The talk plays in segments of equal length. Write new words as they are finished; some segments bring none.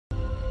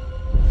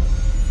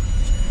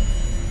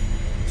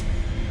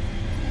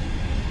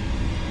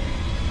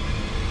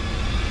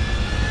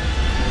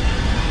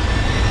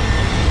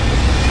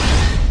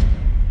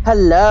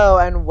Hello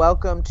and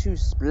welcome to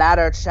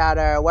Splatter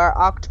Chatter, where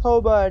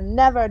October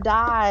never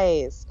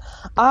dies.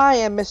 I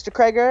am Mr.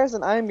 Kraggers,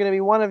 and I'm going to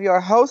be one of your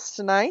hosts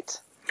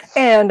tonight.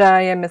 And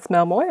I am Miss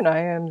Melmoy, and I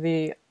am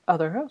the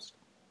other host.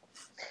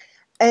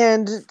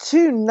 And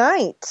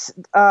tonight,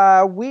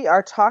 we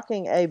are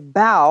talking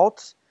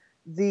about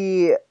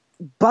the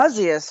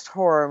buzziest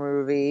horror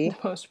movie. The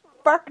most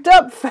fucked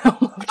up film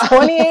of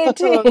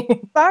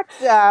 2018.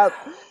 Fucked up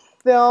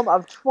film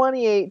of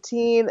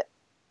 2018.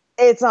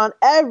 It's on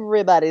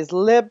everybody's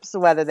lips,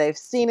 whether they've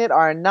seen it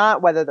or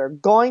not, whether they're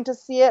going to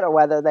see it or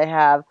whether they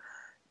have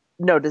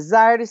no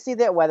desire to see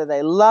it, whether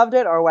they loved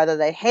it or whether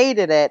they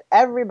hated it.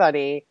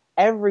 Everybody,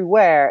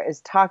 everywhere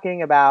is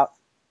talking about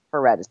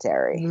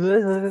Hereditary.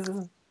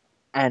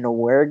 And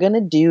we're going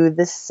to do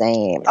the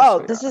same.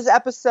 Yes, this is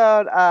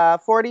episode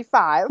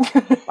 45,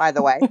 by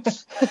the way.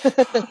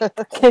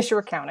 In case you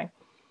were counting.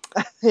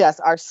 Yes,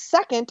 our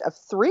second of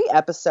 3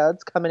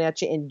 episodes coming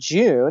at you in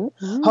June.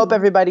 Hope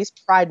everybody's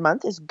Pride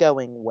Month is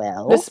going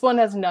well. This one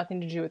has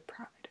nothing to do with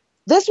Pride.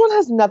 This one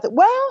has nothing.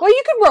 Well,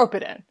 you could rope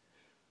it in.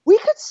 We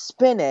could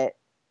spin it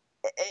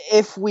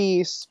if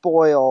we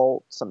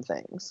spoil some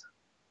things.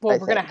 Well,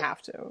 we're going to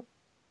have to.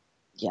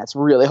 Yeah, it's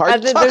really hard to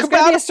talk about. There's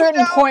going to be a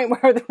certain point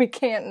where we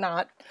can't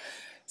not.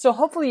 So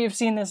hopefully you've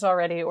seen this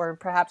already, or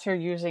perhaps you're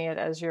using it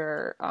as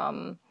your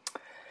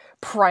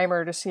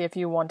primer to see if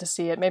you want to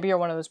see it. Maybe you're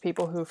one of those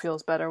people who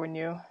feels better when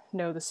you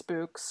know the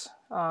spooks.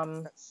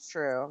 That's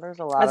true. There's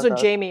a lot That's of what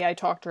those. Jamie, I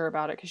talked to her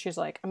about it, because she's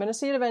like, I'm going to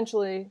see it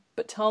eventually,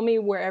 but tell me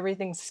where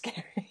everything's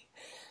scary.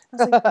 I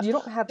was like, you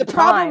don't have the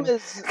time. Problem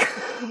is,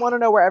 if you want to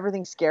know where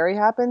everything scary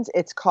happens,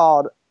 it's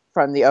called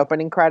from the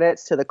opening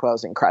credits to the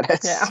closing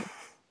credits. Yeah.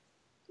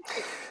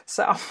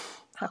 So,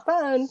 have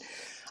fun.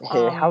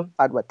 Hey, have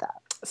fun with that.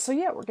 So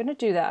yeah, we're going to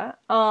do that.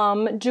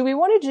 Do we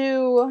want to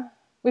do...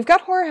 We've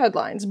got horror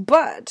headlines,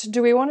 but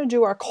do we want to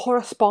do our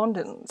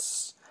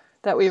correspondence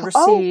that we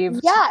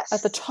received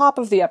at the top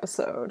of the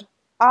episode?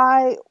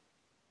 I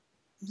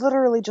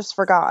literally just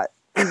forgot,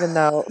 even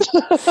though...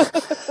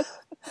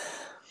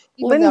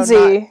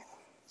 Lindsay.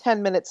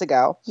 10 minutes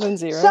ago.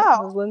 Lindsay, right?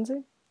 So, was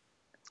Lindsay?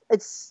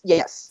 It's,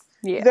 yes.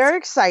 Very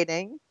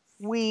exciting.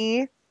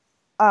 We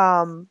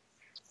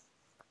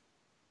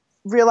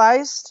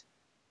realized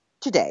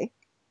today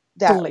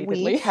that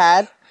we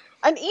had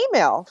an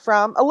email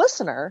from a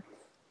listener.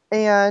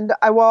 And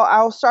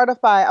I'll start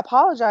off by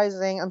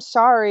apologizing. I'm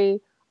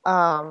sorry.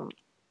 I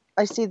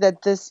see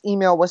that this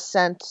email was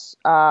sent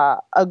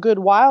a good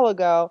while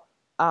ago.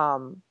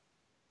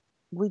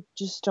 We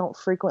just don't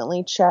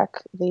frequently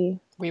check the...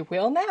 We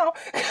will now.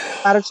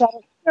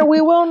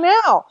 We will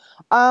now.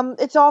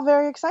 It's all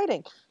very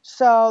exciting.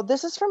 So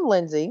this is from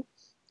Lindsay,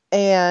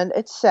 and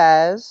it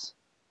says,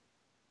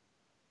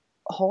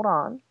 hold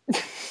on.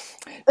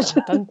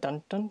 Dun,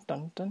 dun, dun,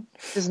 dun, dun.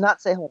 Does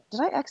not say hold. Did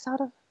I X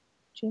out of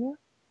Gmail?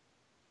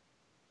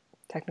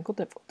 Technical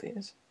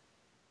difficulties.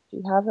 Do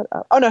you have it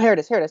up? Oh, no, here it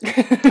is. I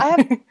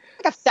have like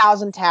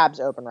 1,000 tabs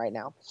open right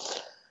now.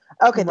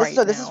 Okay,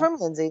 this is from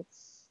Lindsay.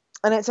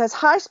 And it says,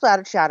 hi,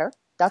 Splatter Chatter.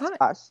 That's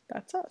us.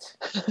 That's us.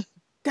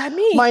 That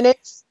me.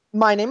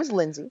 My name is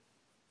Lindsay.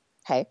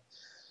 Hey.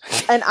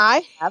 And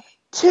I have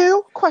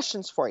 2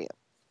 questions for you.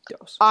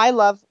 Yes. I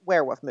love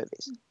werewolf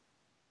movies.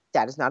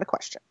 That is not a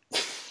question.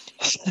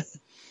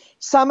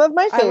 Some of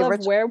my favorites... I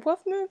love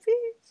werewolf movies?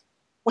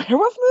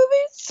 Werewolf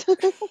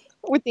movies?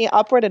 With the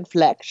upward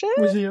inflection?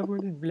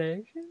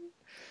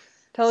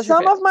 Tell us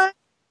Some of my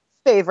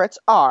favorites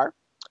are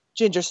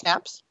Ginger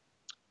Snaps,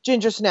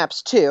 Ginger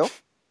Snaps 2,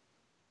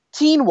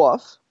 Teen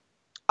Wolf,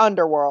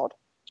 Underworld,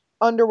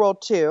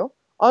 Underworld 2,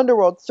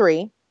 Underworld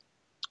 3,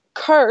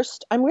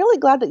 Cursed. I'm really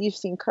glad that you've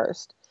seen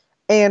Cursed.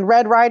 And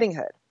Red Riding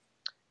Hood.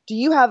 Do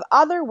you have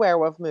other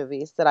werewolf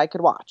movies that I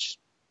could watch?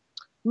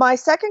 My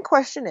second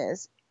question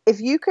is, if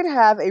you could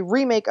have a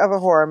remake of a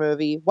horror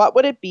movie, what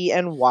would it be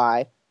and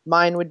why?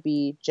 Mine would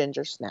be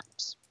Ginger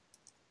Snaps.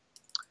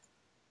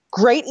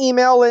 Great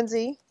email,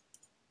 Lindsay.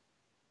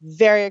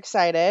 Very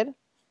excited.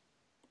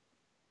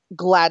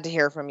 Glad to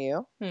hear from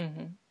you.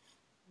 Mm-hmm.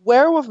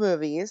 Werewolf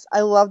movies.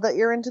 I love that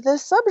you're into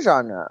this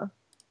subgenre.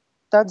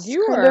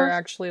 You are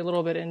actually a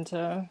little bit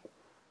into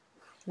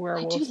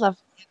werewolf. I do love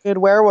a good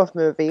werewolf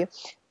movie.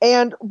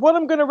 And what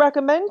I'm going to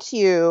recommend to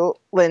you,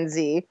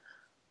 Lindsay,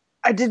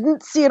 I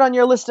didn't see it on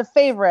your list of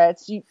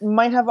favorites. You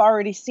might have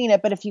already seen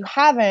it, but if you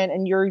haven't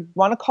and you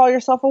want to call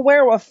yourself a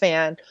werewolf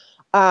fan,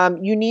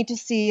 you need to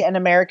see An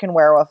American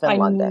Werewolf in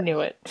London. I knew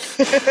it.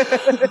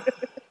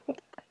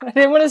 I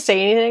didn't want to say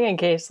anything in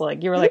case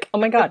you were like, oh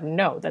my god,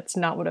 no, that's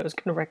not what I was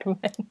going to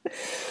recommend.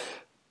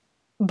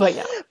 But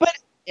yeah. But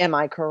am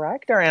I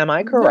correct or am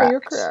I correct? No, you're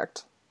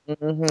correct.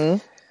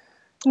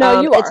 Mm-hmm.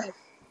 No, you are. It's a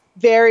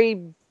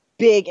very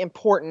big,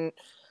 important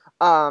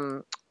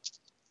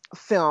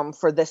film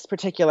for this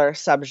particular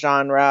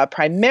subgenre,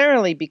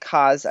 primarily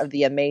because of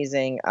the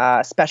amazing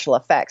special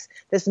effects.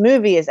 This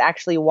movie is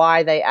actually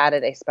why they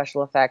added a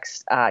special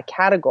effects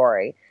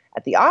category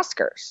at the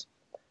Oscars,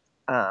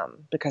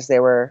 because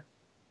they were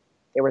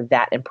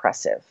that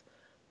impressive.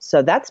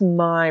 So that's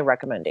my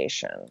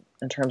recommendation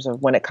in terms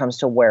of when it comes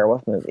to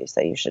werewolf movies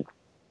that you should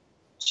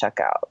check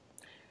out.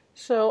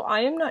 So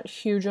I am not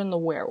huge on the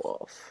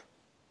werewolf.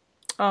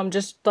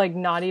 Just like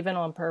not even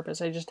on purpose.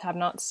 I just have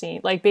not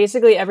seen, like,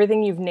 basically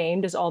everything you've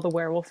named is all the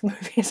werewolf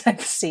movies I've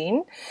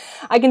seen.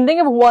 I can think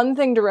of one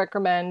thing to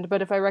recommend,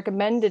 but if I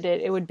recommended it,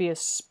 it would be a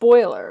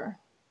spoiler.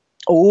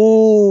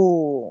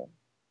 Ooh.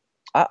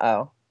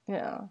 Uh-oh.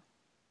 Yeah.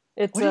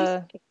 It's What are you a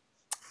thinking?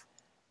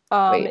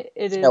 Wait,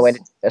 it there's no way to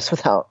is, do this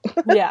without.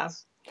 yeah.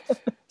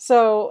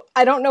 So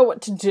I don't know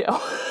what to do.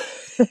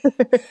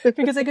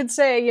 Because I could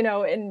say,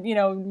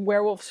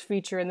 werewolves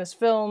feature in this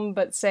film,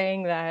 but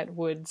saying that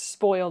would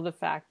spoil the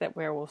fact that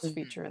werewolves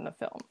feature in the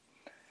film.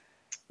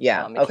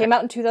 Yeah. It came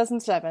out in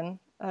 2007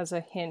 as a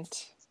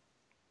hint.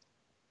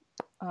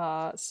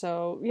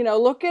 So,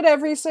 look at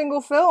every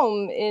single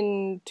film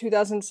in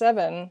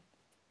 2007.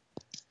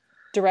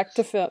 Direct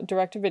to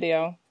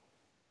video.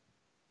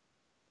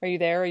 Are you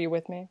there? Are you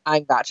with me? I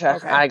gotcha.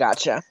 Okay. I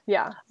gotcha.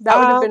 Yeah, that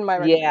would have been my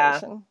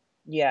recommendation.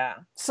 Yeah.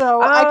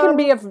 So I can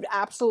be of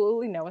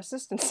absolutely no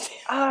assistance to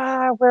you.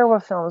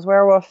 Werewolf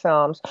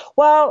films.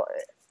 Well,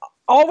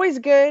 always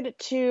good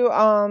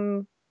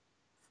to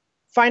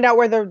find out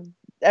where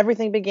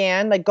everything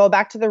began. Like, go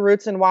back to the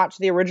roots and watch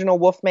the original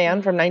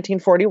Wolfman from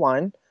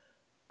 1941.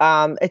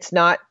 It's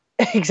not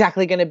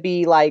exactly going to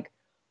be like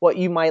what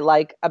you might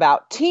like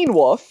about Teen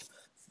Wolf,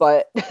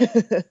 but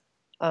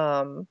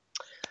didn't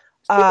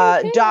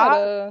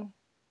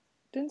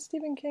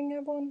Stephen King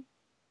have one?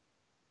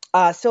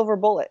 Silver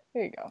Bullet.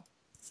 There you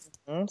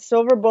go.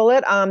 Silver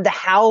Bullet. The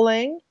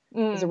Howling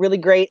is a really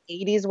great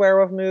 80s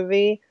werewolf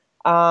movie.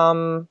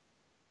 Dog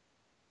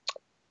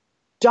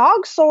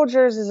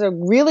Soldiers is a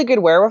really good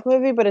werewolf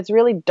movie, but it's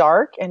really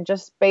dark, and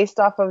just based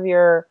off of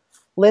your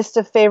list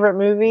of favorite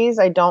movies,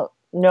 I don't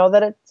know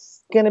that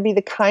it's going to be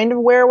the kind of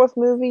werewolf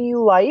movie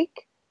you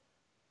like.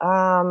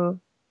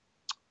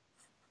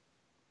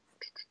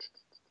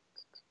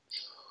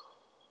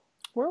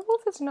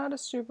 Werewolf is not a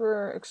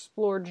super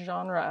explored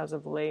genre as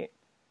of late.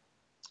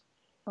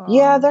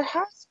 Yeah, there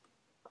has.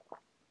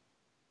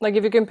 Like,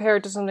 if you compare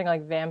it to something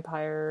like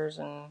vampires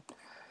and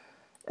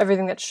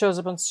everything that shows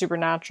up on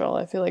Supernatural,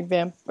 I feel like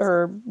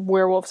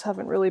werewolves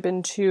haven't really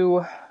been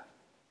too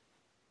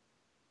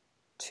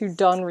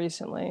done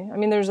recently. I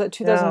mean, there's that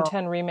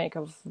 2010 remake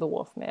of The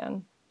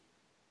Wolfman.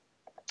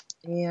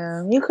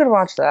 Yeah, you could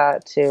watch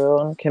that too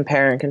and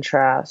compare and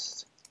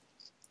contrast.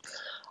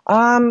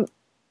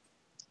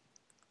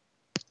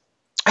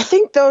 I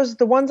think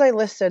the ones I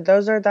listed,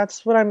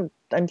 that's what I'm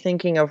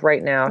thinking of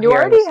right now. You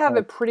already have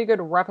a pretty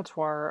good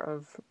repertoire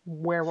of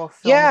werewolf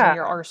films in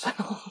your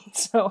arsenal.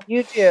 So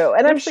you do.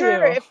 And I'm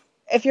sure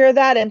if you're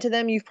that into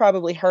them, you've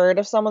probably heard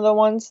of some of the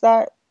ones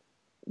that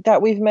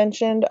we've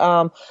mentioned.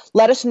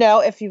 Let us know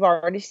if you've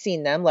already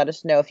seen them. Let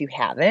us know if you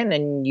haven't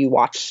and you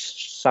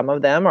watch some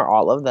of them or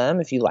all of them,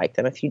 if you like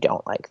them, if you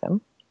don't like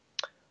them.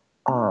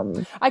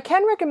 I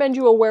can recommend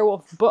you a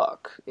werewolf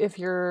book if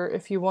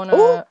you want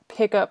to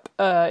pick up.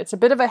 It's a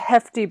bit of a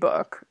hefty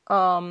book.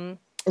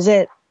 Is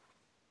it?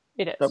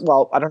 It is.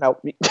 Well, I don't know.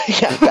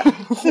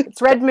 It's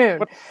Red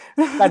Moon.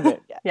 Red Moon.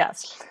 Yeah.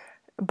 Yes,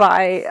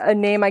 by a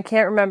name I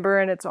can't remember,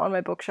 and it's on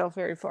my bookshelf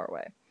very far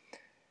away.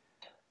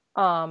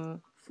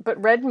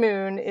 But Red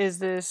Moon is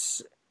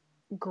this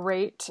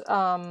great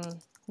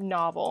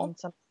novel.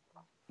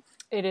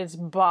 It is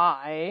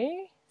by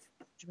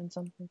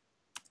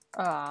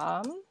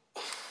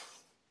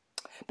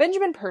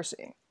Benjamin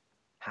Percy.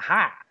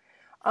 Haha.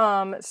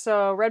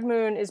 So Red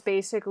Moon is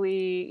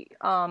basically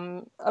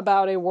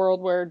about a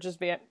world where just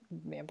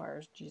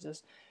vampires,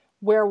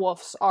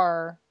 werewolves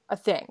are a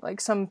thing.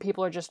 Like, some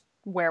people are just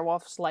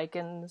werewolves,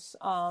 lycans,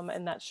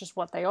 and that's just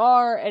what they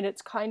are. And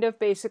it's kind of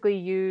basically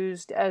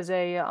used as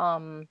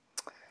an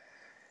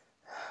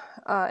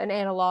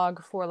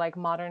analog for like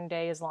modern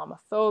day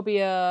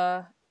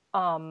Islamophobia.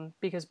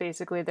 Because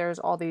basically there's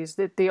all these,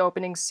 the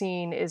opening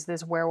scene is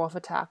this werewolf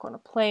attack on a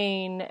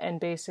plane, and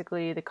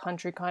basically the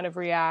country kind of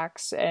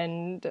reacts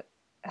and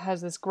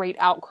has this great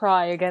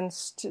outcry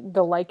against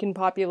the Lycan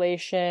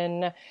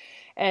population.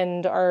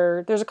 And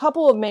there's a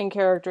couple of main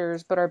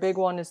characters, but our big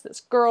one is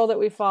this girl that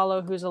we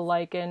follow who's a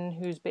Lycan,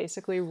 who's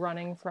basically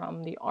running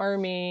from the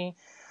army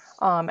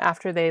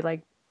after they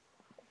like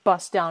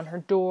bust down her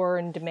door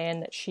and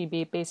demand that she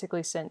be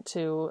basically sent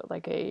to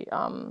like a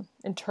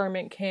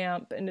internment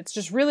camp. And it's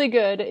just really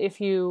good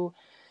if you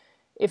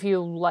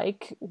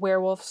like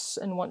werewolves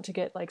and want to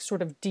get like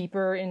sort of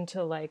deeper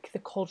into like the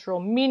cultural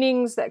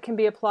meanings that can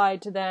be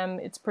applied to them.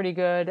 It's pretty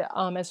good.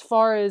 As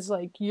far as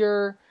like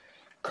your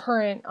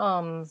current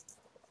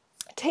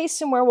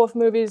tastes in werewolf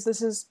movies,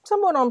 this is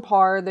somewhat on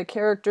par. The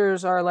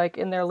characters are like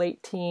in their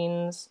late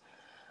teens,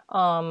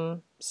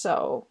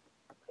 so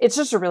it's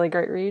just a really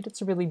great read.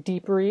 It's a really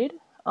deep read.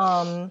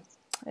 And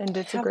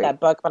it's I have that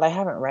book, but I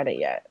haven't read it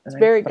yet. It's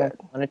very good.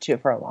 I wanted to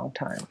for a long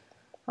time.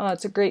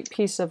 It's a great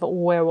piece of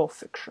werewolf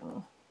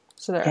fiction.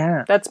 So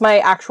that's my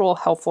actual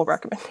helpful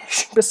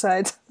recommendation.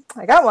 Besides,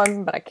 I got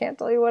one, but I can't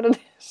tell you what it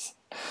is.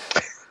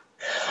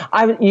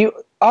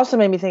 also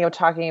made me think of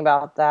talking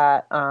about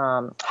that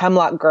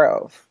Hemlock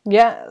Grove.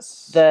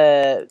 Yes.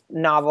 The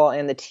novel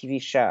and the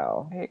TV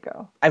show. There you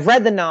go. I've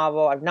read the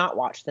novel. I've not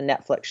watched the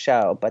Netflix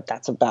show, but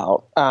that's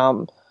about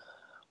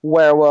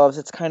werewolves.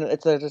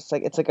 It's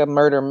like a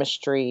murder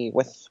mystery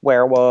with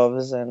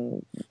werewolves,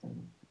 and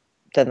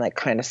then like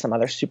kind of some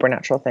other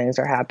supernatural things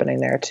are happening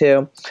there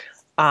too.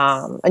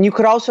 And you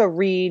could also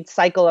read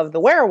Cycle of the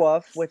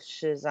Werewolf,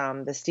 which is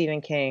the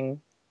Stephen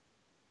King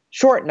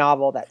short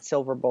novel that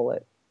Silver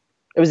Bullet.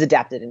 It was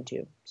adapted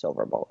into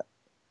Silver Bullet.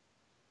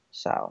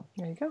 So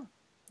there you go.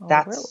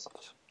 That's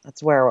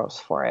werewolves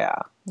for you.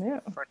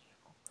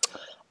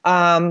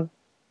 Yeah.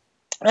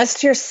 As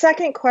to your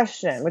second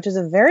question, which is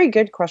a very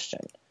good question.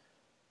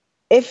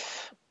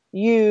 If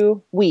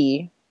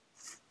we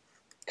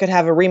could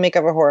have a remake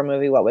of a horror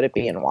movie, what would it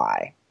be and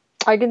why?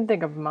 I can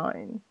think of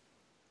mine.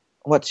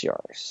 What's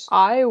yours?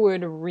 I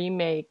would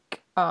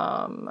remake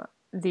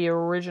the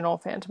original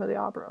Phantom of the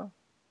Opera.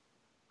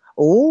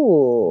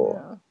 Ooh.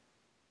 Yeah.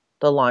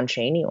 The Lon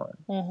Chaney one.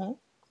 Mm-hmm.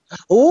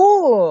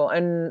 Ooh,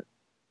 and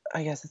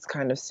I guess it's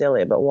kind of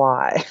silly, but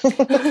why?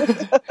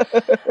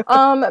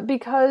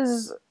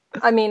 Because,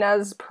 I mean,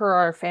 as per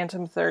our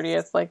Phantom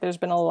 30th, like, there's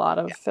been a lot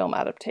of film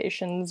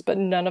adaptations, but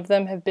none of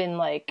them have been,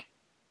 like,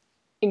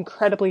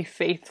 incredibly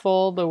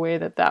faithful the way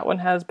that one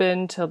has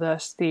been to the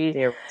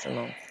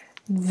original.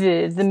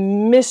 The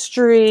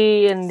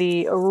mystery and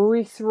the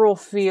ethereal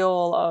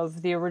feel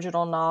of the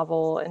original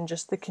novel, and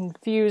just the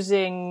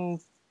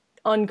confusing,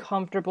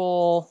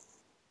 uncomfortable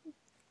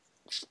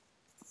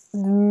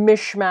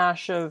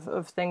mishmash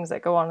of things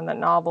that go on in that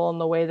novel,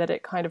 and the way that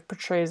it kind of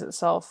portrays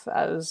itself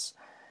as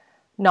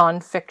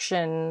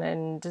nonfiction,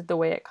 and the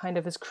way it kind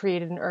of has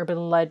created an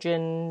urban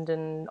legend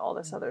and all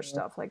this other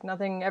stuff. Like,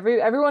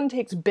 everyone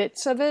takes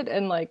bits of it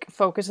and like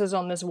focuses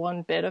on this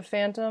one bit of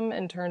Phantom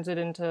and turns it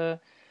into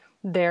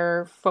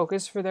their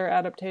focus for their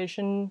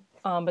adaptation,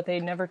 but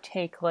they never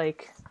take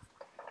like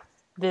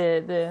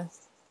the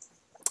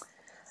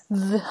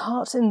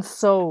heart and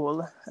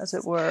soul, as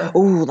it were.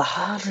 Ooh, the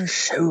heart and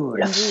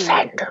soul of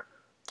Phantom.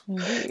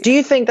 Do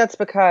you think that's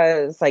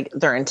because like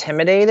they're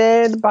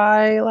intimidated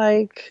by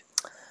like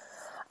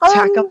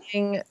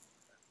tackling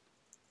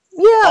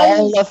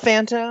all of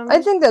Phantom?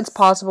 I think that's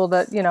possible,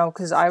 that, you know,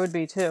 because I would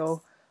be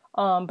too.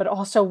 But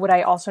also, would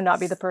I also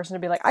not be the person to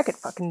be like, I could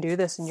fucking do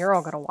this and you're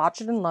all gonna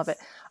watch it and love it?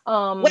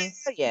 Well,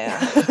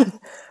 yeah.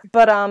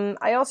 But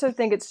I also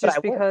think it's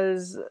just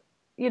because,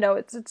 you know,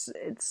 it's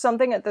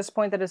something at this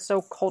point that is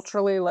so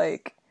culturally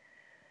like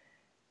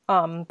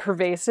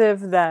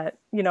pervasive that,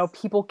 you know,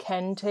 people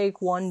can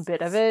take one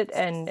bit of it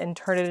and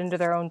turn it into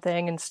their own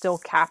thing and still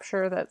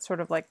capture that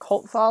sort of like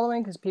cult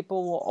following, because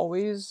people will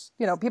always,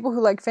 you know, people who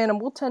like Phantom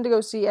will tend to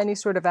go see any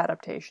sort of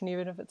adaptation,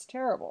 even if it's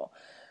terrible.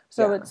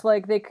 So it's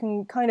like they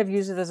can kind of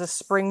use it as a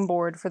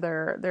springboard for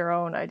their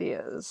own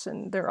ideas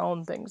and their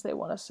own things they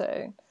want to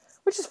say,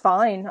 which is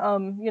fine.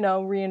 You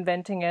know,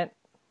 reinventing it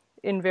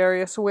in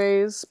various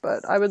ways,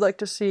 but I would like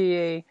to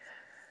see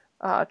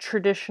a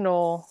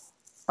traditional,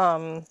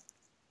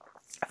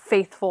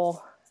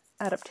 faithful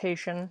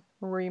adaptation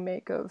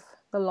remake of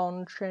the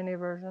Lon Chaney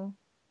version.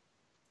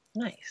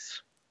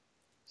 Nice.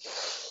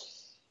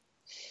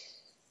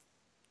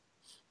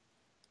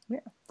 Yeah.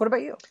 What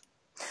about you?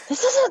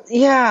 This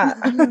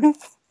isn't.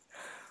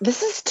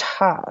 This is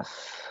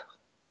tough.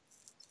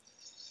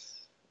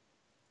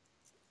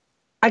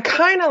 I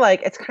kind of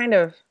like. It's kind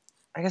of.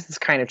 I guess it's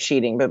kind of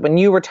cheating, but when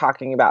you were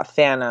talking about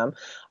Phantom,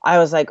 I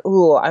was like,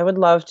 ooh, I would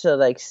love to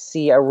like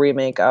see a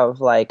remake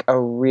of like a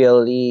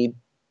really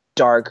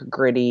dark,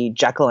 gritty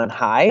Jekyll and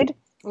Hyde.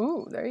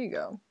 Ooh, there you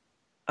go.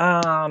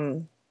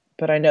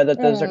 But I know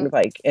that those are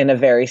like in a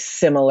very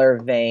similar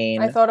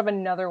vein. I thought of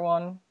another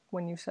one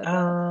when you said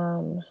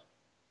that.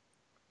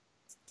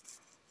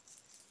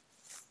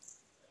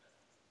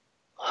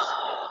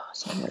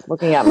 So I'm like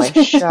looking at my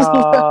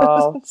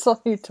shelf.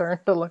 So you turn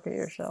to look at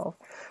your shelf.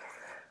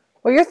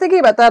 Well, you're thinking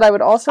about that. I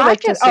would also like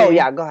to see. Oh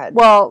yeah, go ahead.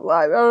 Well,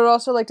 I would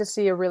also like to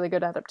see a really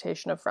good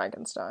adaptation of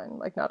Frankenstein,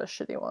 like not a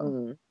shitty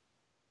one.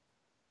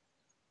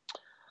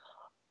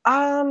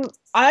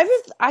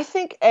 I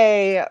think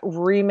a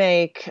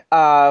remake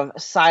of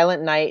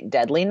Silent Night,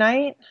 Deadly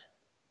Night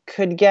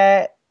could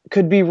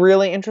be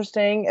really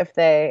interesting if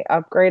they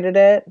upgraded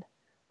it.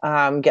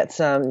 Get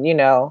some, you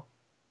know,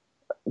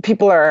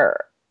 people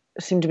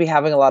seem to be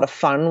having a lot of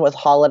fun with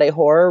holiday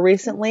horror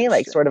recently,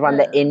 like sort of on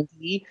the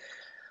indie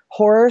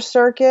horror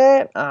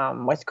circuit,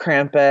 with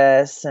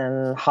Krampus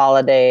and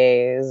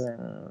Holidays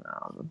and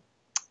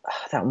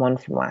that one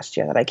from last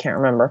year that I can't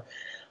remember.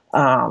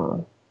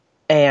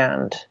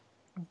 And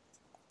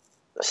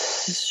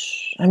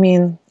I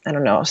mean, I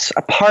don't know.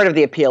 A part of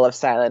the appeal of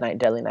Silent Night,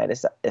 Deadly Night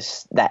is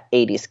that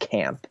 80s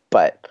camp,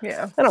 but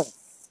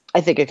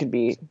I think it could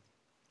be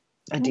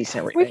a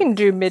decent remake. We can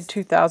do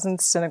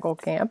mid-2000s cynical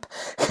camp.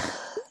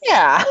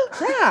 Yeah,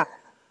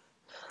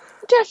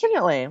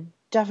 definitely.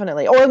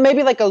 Or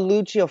maybe like a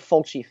Lucio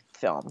Fulci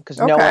film, because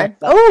no one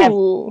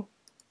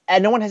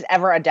has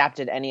ever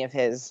adapted any of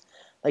his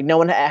Like no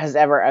one has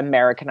ever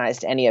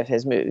Americanized any of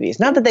his movies.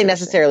 Not that they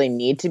necessarily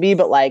need to be,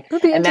 but like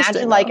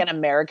imagine like an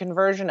American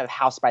version of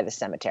House by the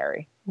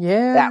Cemetery.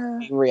 Yeah.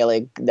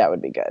 That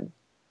would be good.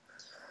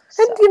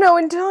 So. And, you know,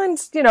 in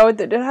times, you know,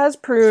 it has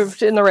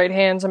proved in the right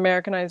hands,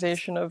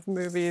 Americanization of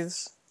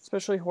movies,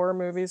 especially horror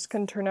movies,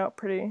 can turn out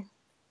pretty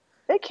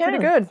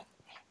good.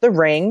 The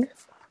Ring.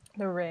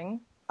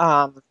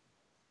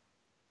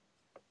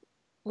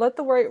 Let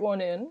the Right One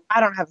In.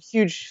 I don't have a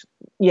huge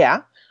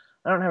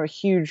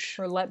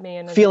or Let Me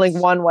In feeling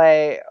one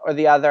way or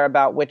the other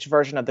about which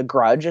version of The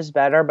Grudge is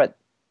better, but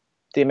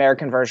the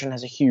American version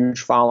has a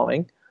huge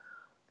following.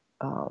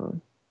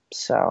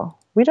 So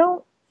we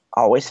don't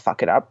always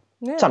fuck it up.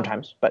 Yeah.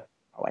 Sometimes, but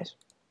always.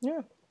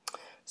 Yeah.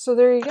 So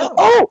there you go.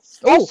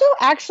 Also,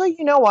 actually,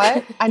 you know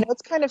what? I know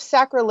it's kind of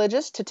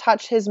sacrilegious to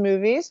touch his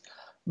movies,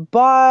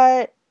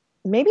 but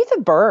maybe The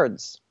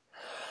Birds.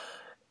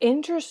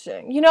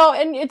 Interesting. You know,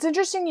 and it's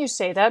interesting you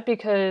say that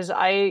because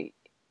I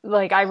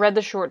read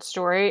the short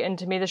story, and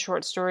to me the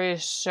short story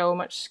is so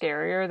much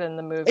scarier than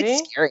the movie.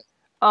 It's scary.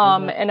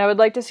 And I would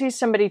like to see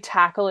somebody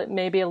tackle it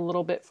maybe a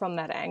little bit from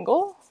that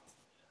angle.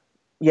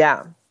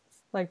 Yeah.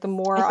 Like the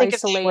more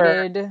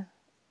isolated...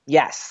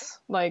 Yes.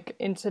 Like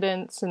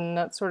incidents and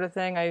that sort of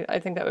thing. I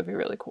think that would be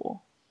really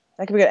cool.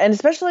 That could be good. And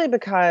especially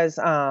because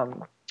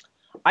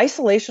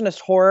isolationist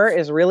horror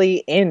is really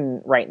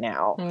in right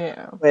now.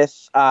 Yeah.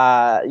 With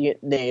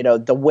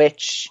The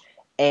Witch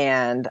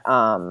and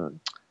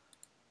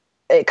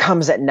It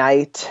Comes at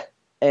Night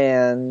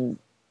and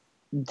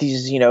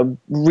these,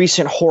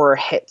 recent horror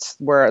hits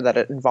that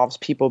it involves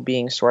people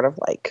being sort of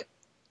like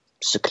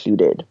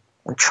secluded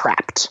and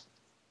trapped.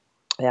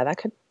 Yeah, that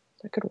could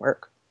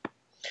work.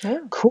 Yeah.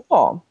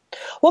 Cool.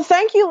 Well,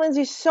 thank you,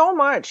 Lindsay, so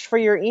much for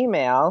your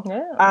email.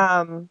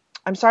 Yeah.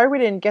 I'm sorry we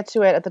didn't get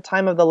to it at the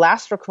time of the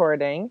last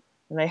recording,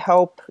 and I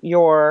hope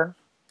you're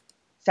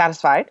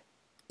satisfied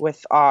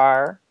with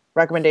our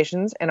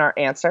recommendations and our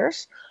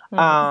answers.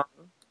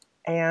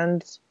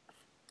 And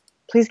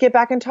please get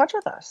back in touch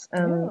with us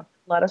and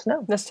let us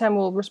know. This time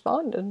we'll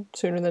respond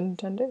sooner than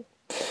 10 days.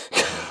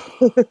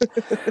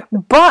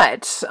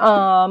 But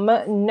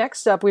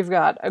next up, we've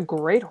got a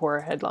great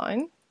horror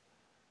headline.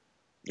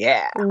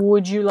 Yeah.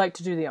 Would you like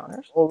to do the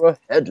honors? Horror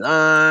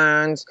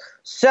headlines.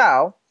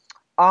 So,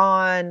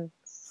 on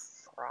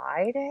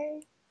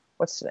Friday?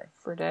 What's today?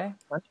 Friday.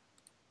 What?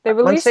 They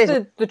released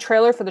the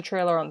trailer for the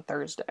trailer on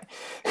Thursday.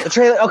 The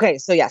trailer, okay,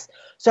 so yes.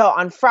 So,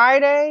 on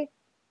Friday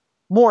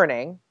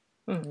morning,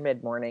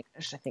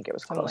 mid-morning-ish, I think it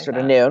was closer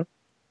to noon,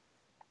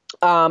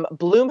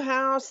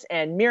 Blumhouse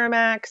and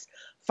Miramax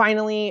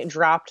finally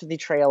dropped the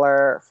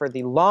trailer for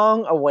the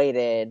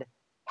long-awaited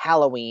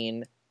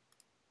Halloween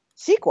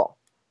sequel.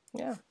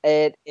 Yeah.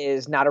 It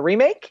is not a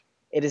remake.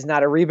 It is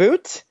not a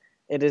reboot.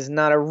 It is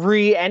not a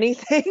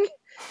re-anything.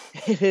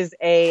 It is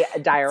a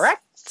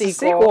direct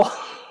sequel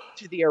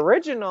to the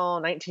original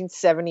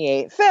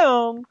 1978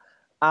 film,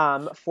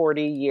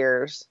 40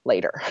 years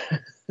later.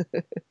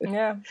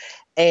 Yeah.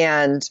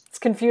 And it's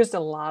confused a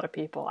lot of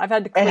people. I've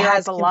had to clear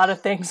up a lot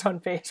of things on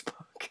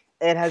Facebook.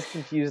 It has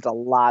confused a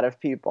lot of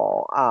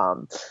people.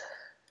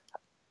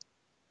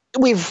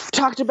 We've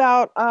talked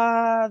about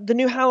the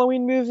new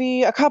Halloween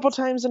movie a couple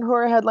times in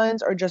horror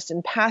headlines or just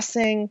in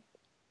passing.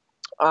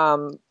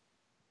 And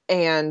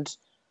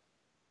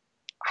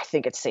I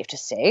think it's safe to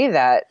say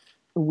that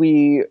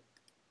we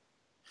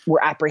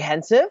were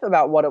apprehensive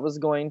about what it was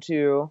going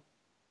to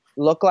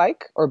look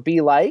like or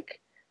be like.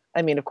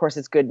 I mean, of course,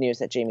 it's good news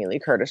that Jamie Lee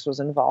Curtis was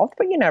involved,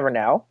 but you never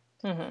know.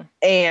 Mm-hmm.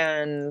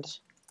 And,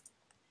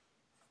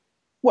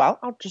 well,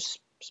 I'll just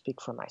speak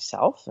for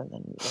myself and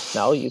then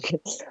you can...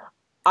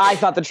 I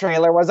thought the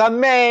trailer was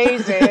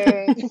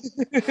amazing.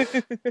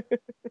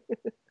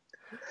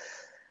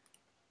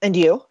 And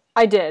you?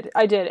 I did.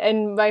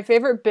 And my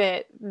favorite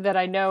bit that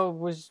I know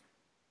was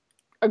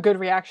a good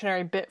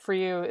reactionary bit for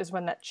you is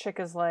when that chick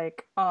is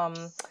like,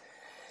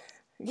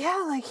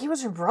 yeah, like he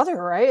was your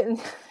brother, right?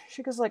 And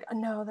she goes like,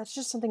 no, that's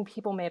just something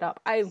people made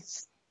up.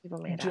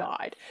 People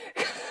died.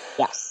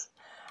 Yes.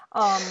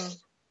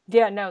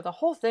 Yeah, no, the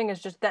whole thing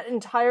is just that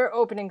entire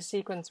opening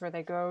sequence where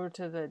they go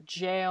to the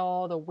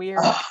jail, the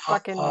weird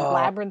fucking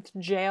labyrinth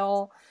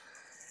jail.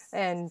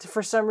 And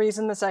for some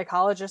reason, the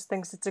psychologist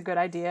thinks it's a good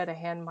idea to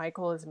hand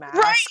Michael his mask.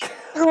 Right!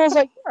 I was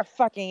like, you're a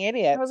fucking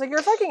idiot. I was like,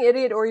 you're a fucking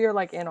idiot or you're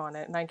like in on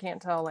it. And I can't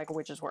tell like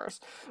which is worse.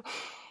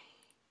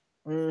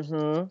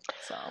 Mm-hmm.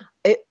 So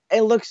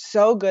it looks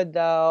so good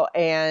though.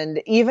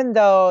 And even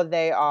though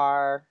they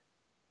are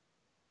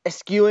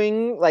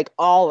eschewing like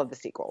all of the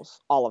sequels,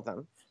 all of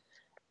them,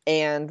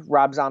 and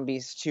Rob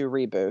Zombie's 2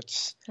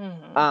 reboots.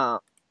 Mm-hmm.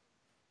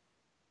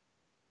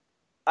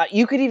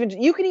 You could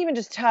even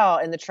just tell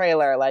in the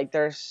trailer, like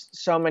there's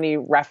so many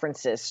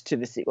references to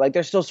the sequel. Like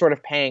they're still sort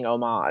of paying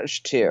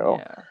homage to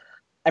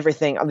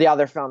everything of the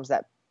other films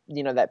that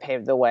that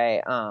paved the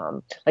way.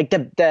 Like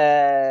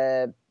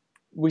the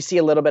we see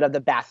a little bit of the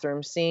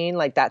bathroom scene.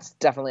 Like that's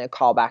definitely a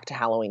callback to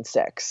Halloween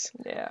 6.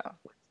 Yeah,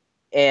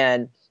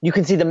 and you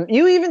can see them.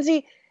 You even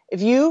see.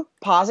 If you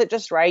pause it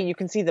just right, you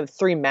can see the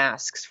 3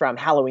 masks from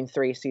Halloween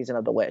 3 Season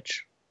of the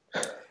Witch.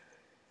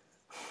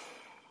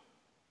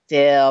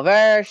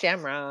 Silver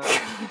Shamrock.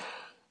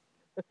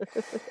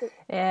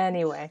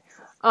 Anyway,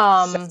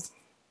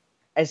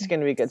 it's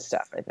gonna be good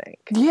stuff, I think.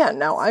 yeah,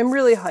 no, I'm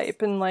really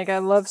hype, and like I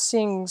love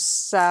seeing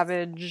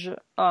Savage.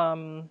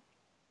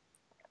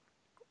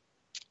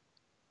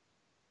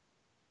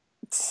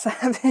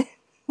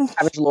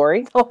 Savage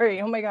Laurie.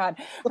 Oh my god!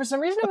 For some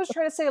reason, I was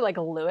trying to say like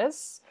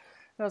Lewis,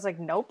 and I was like,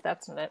 nope,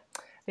 that's not it.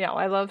 Yeah,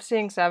 I love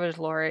seeing Savage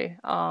Laurie.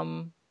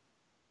 I'm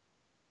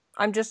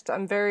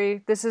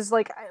very. This is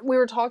like we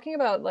were talking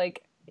about.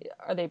 Like,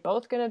 are they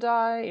both gonna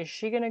die? Is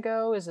she gonna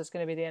go? Is this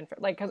gonna be the end?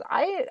 Like, because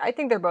I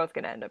think they're both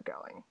gonna end up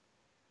going.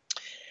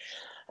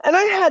 And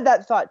I had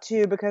that thought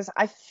too, because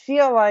I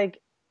feel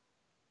like,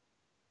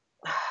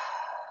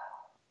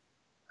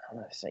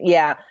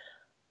 yeah,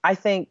 I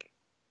think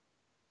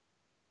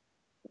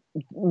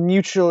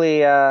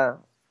mutually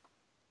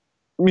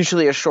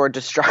assured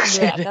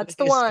destruction. Yeah, that's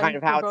the one. Kind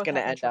of how it's going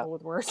to end up.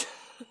 With words.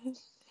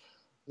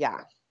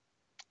 Yeah.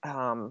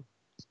 Damn,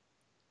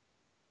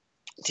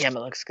 it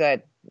looks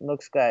good. It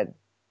looks good.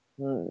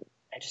 I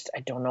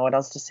don't know what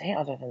else to say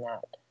other than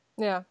that.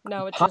 Yeah,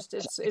 no, it's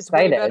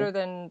way better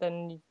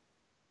than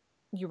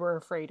you were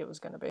afraid it was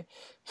going to be.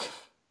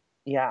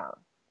 Yeah.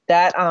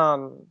 That,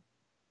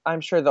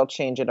 I'm sure they'll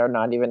change it or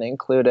not even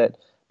include it.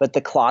 But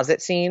the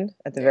closet scene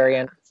at the very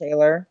end of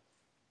Taylor.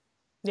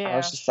 Yeah. I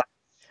was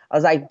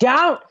like,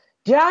 don't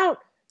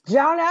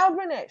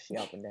open it. She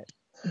opened it.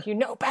 You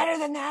know better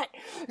than that.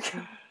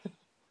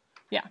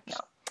 Yeah, no.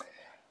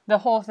 The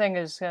whole thing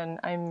is, and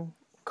I'm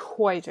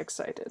quite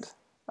excited.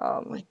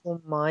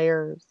 Michael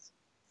Myers.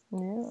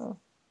 Yeah.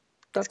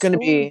 It's gonna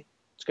be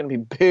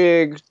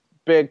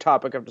big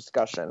topic of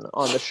discussion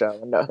on the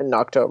show in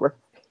October.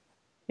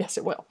 Yes,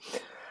 it will.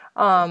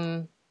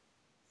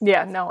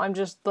 Yeah, no, I'm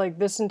just like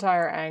this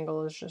entire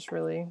angle is just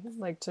really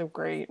like so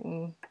great,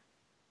 and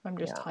I'm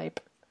just hype.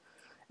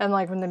 And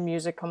like when the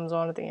music comes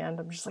on at the end,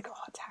 I'm just like,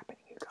 oh, it's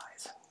happening, you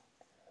guys.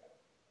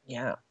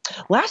 Yeah.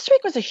 Last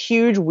week was a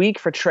huge week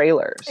for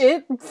trailers.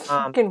 It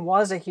fucking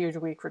was a huge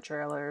week for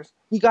trailers.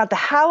 We got the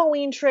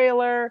Halloween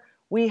trailer.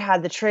 We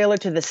had the trailer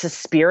to the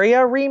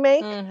Suspiria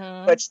remake,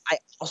 which I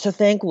also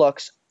think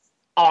looks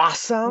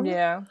awesome.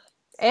 Yeah.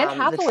 Anne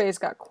Hathaway's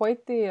got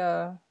quite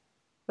the...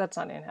 That's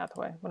not Anne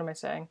Hathaway. What am I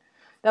saying?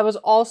 That was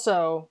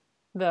also,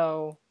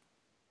 though...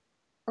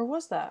 Or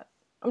was that?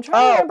 I'm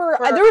trying to remember.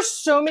 There were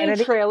so many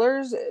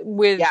trailers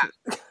with...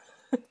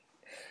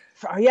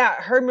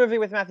 Yeah. Her movie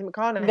with Matthew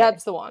McConaughey.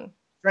 That's the one.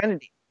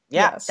 Serenity.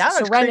 Yeah. Yes.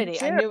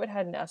 Serenity. I knew it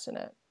had an S in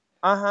it.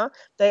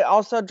 They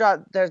also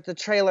dropped, there's the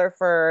trailer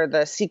for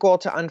the sequel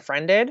to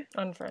Unfriended.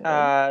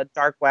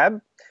 Dark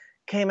Web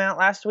came out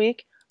last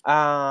week.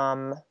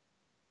 There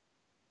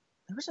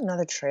was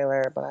another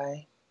trailer, but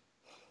I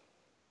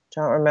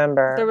don't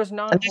remember. There was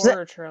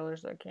non-horror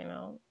trailers that came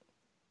out.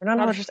 And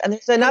there's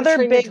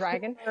another big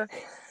Dragon.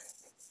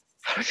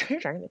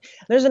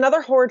 There's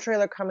another horror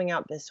trailer coming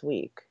out this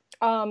week.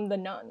 The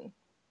Nun.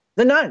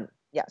 The Nun.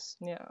 Yes.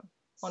 Yeah.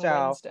 On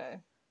Wednesday.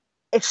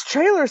 It's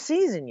trailer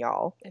season,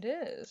 y'all. It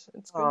is.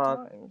 It's good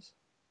times.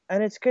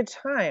 And it's good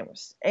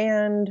times.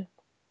 And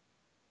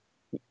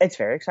it's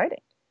very exciting.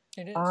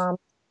 It is.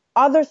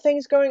 Other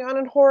things going on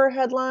in horror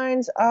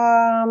headlines.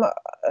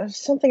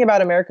 Something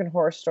about American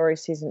Horror Story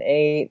Season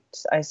 8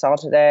 I saw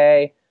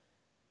today.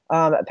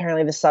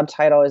 Apparently the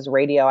subtitle is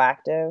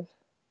Radioactive.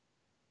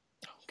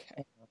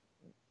 Okay.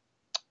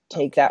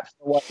 Take that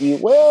for what you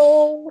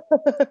will.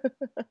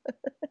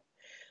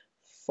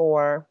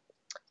 For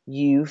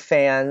you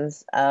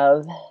fans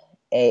of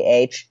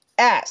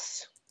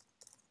AHS.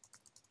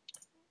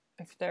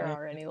 If there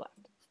are any left.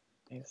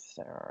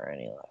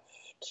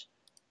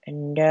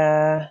 And,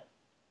 I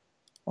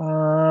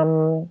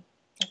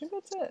think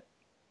that's it.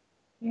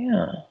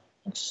 Yeah.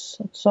 That's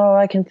all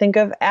I can think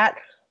of at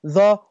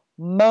the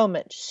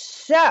moment.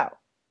 So,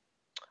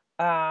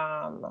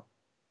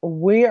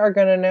 we are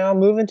going to now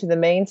move into the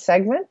main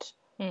segment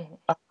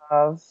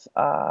of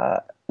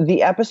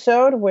the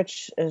episode,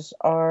 which is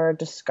our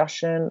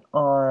discussion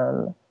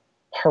on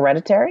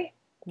Hereditary.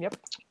 Yep.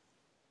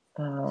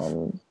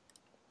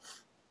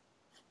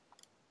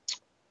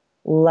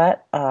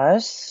 Let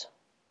us...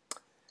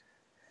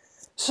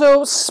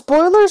 So,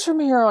 spoilers from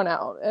here on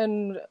out.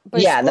 And by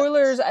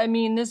spoilers, I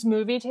mean this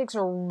movie takes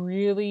a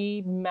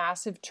really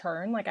massive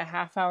turn, like a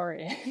half hour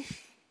in.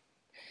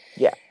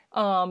 Yeah.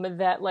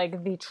 That,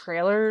 like, the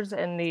trailers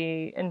and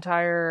the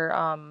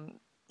entire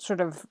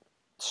sort of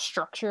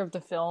structure of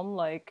the film,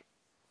 like,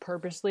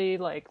 purposely,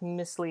 like,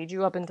 mislead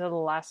you up until the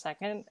last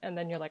second. And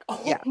then you're like,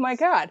 oh my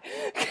God.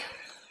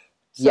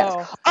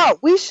 Yes.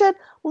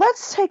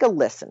 Let's take a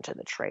listen to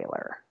the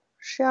trailer,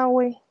 shall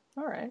we?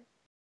 All right.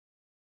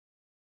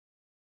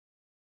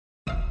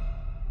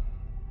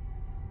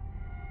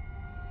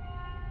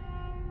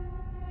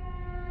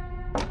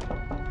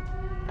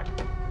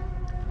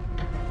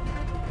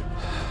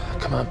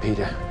 Come on,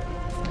 Peter.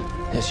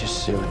 Here's your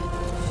suit.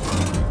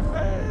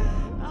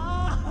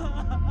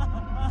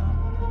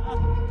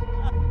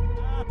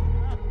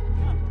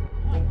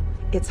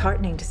 It's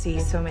heartening to see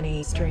so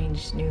many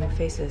strange new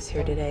faces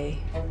here today.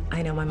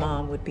 I know my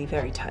mom would be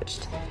very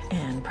touched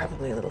and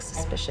probably a little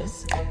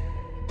suspicious.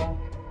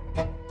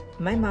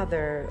 My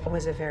mother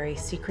was a very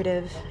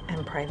secretive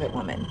and private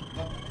woman.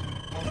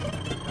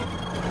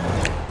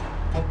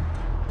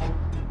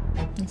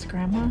 It's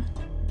Grandma.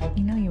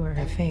 You know you were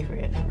her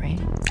favorite,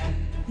 right?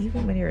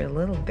 Even when you were a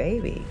little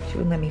baby, she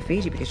wouldn't let me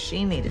feed you because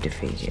she needed to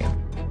feed you.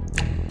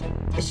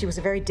 She was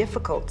a very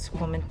difficult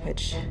woman,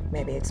 which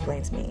maybe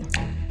explains me.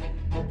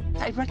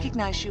 I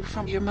recognize you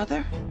from your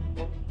mother.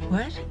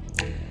 What?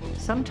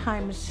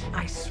 Sometimes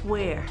I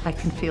swear I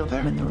can feel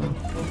them in the room.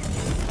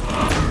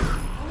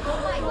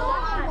 Oh my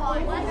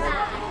God, what's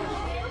that?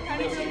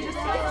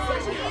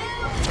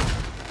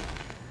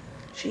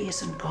 She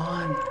isn't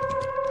gone.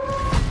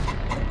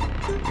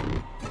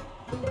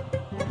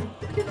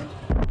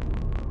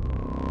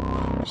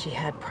 She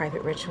had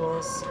private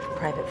rituals,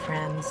 private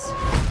friends.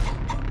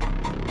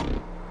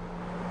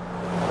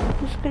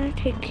 Who's gonna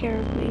take care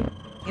of me?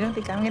 You don't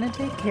think I'm gonna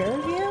take care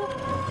of you?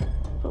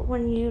 But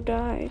when you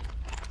die,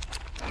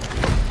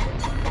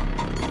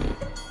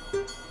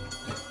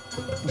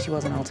 She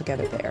wasn't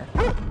altogether there.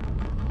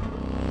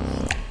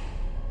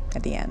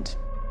 At the end.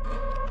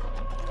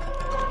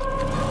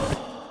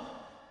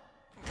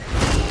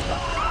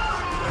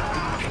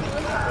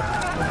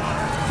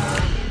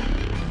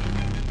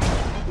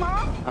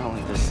 I don't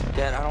like this.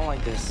 Dad, I don't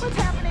like this. What's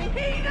happening?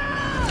 Peter!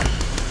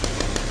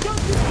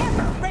 Don't you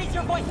ever raise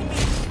your voice at me!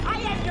 I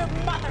am your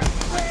mother!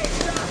 Please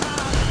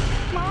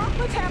stop! Mom,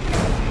 what's happening?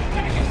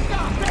 Make it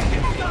stop! Make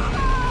it stop!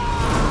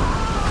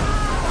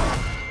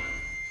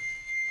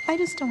 I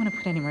just don't want to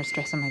put any more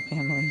stress on my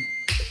family.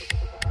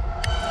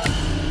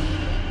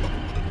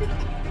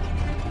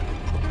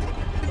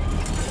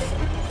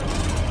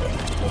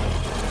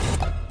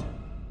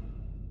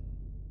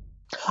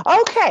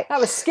 Okay. That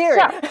was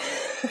scary.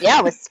 Yeah,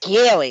 it was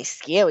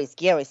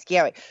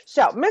scary.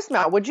 So, Miss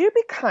Mel, would you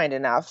be kind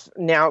enough,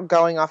 now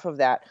going off of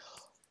that,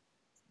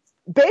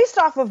 based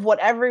off of what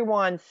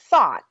everyone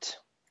thought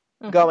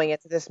going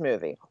into this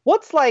movie,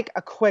 what's like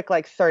a quick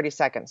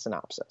 30-second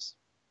synopsis?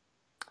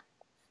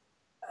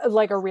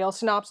 Like a real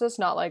synopsis,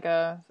 not like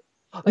a...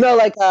 No,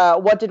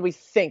 what did we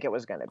think it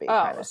was going to be?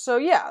 Oh,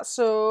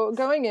 so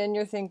going in,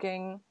 you're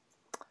thinking,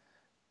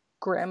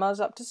 Grandma's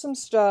up to some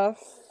stuff.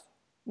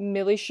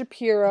 Millie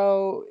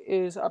Shapiro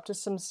is up to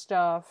some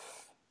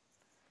stuff.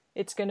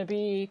 It's going to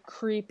be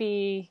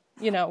creepy,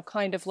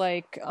 kind of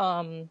like,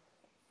 a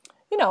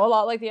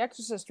lot like The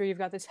Exorcist, where you've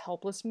got this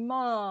helpless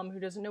mom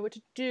who doesn't know what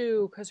to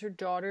do because her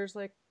daughter's,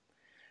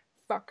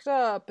 fucked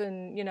up,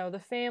 and,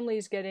 the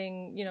family's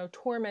getting,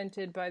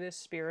 tormented by this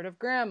spirit of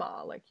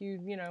Grandma.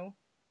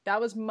 That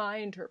was my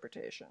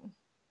interpretation.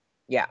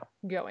 Yeah.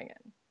 Going in.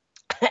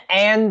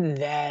 And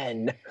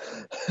then...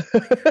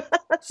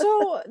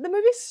 So, the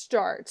movie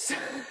starts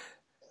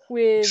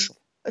with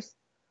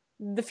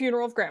the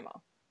funeral of Grandma.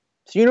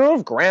 Funeral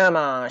of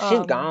Grandma.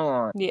 She's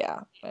gone.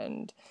 Yeah,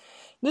 and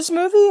this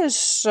movie is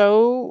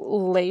so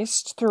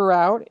laced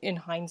throughout, in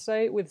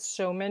hindsight, with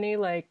so many,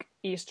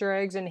 Easter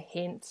eggs and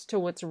hints to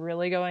what's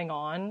really going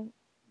on,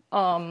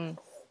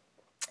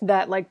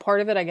 that,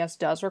 part of it, I guess,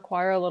 does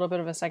require a little bit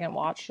of a second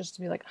watch, just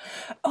to be like,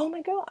 oh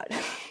my god.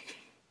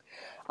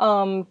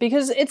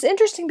 Because it's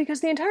interesting, because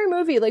the entire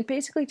movie,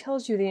 basically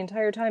tells you the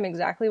entire time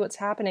exactly what's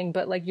happening,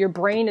 but, your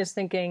brain is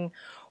thinking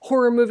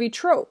horror movie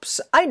tropes.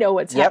 I know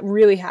what's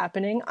really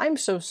happening. I'm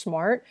so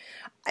smart.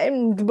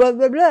 I'm blah,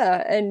 blah,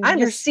 blah. And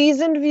I'm a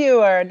seasoned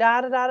viewer.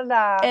 Da, da, da, da,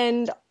 da.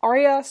 And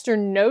Ari Aster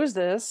knows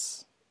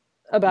this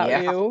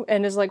about you,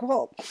 and is like,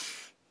 well,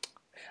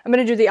 I'm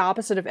going to do the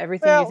opposite of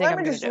everything you think I'm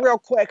going to do. Let me just real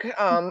quick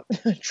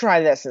try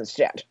this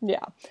instead.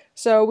 Yeah.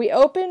 So we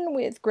open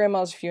with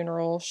Grandma's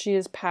funeral. She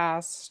is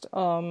passed.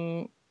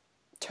 Toni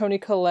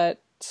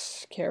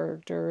Collette's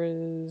character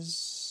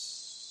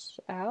is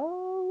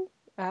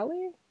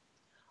Allie?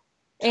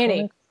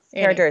 Annie.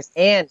 Character is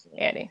Annie.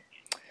 Annie.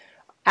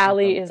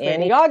 Allie is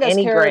Lady Gaga's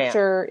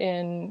character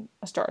in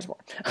A Star Is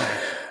Born.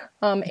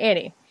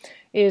 Annie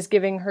is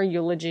giving her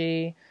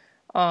eulogy.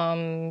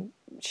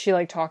 She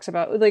talks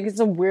about it's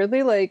a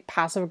weirdly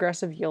passive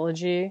aggressive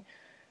eulogy,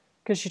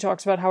 because she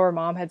talks about how her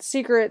mom had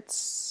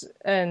secrets,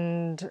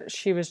 and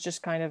she was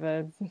just kind of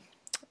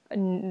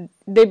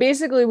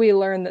we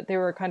learned that they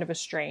were kind of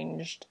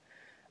estranged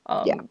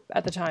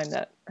at the time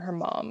that her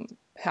mom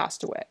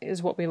passed away,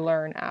 is what we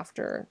learn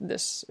after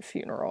this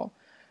funeral.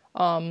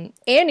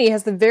 Annie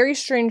has the very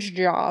strange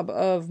job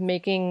of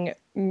making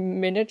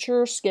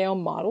miniature scale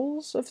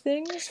models of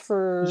things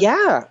for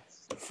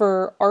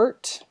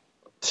art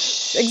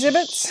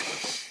exhibits.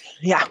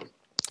 Yeah.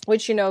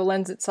 Which,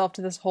 lends itself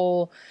to this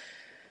whole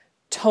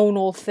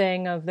tonal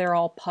thing of they're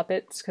all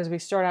puppets, because we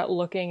start out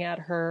looking at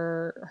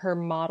her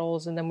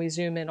models, and then we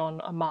zoom in on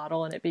a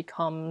model, and it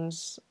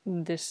becomes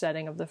this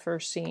setting of the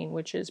first scene,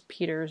 which is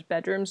Peter's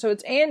bedroom. So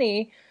it's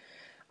Annie,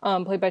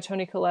 played by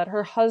Toni Collette,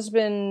 her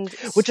husband,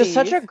 which Steve. is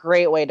such a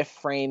great way to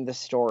frame the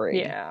story.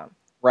 Yeah.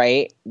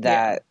 Right?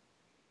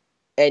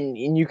 And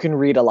you can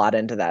read a lot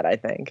into that, I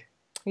think.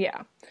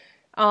 Yeah.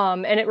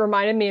 And it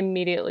reminded me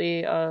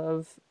immediately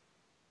of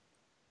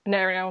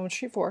Nightmare on Elm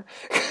Street 4.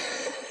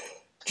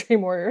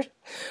 Dream Warriors,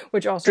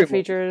 which also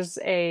features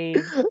it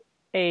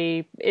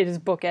is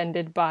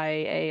bookended by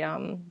a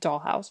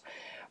dollhouse.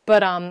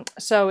 But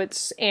so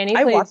it's Annie.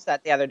 I watched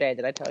that the other day.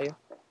 Did I tell you?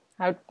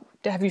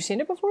 Have you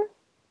seen it before?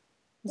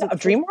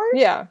 Dream Warriors?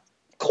 Yeah.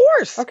 Of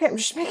course. Okay, I'm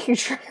just making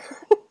sure.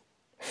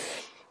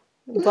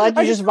 I'm glad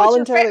you just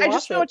voluntarily watched it. I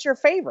just know it's your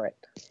favorite.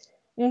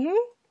 Mm-hmm.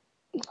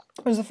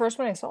 It was the first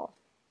one I saw.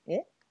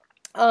 Yeah.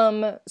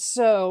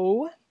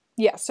 So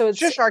it's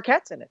Trish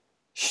Arquette's in it.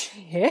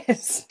 She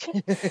is.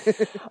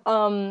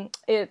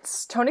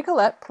 It's Toni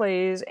Collette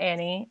plays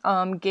Annie.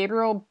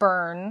 Gabriel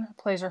Byrne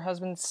plays her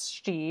husband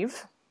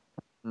Steve,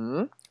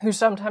 who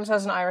sometimes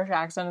has an Irish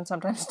accent and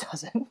sometimes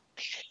doesn't.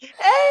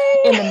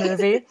 Hey! In the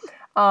movie,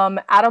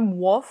 Alex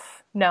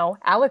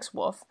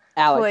Wolff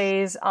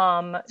plays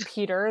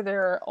Peter,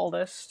 their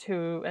oldest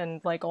and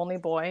like only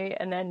boy,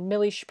 and then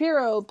Millie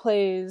Shapiro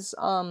plays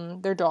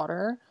their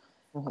daughter,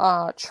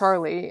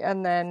 Charlie,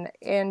 and then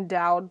Ann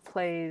Dowd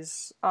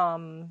plays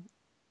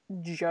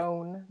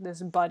Joan,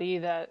 this buddy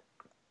that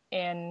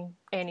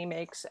Annie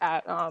makes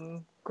at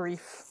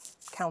grief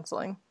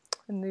counseling,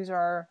 and these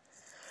are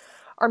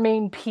our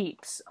main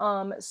peeps.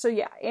 So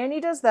yeah,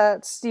 Annie does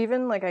that.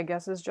 Steven, like, I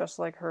guess is just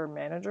like her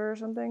manager or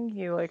something.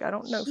 He like, I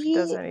don't know if he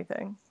does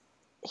anything.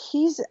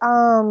 He's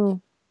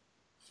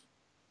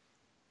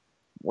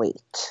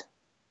wait.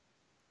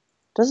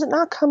 Does it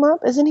not come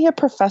up? Isn't he a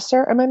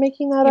professor? Am I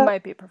making that up? He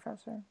might be a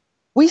professor.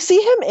 We see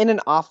him in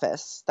an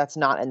office that's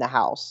not in the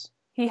house.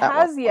 He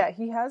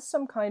has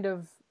some kind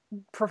of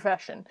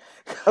profession.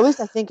 At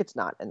least I think it's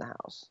not in the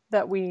house.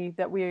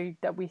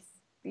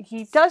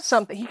 He does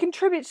something. He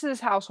contributes to this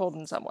household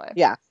in some way.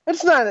 Yeah.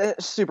 It's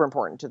not super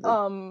important to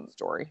the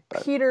story.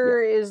 But,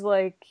 Peter is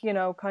like,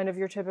 kind of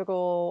your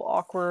typical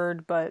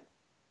awkward, but,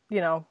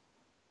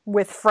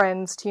 with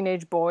friends,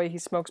 teenage boy. He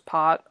smokes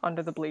pot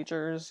under the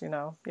bleachers,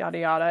 yada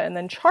yada. And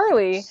then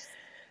Charlie,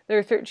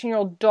 their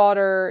 13-year-old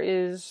daughter,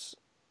 is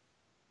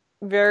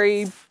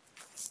very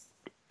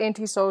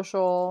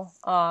antisocial.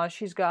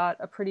 She's got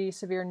a pretty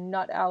severe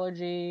nut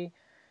allergy.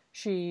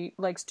 She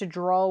likes to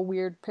draw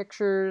weird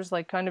pictures,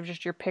 like kind of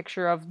just your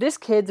picture of this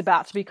kid's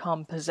about to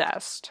become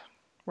possessed,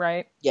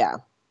 right? Yeah.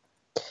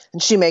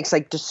 And she makes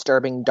like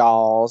disturbing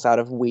dolls out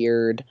of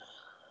weird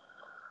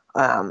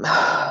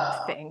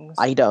things,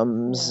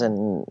 items,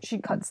 and she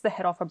cuts the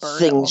head off a bird.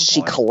 Things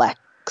she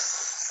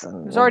collects. It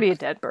was already a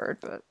dead bird,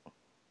 but it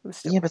was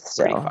still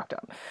pretty fucked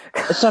up.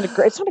 It's not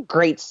a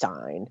great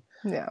sign.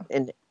 Yeah.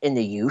 In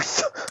the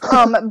youth.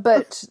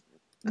 But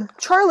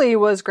Charlie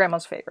was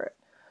Grandma's favorite.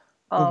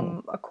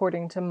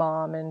 According to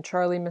Mom, and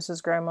Charlie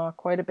misses Grandma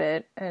quite a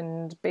bit,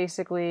 and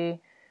basically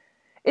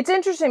it's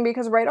interesting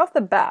because right off the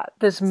bat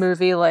this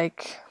movie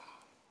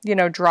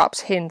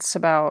drops hints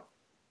about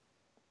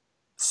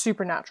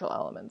supernatural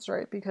elements,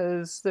 right?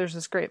 Because there's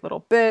this great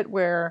little bit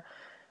where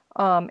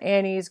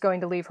Annie's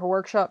going to leave her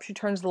workshop, she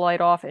turns the light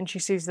off and she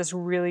sees this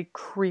really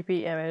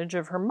creepy image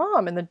of her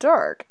mom in the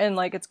dark, and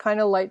like it's kind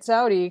of lights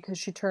outy because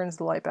she turns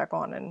the light back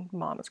on and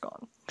Mom is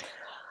gone.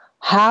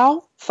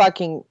 How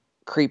fucking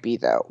creepy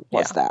though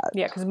was that?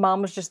 Yeah, because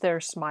Mom was just there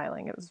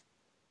smiling. It was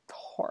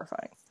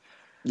horrifying.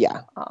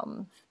 Yeah.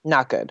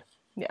 Not good.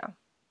 Yeah.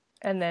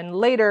 And then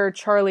later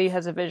Charlie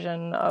has a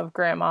vision of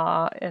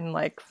Grandma in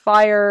like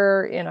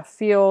fire in a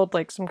field,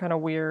 like some kind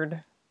of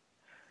weird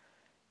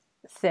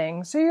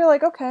thing. So you're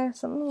like, okay,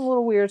 something a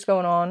little weird's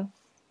going on.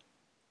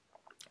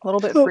 A little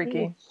bit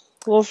freaky.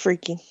 A little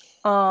freaky.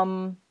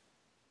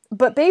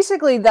 But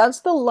basically,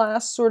 that's the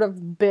last sort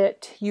of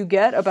bit you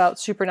get about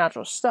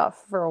supernatural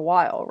stuff for a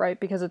while, right?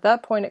 Because at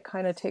that point, it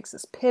kind of takes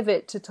this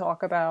pivot to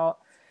talk about,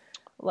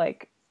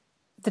 like,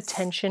 the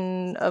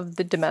tension of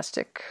the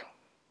domestic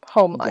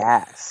home life.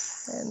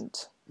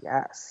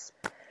 Yes.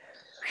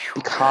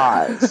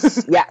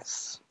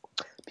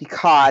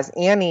 Because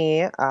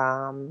Annie,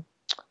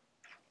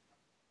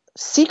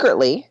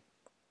 secretly,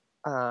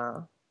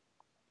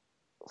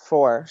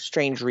 for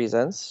strange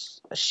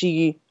reasons, the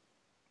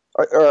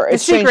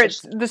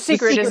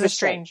secret is the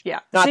strange.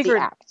 Yeah, not the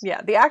act.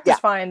 Yeah, the act is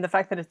fine. The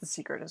fact that it's the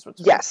secret is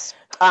what's yes.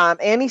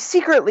 Annie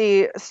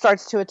secretly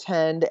starts to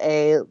attend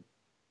a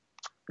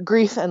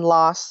grief and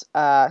loss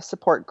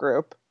support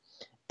group,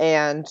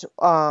 and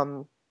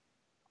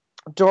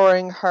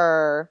during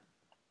her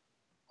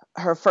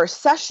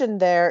first session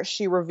there,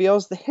 she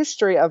reveals the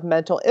history of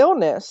mental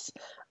illness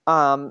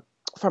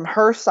from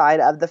her side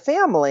of the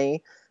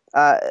family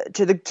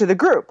to the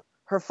group.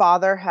 Her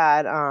father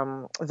had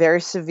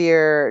very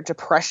severe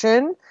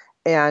depression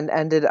and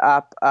ended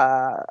up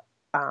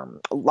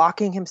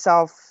locking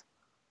himself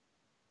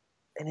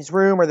in his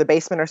room or the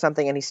basement or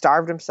something, and he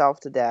starved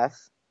himself to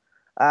death.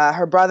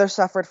 Her brother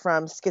suffered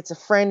from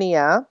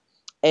schizophrenia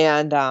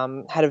and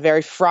had a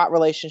very fraught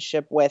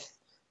relationship with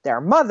their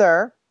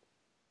mother,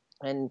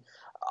 and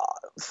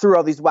threw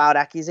all these wild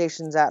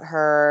accusations at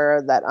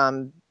her that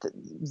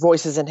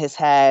voices in his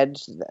head.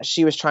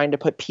 She was trying to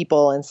put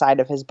people inside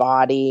of his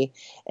body,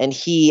 and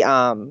he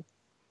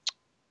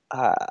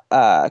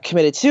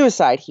committed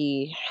suicide.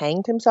 He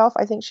hanged himself,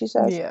 I think she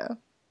says. Yeah.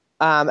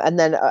 And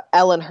then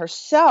Ellen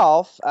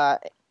herself,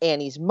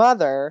 Annie's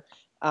mother,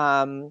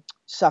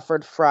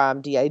 suffered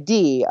from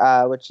DID,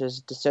 which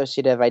is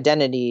dissociative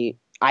identity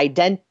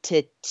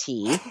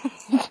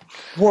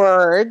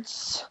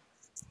words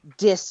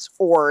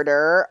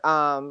disorder,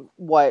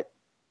 what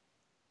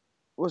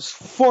was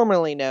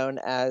formerly known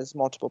as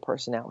multiple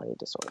personality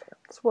disorder.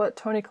 It's what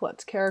Toni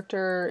Collette's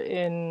character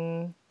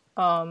in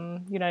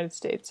United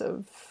States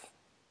of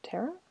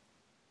Terror?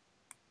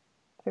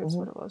 I think that's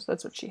what it was.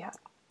 That's what she had.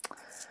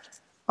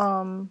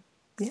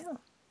 Yeah.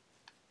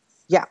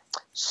 Yeah.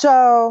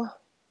 So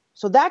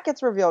that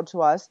gets revealed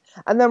to us,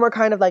 and then we're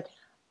kind of like,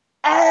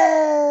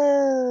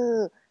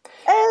 oh,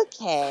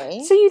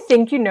 okay. So you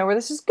think you know where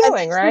this is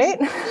going, right?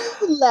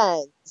 The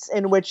lens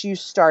in which you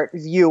start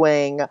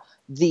viewing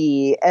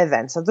the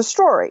events of the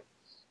story.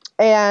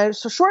 And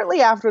so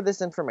shortly after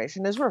this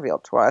information is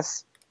revealed to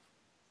us,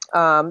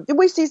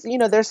 we see,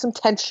 there's some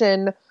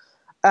tension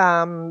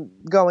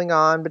going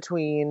on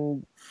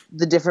between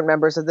the different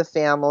members of the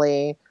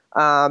family.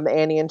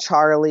 Annie and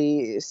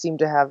Charlie seem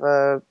to have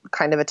a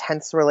kind of a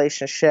tense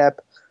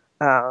relationship.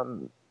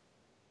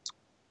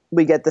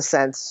 We get the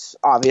sense,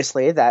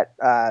 obviously, that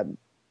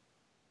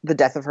the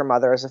death of her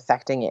mother is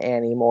affecting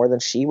Annie more than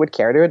she would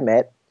care to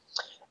admit.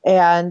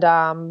 And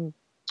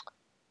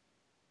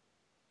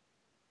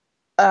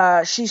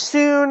she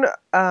soon,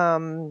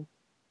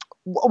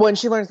 when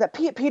she learns that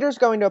Peter's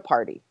going to a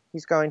party,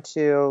 he's going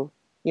to,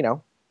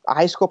 a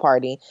high school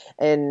party,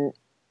 and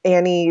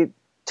Annie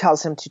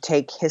tells him to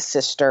take his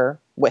sister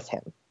with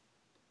him.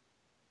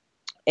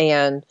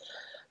 And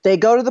they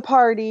go to the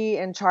party,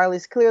 and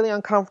Charlie's clearly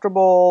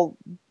uncomfortable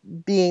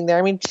being there.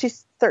 I mean,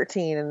 she's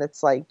 13, and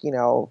it's like,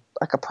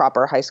 like a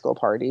proper high school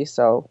party.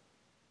 So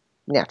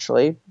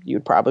naturally,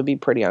 you'd probably be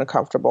pretty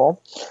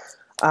uncomfortable.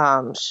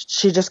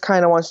 She just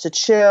kind of wants to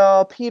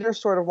chill. Peter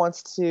sort of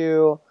wants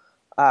to,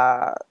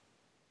 I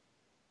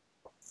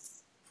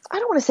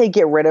don't want to say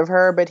get rid of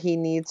her, but he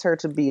needs her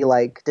to be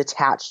like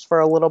detached for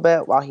a little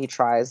bit while he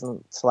tries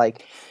and to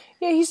like.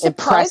 Yeah, he's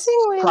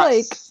surprisingly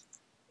like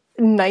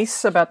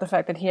nice about the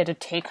fact that he had to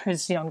take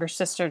his younger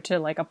sister to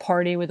like a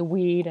party with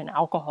weed and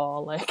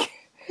alcohol. Like,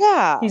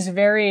 yeah, he's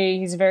very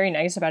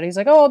nice about it. He's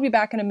like, "Oh, I'll be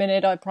back in a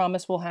minute. I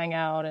promise we'll hang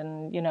out,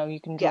 and you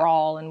can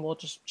drawl and we'll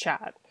just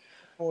chat.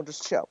 We'll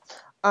just chill."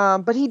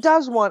 But he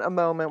does want a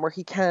moment where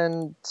he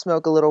can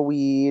smoke a little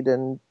weed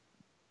and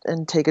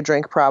take a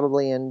drink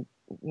probably, and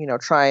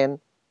try and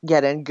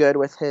get in good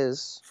with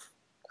his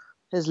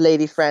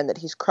lady friend that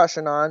he's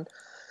crushing on.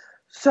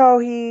 So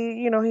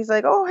he's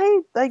like, oh,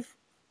 hey, like,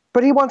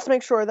 but he wants to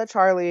make sure that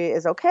Charlie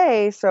is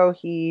okay. So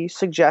he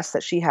suggests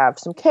that she have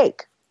some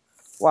cake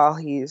while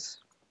he's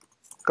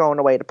going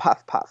away to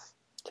Puff Puff.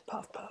 To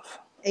Puff Puff.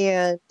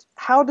 And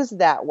how does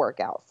that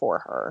work out for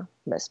her,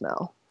 Miss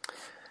Mel?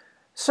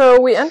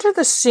 So we enter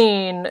the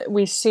scene,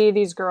 we see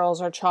these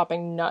girls are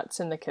chopping nuts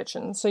in the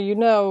kitchen. So you've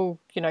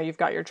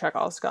got your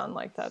Chekhov's gun,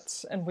 like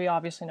and we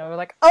obviously know, we're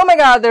like, oh my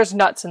god, there's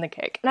nuts in the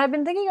cake. And I've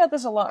been thinking about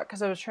this a lot,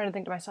 because I was trying to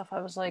think to myself,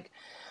 I was like,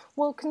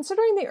 well,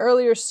 considering the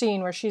earlier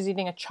scene where she's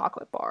eating a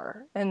chocolate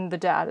bar, and the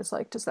dad is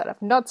like, does that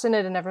have nuts in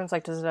it? And everyone's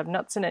like, does it have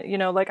nuts in it?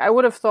 Like, I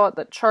would have thought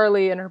that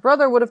Charlie and her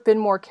brother would have been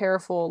more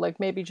careful, like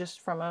maybe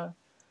just from a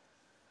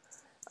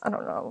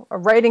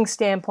writing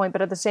standpoint,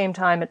 but at the same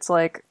time, it's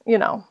like,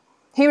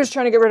 he was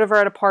trying to get rid of her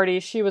at a party.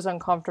 She was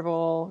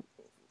uncomfortable.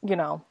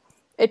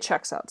 It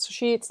checks out. So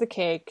she eats the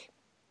cake,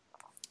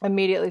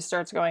 immediately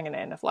starts going into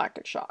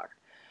anaphylactic shock.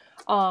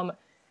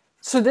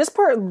 So this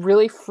part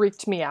really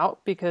freaked me out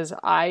because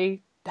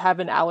I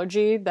have an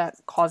allergy that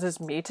causes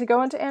me to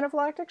go into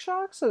anaphylactic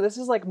shock. So this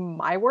is like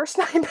my worst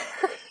nightmare.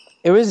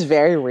 It was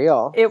very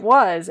real. It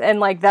was. And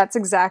like, that's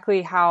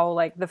exactly how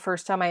like the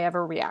first time I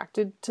ever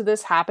reacted to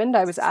this happened.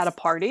 I was at a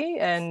party,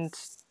 and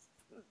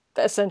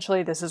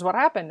essentially this is what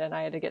happened, and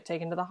I had to get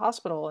taken to the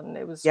hospital, and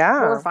it was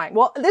horrifying.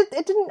 Well,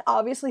 it didn't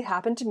obviously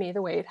happen to me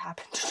the way it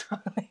happened to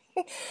Charlie,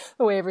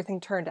 the way everything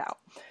turned out.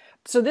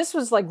 So this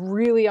was like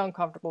really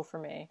uncomfortable for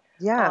me.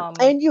 Yeah.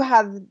 And you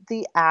have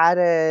the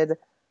added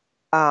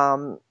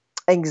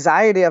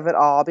anxiety of it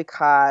all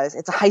because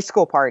it's a high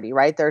school party,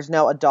 right? There's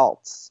no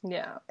adults.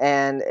 Yeah.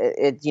 And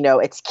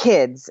it's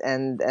kids,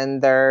 and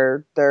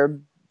they're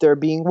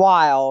being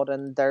wild,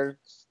 and there's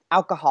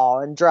alcohol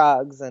and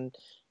drugs, and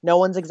no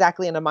one's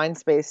exactly in a mind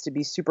space to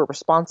be super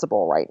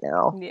responsible right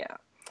now. Yeah.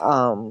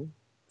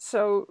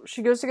 So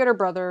she goes to get her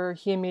brother.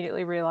 He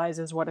immediately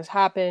realizes what has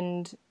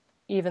happened.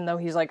 Even though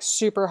he's like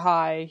super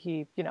high,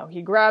 he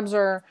grabs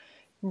her,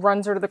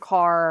 runs her to the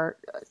car,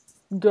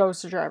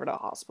 goes to drive her to the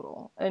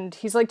hospital. And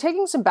he's like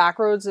taking some back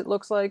roads, it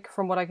looks like,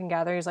 from what I can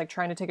gather. He's like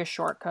trying to take a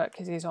shortcut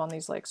because he's on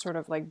these like sort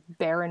of like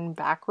barren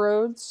back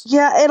roads.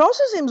 Yeah, it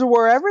also seems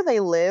wherever they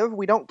live,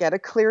 we don't get a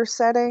clear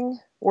setting.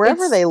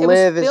 Wherever they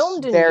live is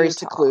very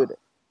secluded.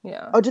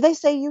 Yeah. Oh, do they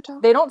say Utah?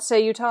 They don't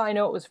say Utah. I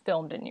know it was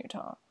filmed in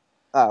Utah.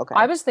 Oh, okay.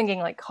 I was thinking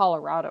like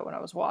Colorado when I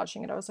was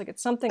watching it. I was like,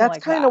 it's something like that.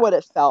 That's kind of what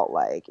it felt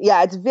like.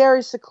 Yeah, it's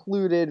very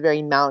secluded,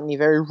 very mountainy,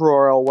 very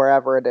rural,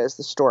 wherever it is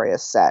the story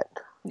is set.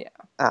 Yeah.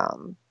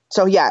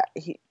 So yeah,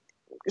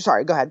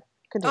 sorry, go ahead.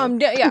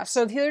 Continue. Yeah,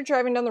 so they're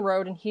driving down the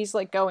road and he's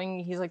like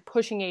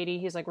pushing 80.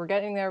 He's like, we're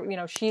getting there. You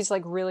know, she's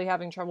like really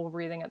having trouble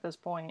breathing at this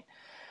point.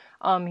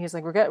 He's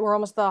like, we're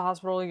almost at the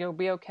hospital. You'll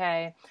be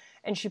okay.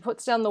 And she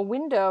puts down the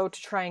window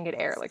to try and get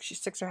air. Like she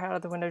sticks her head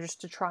out the window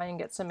just to try and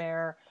get some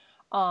air.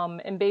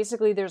 And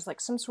basically there's like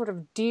some sort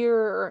of deer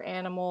or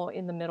animal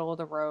in the middle of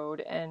the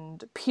road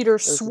and Peter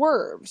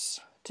swerves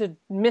to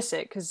miss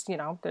it because, you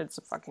know, there's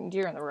a fucking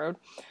deer in the road.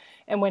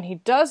 And when he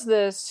does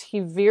this, he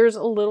veers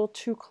a little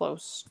too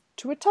close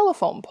to a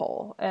telephone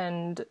pole.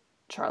 And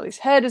Charlie's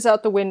head is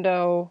out the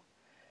window.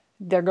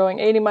 They're going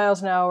 80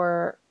 miles an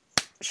hour.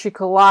 She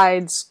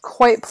collides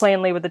quite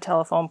plainly with the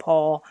telephone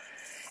pole.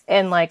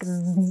 And, like,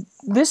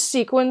 this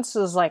sequence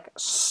is, like,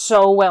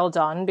 so well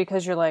done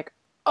because you're like,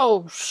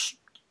 oh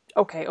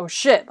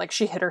shit. Like,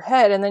 she hit her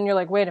head. And then you're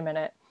like, wait a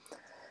minute.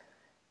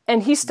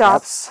 And he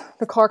stops. Yep.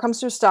 The car comes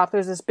to a stop.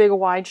 There's this big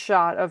wide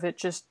shot of it,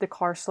 just the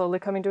car slowly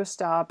coming to a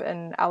stop.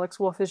 And Alex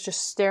Wolff is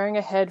just staring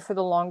ahead for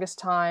the longest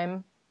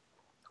time,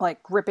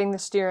 like gripping the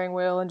steering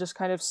wheel and just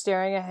kind of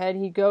staring ahead.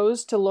 He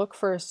goes to look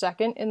for a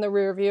second in the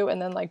rear view and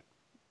then, like,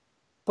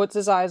 puts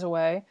his eyes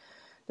away,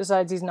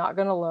 decides he's not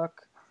going to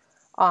look,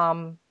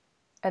 and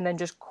then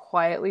just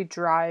quietly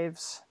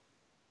drives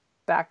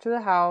back to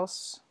the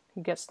house.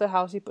 He gets to the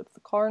house. He puts the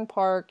car in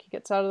park. He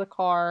gets out of the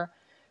car,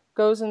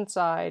 goes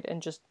inside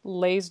and just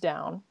lays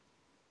down.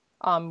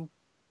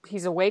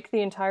 He's awake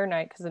the entire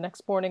night because the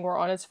next morning we're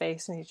on his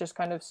face and he's just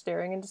kind of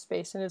staring into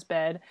space in his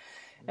bed.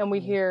 And we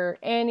hear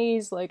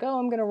Annie's like, oh,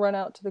 I'm going to run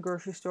out to the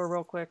grocery store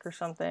real quick or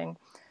something.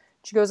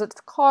 She goes up to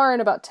the car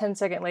and about 10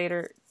 seconds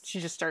later, she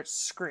just starts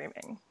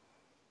screaming.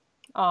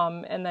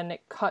 And then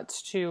it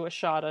cuts to a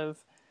shot of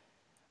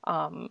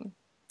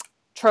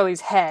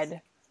Charlie's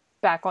head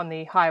back on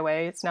the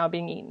highway. It's now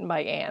being eaten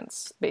by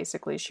ants,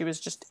 basically. She was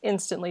just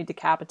instantly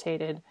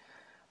decapitated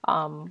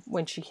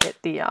when she hit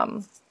the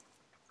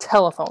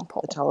telephone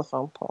pole. The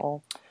telephone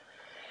pole.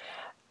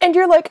 And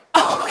you're like,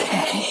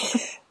 okay.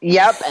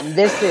 Yep, and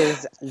this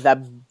is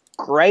the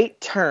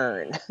great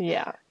turn.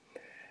 Yeah.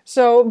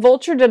 So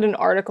Vulture did an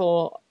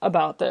article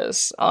about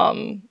this,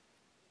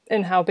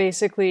 and how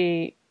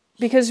basically,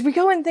 because we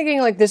go in thinking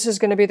like this is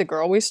going to be the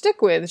girl we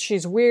stick with.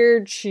 She's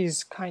weird.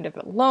 She's kind of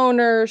a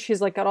loner.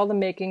 She's like got all the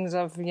makings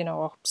of, you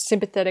know, a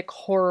sympathetic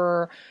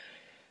horror,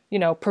 you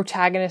know,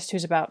 protagonist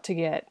who's about to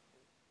get,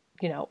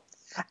 you know,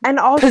 and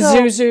also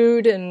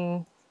Pazuzu'd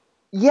and.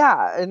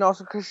 Yeah, and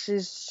also because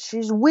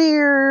she's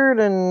weird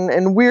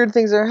and weird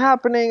things are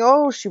happening.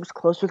 Oh, she was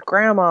close with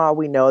Grandma.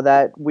 We know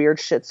that weird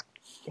shit's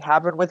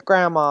happened with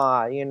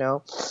Grandma, you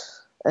know.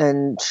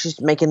 And she's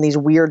making these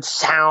weird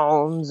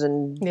sounds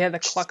and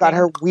she's got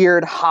her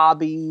weird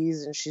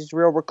hobbies and she's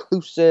real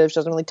reclusive. She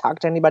doesn't really talk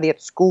to anybody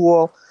at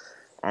school.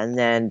 And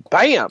then,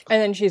 bam!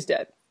 And then she's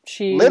dead.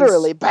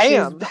 Literally,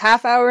 bam! She's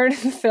half hour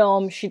into the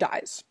film, she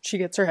dies. She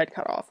gets her head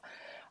cut off.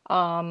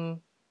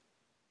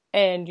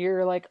 And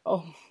you're like,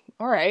 oh,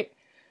 all right.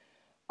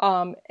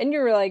 And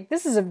you're like,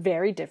 this is a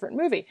very different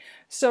movie.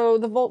 So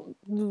the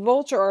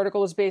Vulture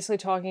article is basically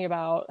talking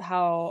about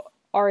how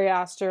Ari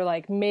Aster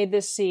like made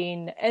this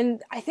scene,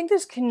 and I think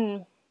this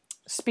can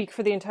speak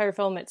for the entire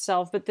film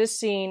itself, but this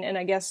scene, and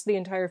I guess the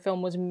entire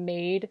film, was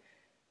made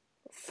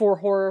for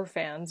horror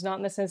fans, not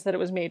in the sense that it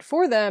was made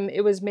for them,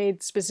 it was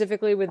made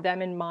specifically with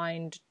them in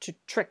mind to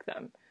trick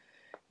them.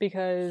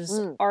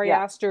 Because Ari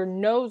Aster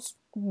knows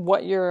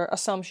what your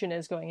assumption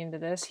is going into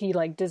this. He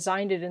like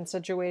designed it in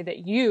such a way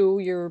that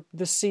you're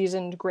the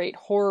seasoned great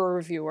horror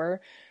reviewer,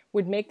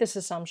 would make this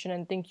assumption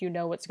and think you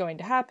know what's going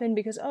to happen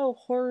because, oh,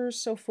 horror's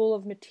so full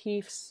of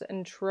motifs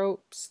and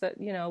tropes that,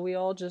 you know,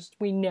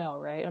 we know,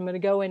 right? I'm going to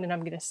go in and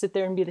I'm going to sit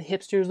there and be the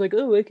hipsters like,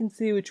 oh, I can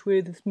see which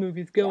way this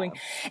movie's going.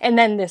 Yeah. And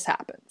then this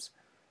happens.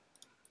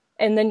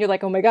 And then you're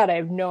like, oh my God, I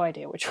have no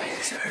idea which way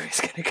this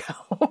movie's going to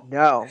go.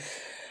 No.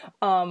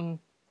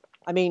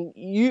 I mean,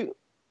 you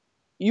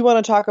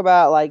want to talk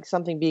about like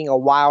something being a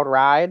wild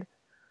ride?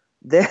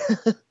 This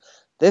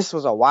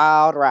was a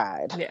wild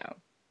ride. Yeah.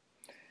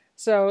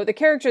 So the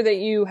character that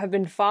you have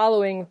been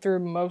following through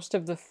most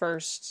of the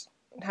first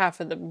half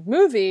of the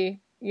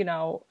movie, you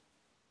know,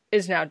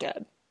 is now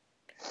dead.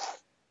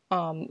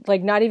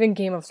 Like not even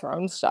Game of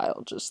Thrones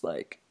style, just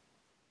like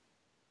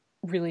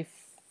really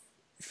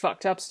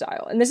fucked up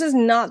style. And this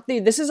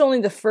is only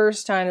the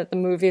first time that the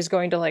movie is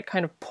going to like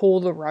kind of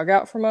pull the rug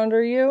out from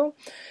under you,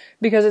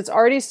 because it's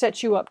already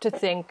set you up to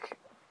think,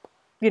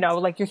 you know,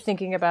 like you're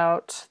thinking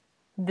about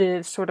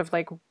the sort of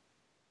like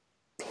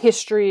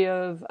history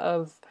of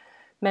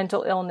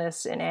mental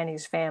illness in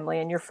Annie's family,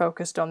 and you're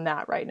focused on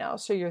that right now.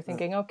 So you're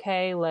thinking,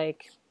 okay,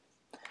 like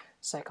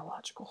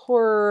psychological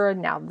horror,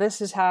 now this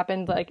has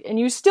happened, like, and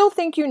you still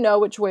think you know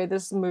which way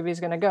this movie is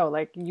going to go.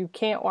 Like, you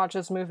can't watch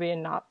this movie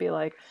and not be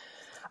like,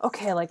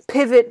 okay, like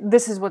pivot,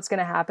 this is what's going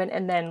to happen,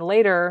 and then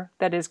later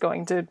that is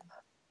going to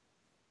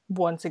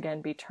once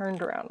again be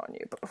turned around on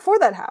you. But before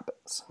that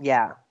happens,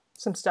 yeah,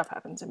 some stuff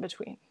happens in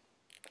between.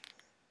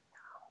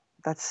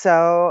 That's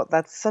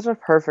such a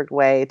perfect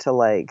way to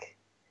like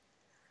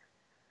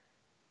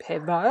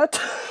pivot,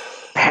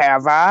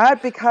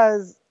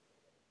 because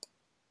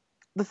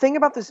the thing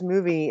about this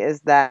movie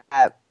is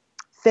that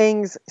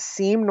things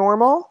seem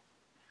normal,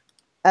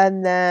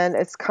 and then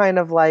it's kind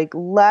of like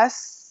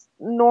less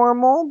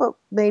normal, but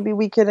maybe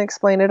we can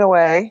explain it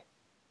away.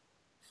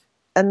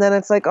 And then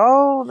it's like,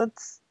 oh,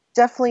 that's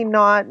definitely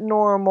not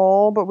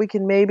normal, but we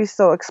can maybe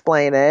still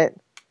explain it.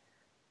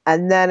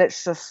 And then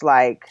it's just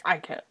like, I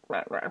can't.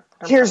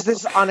 here's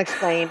this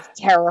unexplained,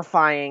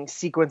 terrifying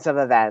sequence of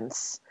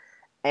events.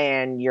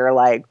 And you're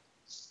like,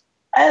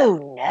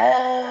 oh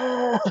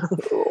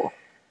no.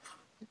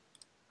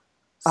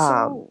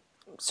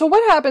 So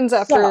what happens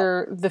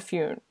after the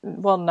funeral?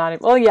 Well, not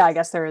even, well, yeah, I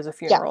guess there is a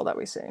funeral that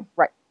we see.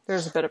 Right.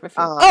 There's a bit of a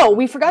funeral.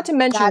 We forgot to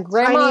mention that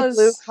Grandma's tiny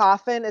blue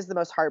coffin is the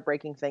most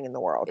heartbreaking thing in the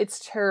world.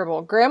 It's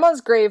terrible. Grandma's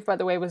grave, by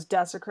the way, was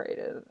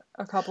desecrated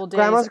a couple days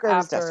Grandma's grave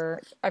was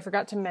after. I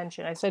forgot to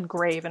mention. I said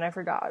grave, and I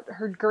forgot.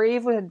 Her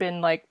grave had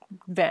been like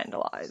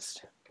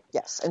vandalized.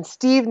 Yes, and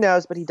Steve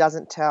knows, but he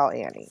doesn't tell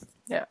Annie.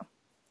 Yeah.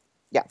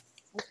 Yeah.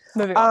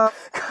 Moving on.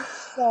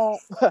 So,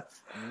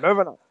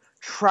 moving on.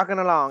 Trucking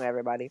along,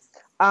 everybody.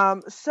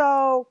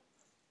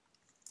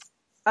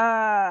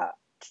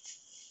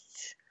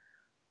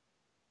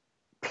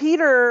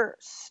 Peter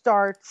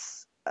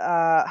starts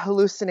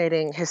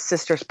hallucinating his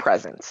sister's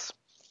presence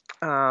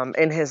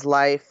in his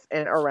life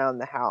and around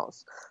the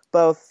house,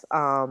 both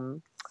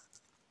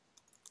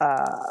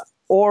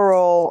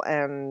oral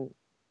and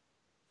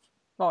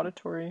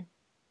Auditory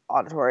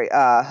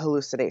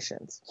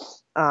hallucinations.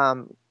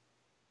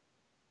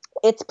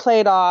 It's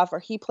played off, or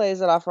he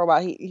plays it off for a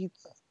while. He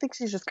thinks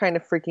he's just kind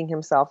of freaking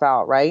himself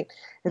out, right?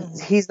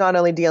 Mm-hmm. He's not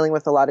only dealing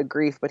with a lot of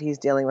grief, but he's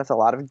dealing with a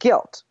lot of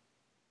guilt.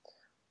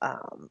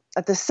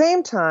 At the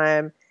same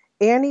time,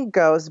 Annie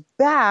goes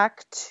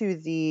back to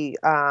the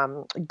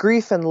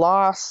grief and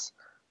loss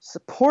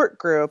support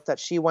group that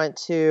she went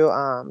to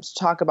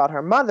talk about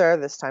her mother,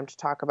 this time to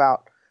talk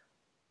about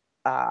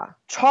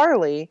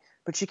Charlie,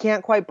 but she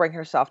can't quite bring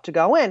herself to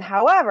go in.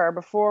 However,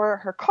 before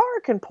her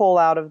car can pull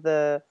out of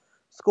the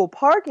school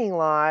parking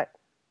lot,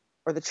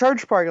 or the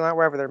church parking lot,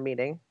 wherever they're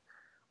meeting,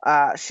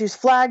 she's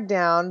flagged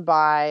down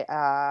by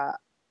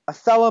a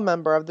fellow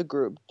member of the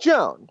group,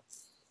 Joan,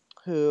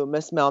 who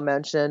Miss Mel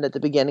mentioned at the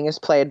beginning is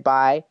played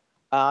by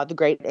the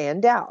great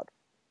Ann Dowd.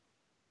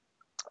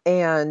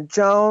 And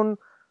Joan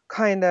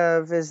kind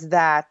of is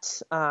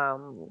that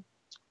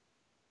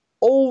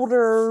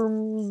older,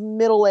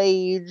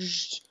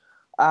 middle-aged,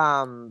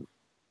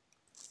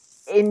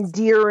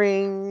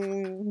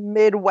 endearing,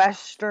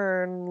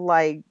 Midwestern,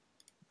 like,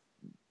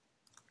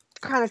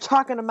 kind of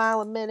talking a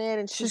mile a minute,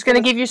 and she's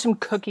gonna give you some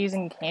cookies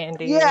and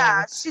candy.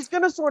 Yeah, she's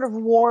gonna sort of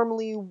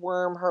warmly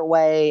worm her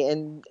way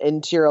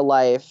into your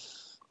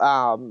life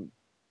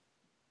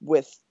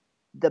with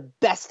the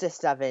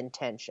bestest of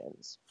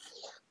intentions.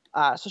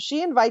 So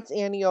she invites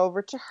Annie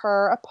over to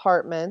her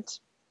apartment,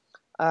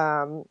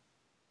 and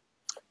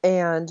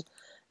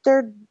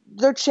they're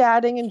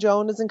chatting, and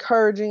Joan is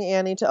encouraging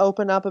Annie to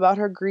open up about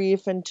her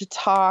grief and to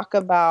talk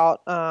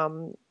about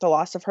the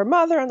loss of her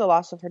mother and the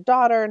loss of her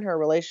daughter and her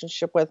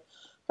relationship with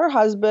her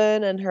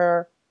husband and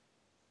her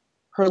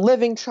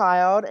living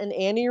child. And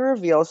Annie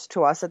reveals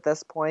to us at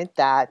this point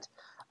that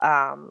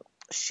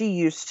she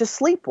used to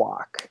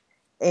sleepwalk,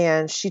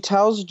 and she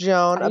tells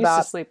Joan about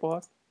used to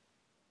sleepwalk.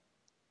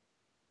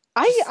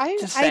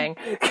 Just saying.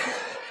 A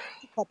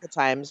couple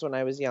times when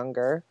I was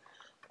younger.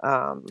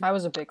 I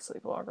was a big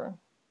sleepwalker.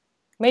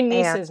 My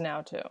niece is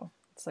now too.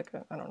 It's like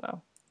I don't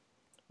know.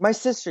 My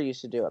sister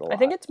used to do it a lot. I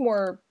think it's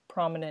more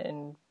prominent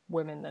in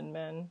women than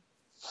men.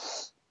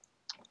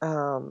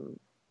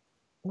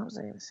 What was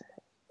I going to say?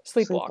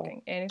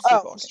 Sleepwalking. Annie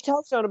sleepwalking. She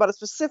tells Joan about a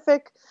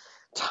specific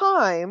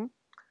time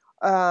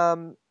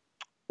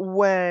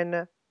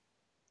when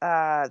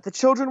the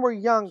children were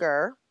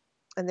younger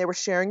and they were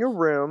sharing a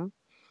room.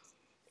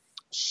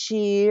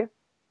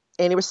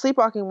 Annie was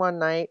sleepwalking one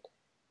night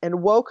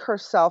and woke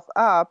herself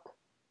up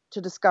to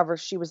discover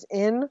she was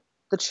in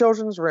the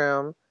children's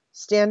room,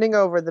 standing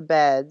over the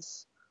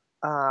beds,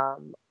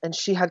 and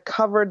she had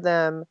covered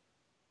them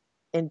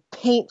in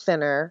paint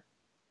thinner,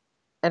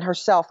 and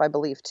herself, I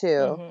believe, too.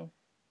 Mm-hmm.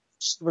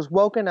 She was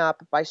woken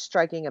up by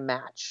striking a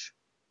match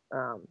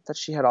that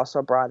she had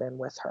also brought in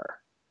with her.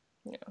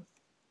 Yeah.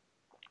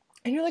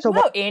 And you're like,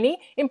 wow, Annie,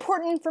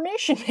 important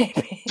information,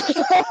 maybe.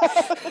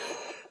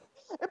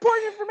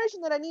 Important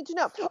information that I need to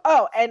know.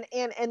 Oh, and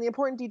the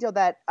important detail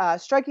that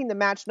striking the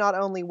match not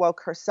only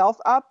woke herself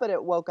up, but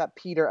it woke up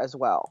Peter as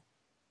well.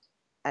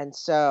 And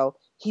so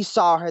he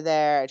saw her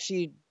there.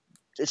 She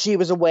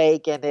was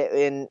awake,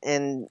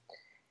 and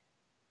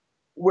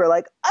we're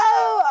like,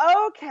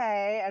 oh,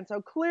 okay. And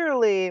so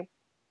clearly,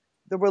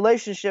 the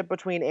relationship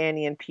between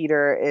Annie and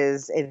Peter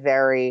is a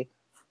very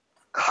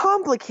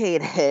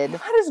complicated,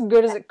 not as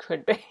good as it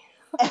could be,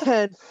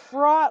 and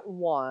fraught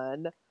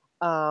one.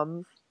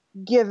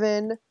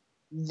 Given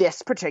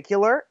this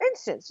particular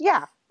instance. Yeah,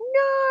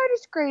 not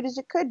as great as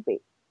it could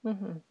be.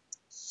 Mm-hmm.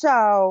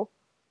 So,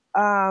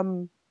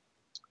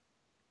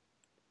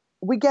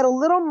 we get a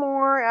little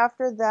more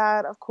after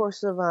that, of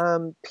course, of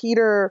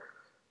Peter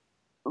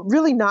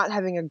really not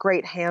having a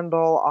great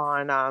handle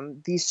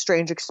on these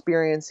strange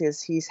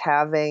experiences he's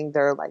having.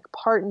 They're like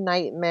part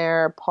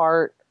nightmare,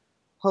 part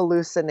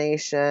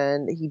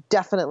hallucination. He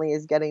definitely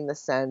is getting the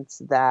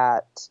sense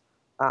that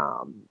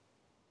a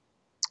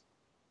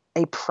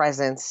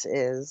presence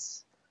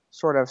is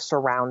sort of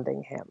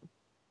surrounding him.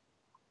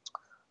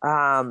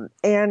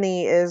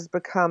 Annie is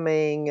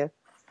becoming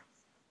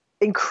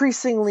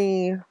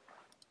increasingly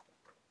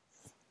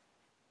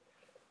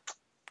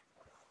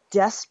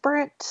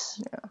desperate.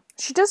 Yeah.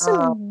 She does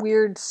some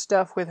weird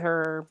stuff with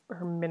her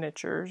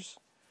miniatures.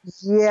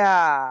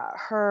 Yeah,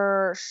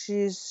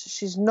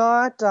 she's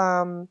not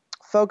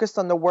focused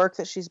on the work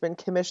that she's been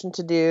commissioned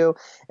to do.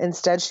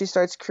 Instead, she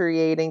starts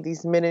creating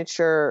these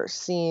miniature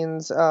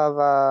scenes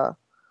of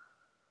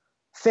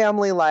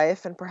family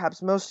life, and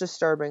perhaps most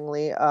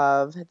disturbingly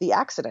of the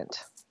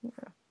accident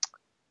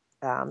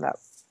that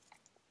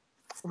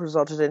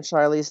resulted in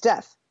Charlie's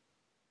death.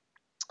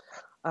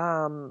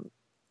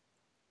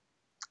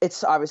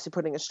 It's obviously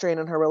putting a strain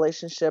on her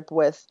relationship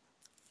with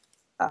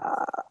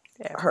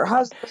her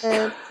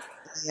husband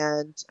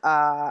and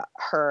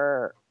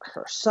her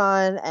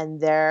son, and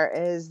there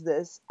is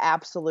this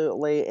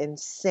absolutely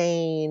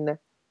insane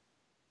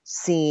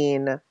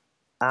scene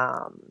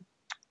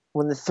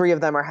when the three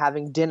of them are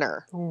having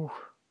dinner. Ooh.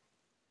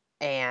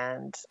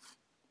 And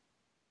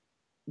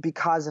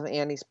because of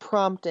Annie's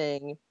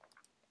prompting,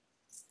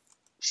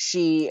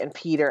 she and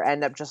Peter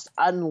end up just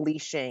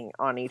unleashing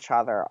on each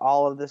other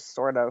all of this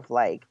sort of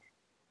like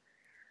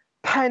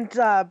pent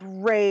up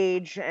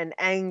rage and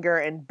anger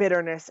and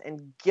bitterness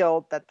and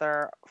guilt that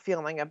they're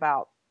feeling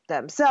about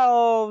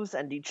themselves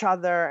and each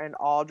other, and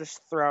all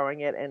just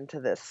throwing it into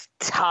this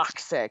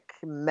toxic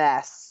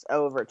mess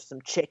over some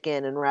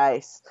chicken and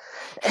rice.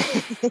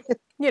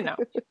 You know.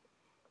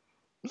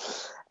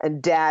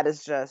 And Dad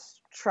is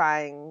just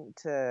trying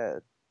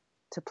to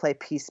play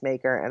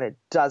peacemaker, and it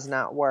does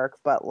not work.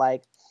 But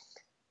like,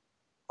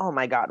 oh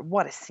my God,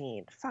 what a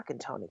scene! Fucking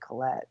Toni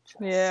Collette.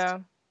 Yeah,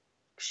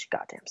 she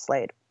goddamn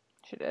slayed.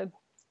 She did. It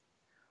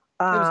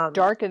was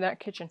dark in that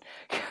kitchen.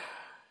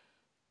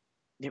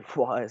 It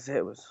was.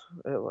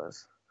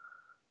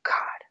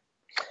 God.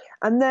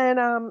 And then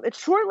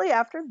it's shortly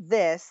after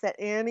this that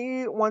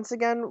Annie once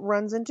again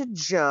runs into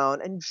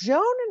Joan, and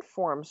Joan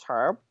informs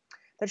her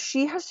that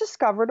she has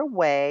discovered a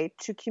way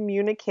to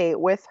communicate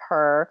with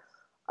her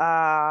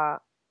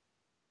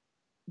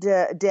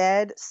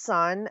dead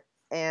son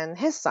and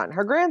his son,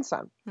 her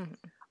grandson. Mm-hmm.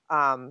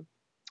 And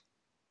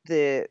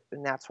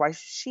that's why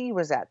she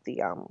was at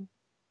the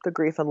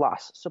grief and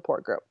loss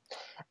support group,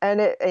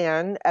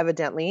 and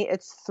evidently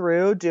it's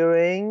through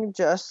doing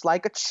just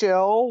like a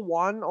chill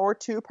 1 or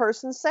 2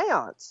 person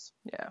seance.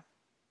 Yeah.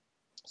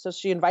 So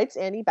she invites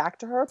Annie back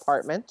to her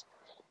apartment,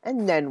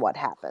 and then what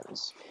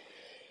happens?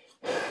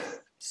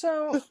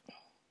 So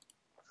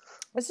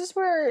this is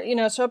where,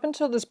 so up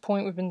until this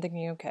point we've been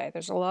thinking, okay,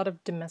 there's a lot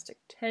of domestic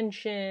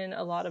tension,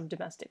 a lot of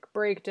domestic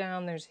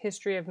breakdown, there's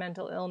history of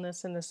mental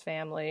illness in this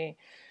family.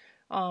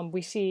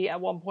 We see at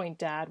one point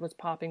Dad was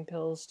popping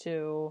pills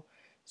too.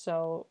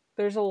 So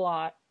there's a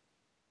lot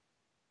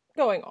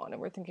going on, and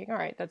we're thinking, all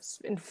right,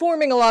 that's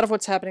informing a lot of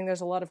what's happening.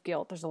 There's a lot of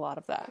guilt. There's a lot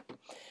of that.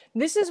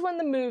 This is when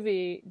the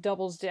movie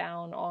doubles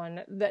down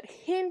on that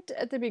hint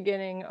at the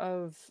beginning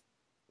of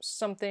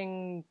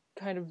something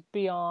kind of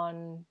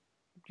beyond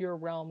your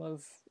realm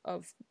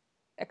of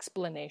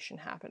explanation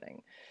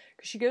happening.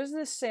 Because she goes to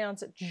this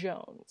seance at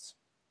Joan's.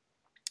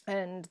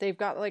 And they've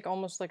got like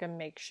almost like a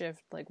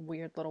makeshift, like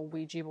weird little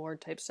Ouija board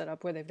type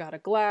setup where they've got a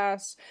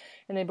glass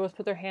and they both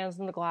put their hands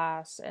in the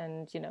glass,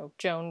 and,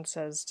 Joan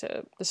says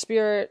to the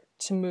spirit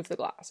to move the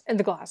glass, and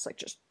the glass, like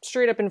just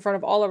straight up in front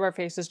of all of our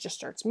faces, just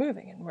starts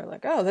moving. And we're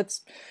like, oh,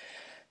 that's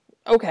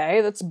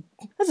okay. That's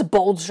a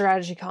bold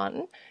strategy,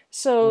 Cotton.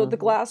 So the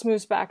glass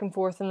moves back and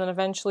forth, and then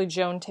eventually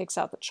Joan takes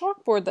out the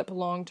chalkboard that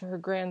belonged to her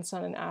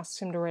grandson and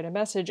asks him to write a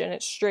message, and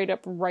it straight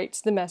up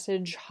writes the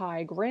message,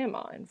 "Hi,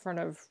 Grandma," in front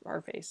of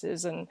our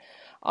faces. And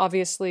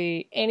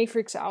obviously Annie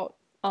freaks out.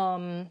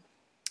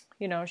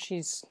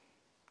 She's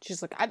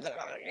like,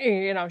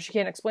 she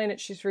can't explain it.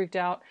 She's freaked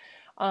out.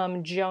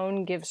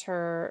 Joan gives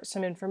her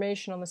some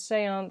information on the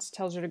seance,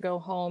 tells her to go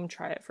home,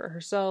 try it for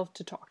herself,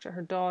 to talk to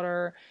her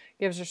daughter,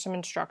 gives her some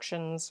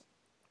instructions,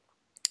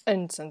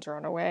 and sends her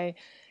on her way.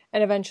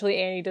 And eventually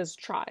Annie does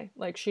try.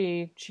 Like,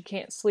 she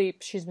can't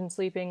sleep. She's been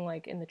sleeping,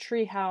 like, in the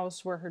tree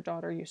house where her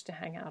daughter used to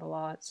hang out a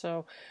lot.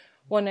 So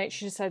one night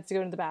she decides to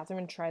go into the bathroom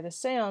and try the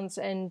seance,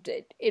 and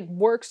it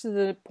works to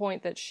the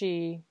point that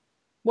I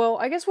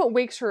guess what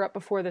wakes her up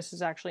before this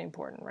is actually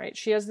important, right?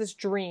 She has this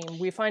dream.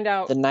 We find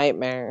out... The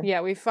nightmare.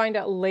 Yeah, we find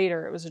out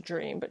later it was a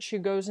dream, but she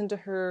goes into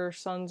her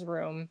son's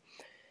room,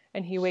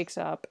 and he wakes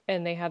up,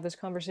 and they have this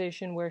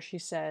conversation where she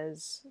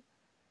says...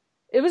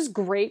 It was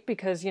great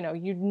because, you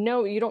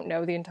don't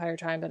know the entire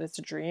time that it's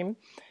a dream.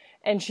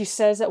 And she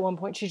says at one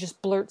point, she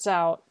just blurts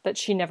out that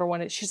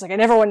she's like, I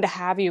never wanted to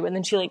have you. And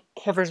then she, like,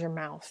 covers her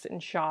mouth in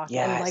shock.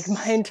 Yes. And, like,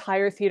 my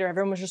entire theater,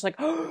 everyone was just like,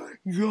 oh,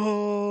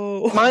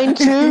 yo. Mine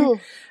too.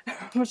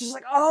 Everyone was just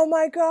like, oh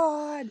my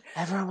God.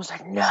 Everyone was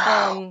like,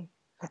 no.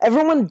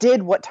 Everyone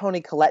did what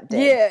Toni Collette did.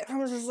 Yeah,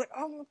 everyone was just like,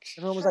 oh,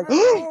 Everyone was like,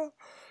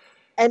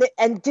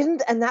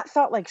 and that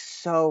felt like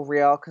so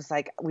real, because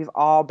like we've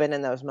all been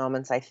in those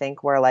moments, I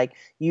think, where like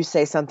you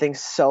say something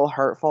so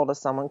hurtful to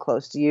someone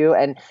close to you,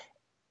 and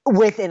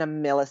within a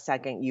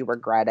millisecond you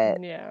regret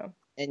it, yeah.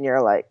 and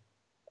you're like,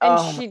 And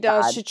oh she my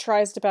does. God. She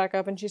tries to back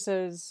up, and she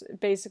says,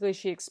 basically,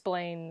 she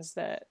explains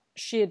that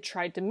she had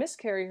tried to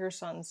miscarry her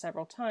son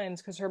several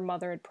times because her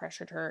mother had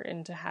pressured her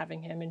into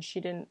having him, and she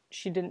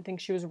didn't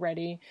think she was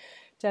ready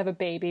to have a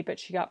baby, but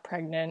she got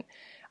pregnant.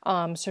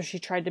 So she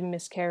tried to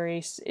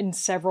miscarry in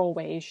several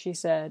ways, she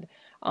said,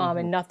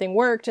 and nothing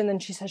worked. And then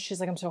she says, she's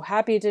like, I'm so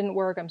happy it didn't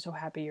work. I'm so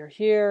happy you're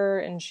here.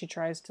 And she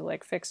tries to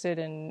like fix it.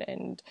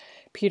 And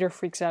Peter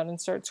freaks out and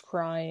starts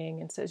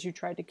crying and says, you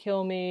tried to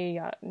kill me.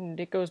 And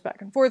it goes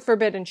back and forth for a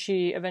bit. And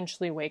she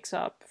eventually wakes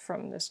up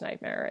from this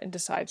nightmare and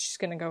decides she's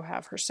going to go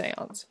have her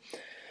seance.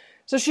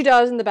 So she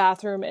does in the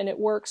bathroom, and it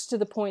works to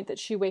the point that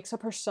she wakes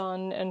up her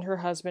son and her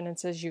husband and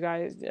says, you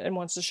guys, and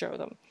wants to show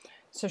them.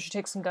 So she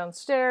takes them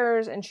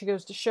downstairs and she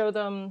goes to show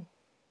them,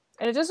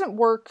 and it doesn't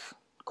work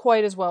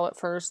quite as well at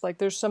first. Like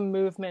there's some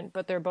movement,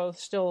 but they're both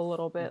still a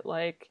little bit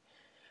like,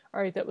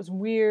 all right, that was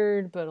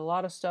weird, but a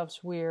lot of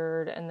stuff's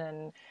weird. And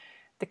then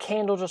the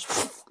candle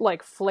just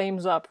like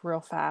flames up real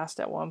fast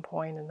at one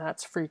point, and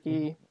that's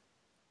freaky.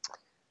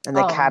 And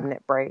the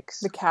cabinet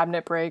breaks. The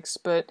cabinet breaks,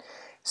 but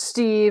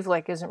Steve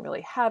like isn't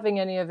really having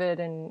any of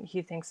it, and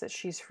he thinks that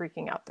she's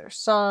freaking out their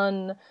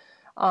son.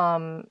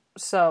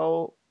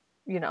 So,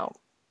 you know,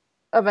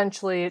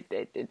 eventually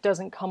it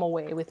doesn't come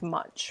away with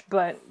much,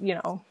 but you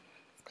know,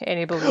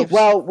 Annie believes.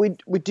 Well,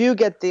 we do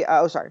get the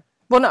sorry.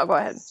 Well, no, go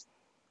ahead.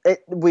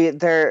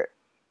 They're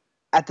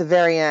at the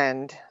very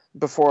end,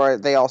 before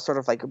they all sort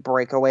of like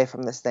break away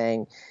from this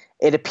thing.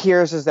 It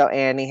appears as though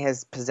Annie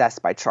is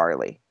possessed by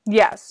Charlie.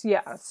 Yes,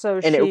 yeah. So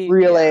and it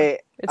really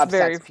it's upsets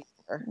very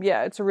Peter.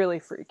 Yeah, it's really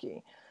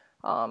freaky.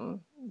 You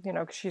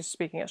know, 'cause she's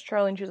speaking as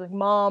Charlie, and she's like,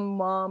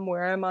 Mom,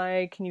 where am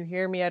I? Can you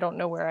hear me? I don't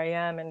know where I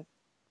am. And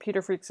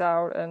Peter freaks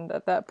out, and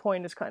at that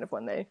point is kind of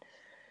when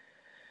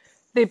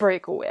they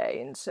break away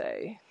and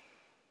say,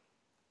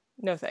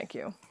 no thank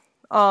you.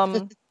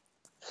 And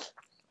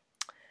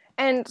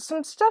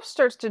some stuff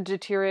starts to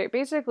deteriorate.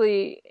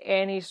 Basically,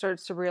 Annie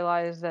starts to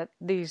realize that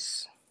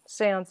these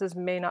seances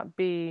may not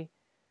be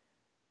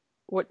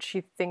what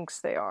she thinks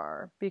they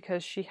are,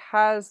 because she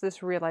has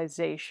this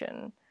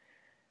realization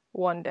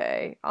one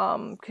day,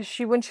 because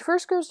when she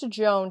first goes to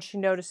Joan, she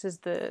notices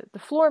the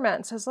floor mat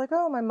and says like,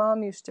 oh, my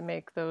mom used to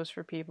make those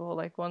for people,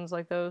 like ones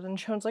like those, and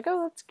Joan's like,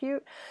 oh, that's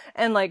cute,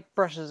 and like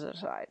brushes it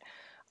aside.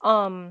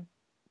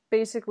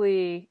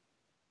 Basically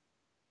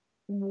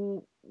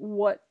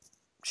what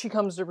she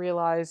comes to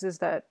realize is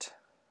that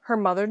her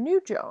mother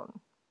knew Joan,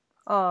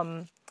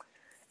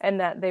 and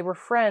that they were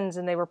friends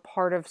and they were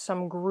part of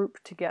some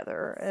group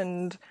together,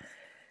 and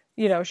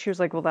you know, she was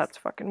like, well, that's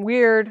fucking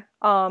weird.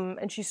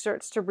 And she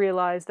starts to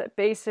realize that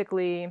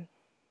basically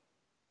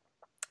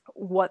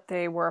what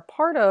they were a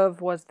part of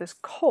was this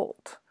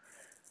cult.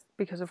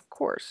 Because, of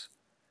course,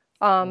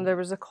 there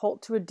was a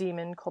cult to a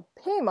demon called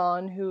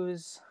Paimon,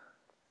 who's,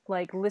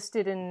 like,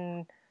 listed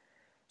in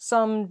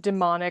some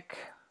demonic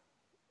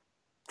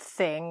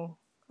thing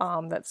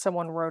that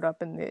someone wrote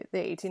up in the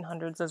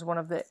 1800s as one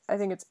of the, I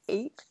think it's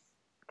 8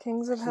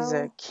 Kings of Hell. He's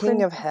a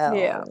king of hell.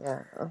 Yeah.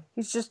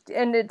 He's just,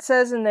 and it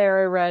says in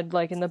there, I read,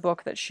 like in the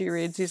book that she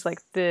reads, he's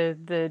like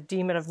the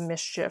demon of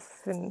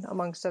mischief, and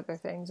amongst other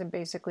things. And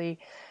basically,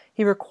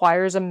 he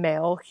requires a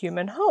male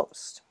human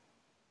host.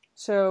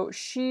 So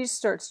she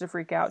starts to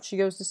freak out. She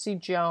goes to see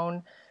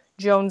Joan.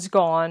 Joan's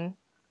gone.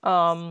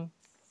 Can't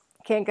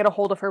get a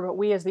hold of her, but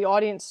we as the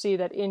audience see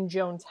that in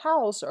Joan's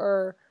house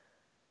are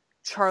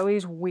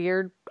Charlie's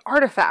weird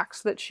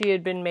artifacts that she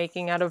had been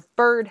making out of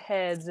bird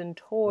heads and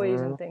toys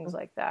and things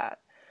like that.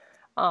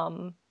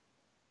 And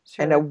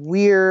a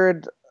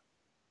weird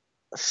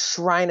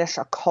shrine-ish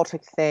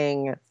occultic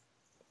thing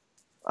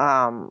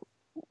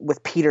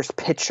with Peter's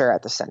picture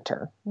at the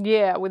center.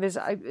 Yeah, with his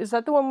eye. Is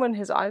that the one when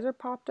his eyes are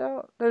popped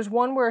out? There's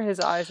one where his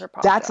eyes are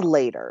popped out. That's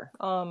later.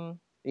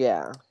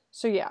 Yeah.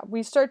 So yeah,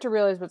 we start to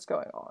realize what's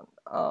going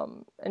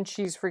on. And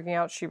she's freaking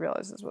out. She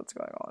realizes what's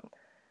going on.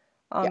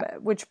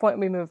 At which point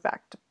we move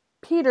back to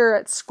Peter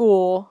at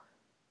school.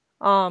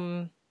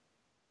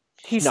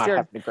 He's not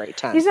having a great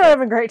time. He's not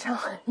having a great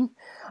time.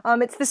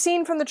 It's the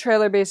scene from the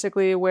trailer,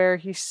 basically, where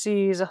he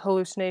sees a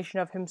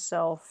hallucination of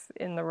himself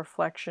in the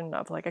reflection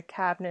of like a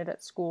cabinet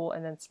at school,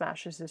 and then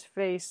smashes his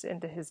face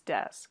into his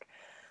desk.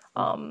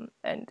 And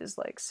is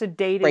like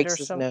sedated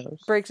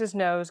breaks his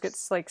nose,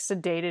 gets like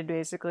sedated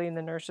basically in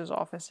the nurse's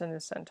office, and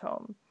is sent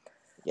home.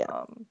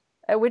 Yeah.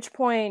 At which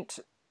point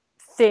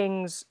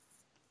things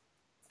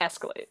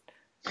escalate.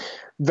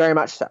 Very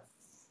much so.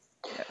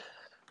 Yeah.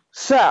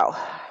 So,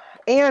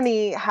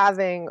 Annie,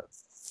 having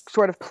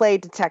sort of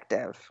played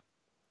detective,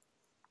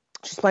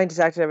 she's playing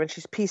detective and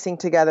she's piecing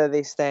together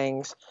these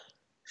things.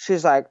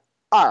 She's like,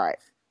 all right,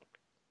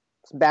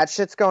 some bad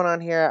shit's going on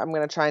here. I'm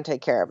going to try and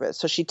take care of it.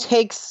 So she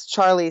takes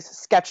Charlie's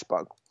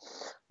sketchbook,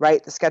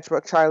 right? The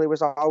sketchbook Charlie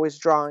was always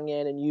drawing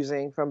in and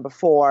using from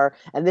before,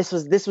 and this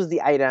was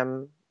the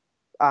item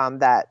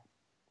that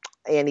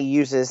Annie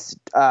uses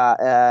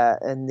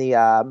in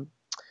the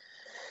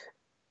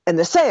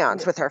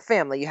seance with her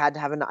family. You had to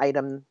have an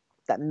item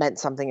that meant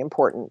something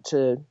important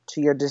to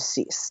your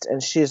deceased,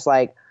 and she's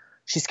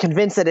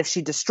convinced that if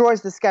she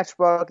destroys the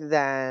sketchbook,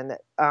 then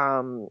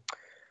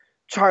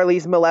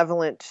Charlie's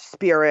malevolent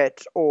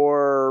spirit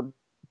or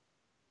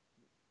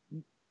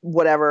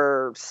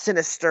whatever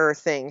sinister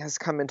thing has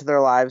come into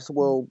their lives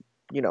will,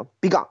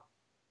 be gone.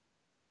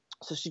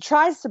 So she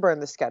tries to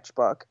burn the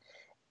sketchbook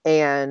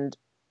and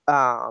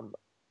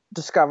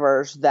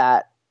discovers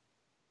that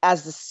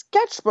as the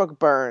sketchbook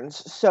burns,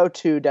 so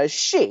too does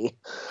she.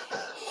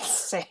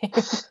 Same.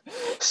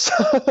 So,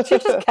 She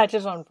just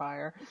catches on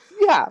fire.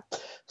 yeah.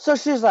 So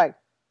she's like,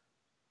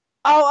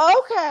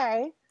 oh,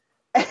 okay.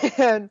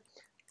 And,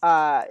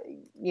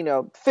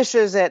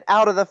 fishes it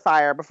out of the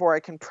fire before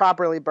it can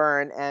properly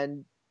burn,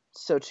 and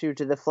so too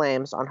do the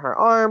flames on her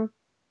arm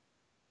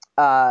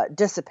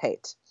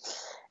dissipate.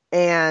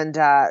 And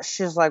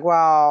she's like,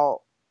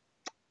 well,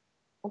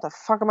 what the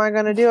fuck am I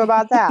going to do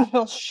about that?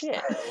 Well,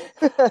 shit.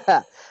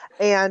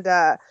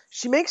 And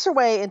she makes her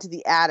way into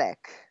the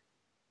attic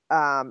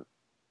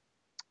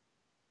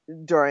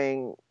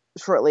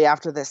shortly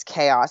after this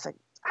chaos.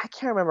 I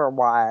can't remember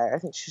why. I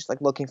think she's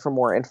looking for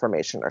more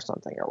information or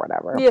something or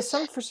whatever. Yeah,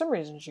 for some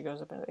reason she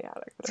goes up into the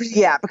attic.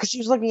 Yeah, because she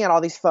was looking at all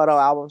these photo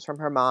albums from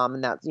her mom,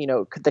 and that,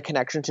 the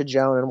connection to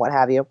Joan and what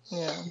have you.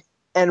 Yeah.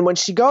 And when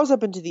she goes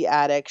up into the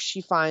attic,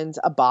 she finds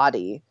a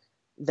body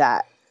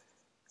that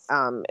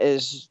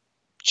is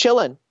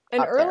chilling.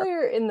 And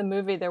earlier in the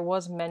movie, there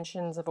was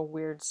mentions of a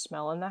weird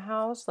smell in the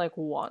house,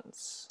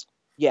 once.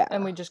 Yeah.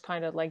 And we just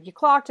kind of, you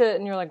clocked it,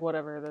 and you're like,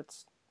 whatever,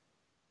 that's...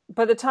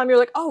 By the time you're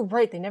like, oh,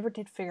 right, they never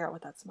did figure out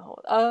what that smell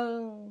was.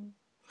 Oh.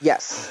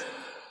 Yes.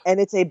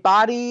 And it's a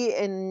body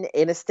in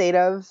a state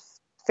of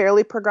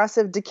fairly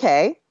progressive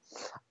decay.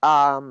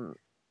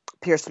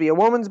 Appears to be a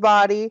woman's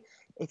body.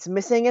 It's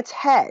missing its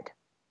head.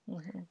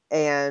 Mm-hmm.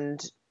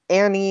 And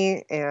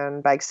Annie,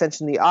 and by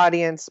extension the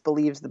audience,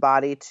 believes the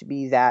body to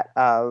be that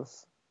of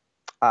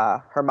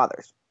her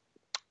mother's,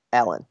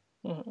 Ellen.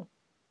 Mm-hmm.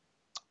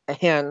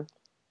 And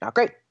not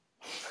great.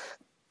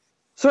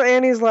 So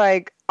Annie's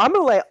like, I'm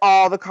going to lay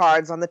all the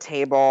cards on the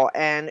table.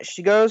 And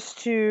she goes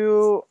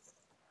to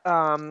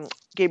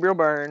Gabriel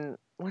Byrne.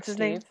 What's his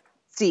name?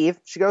 Steve.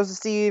 She goes to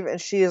Steve, and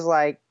she is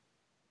like,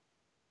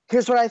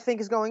 here's what I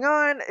think is going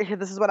on.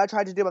 This is what I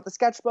tried to do about the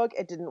sketchbook.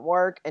 It didn't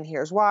work, and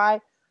here's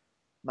why.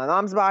 My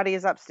mom's body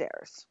is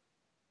upstairs.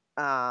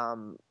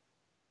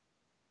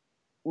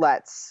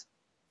 Let's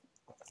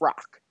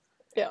rock.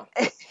 Yeah.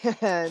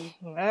 And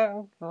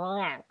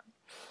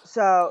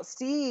so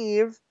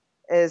Steve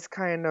is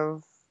kind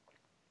of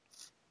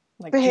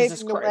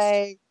behaving the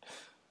way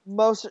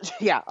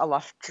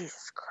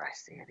Jesus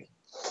Christ, Annie.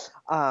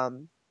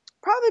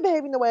 Probably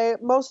behaving the way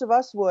most of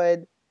us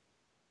would,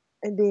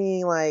 and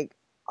being like,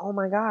 oh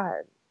my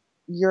God,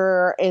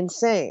 you're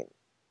insane.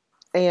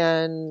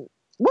 And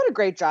what a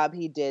great job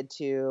he did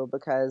too,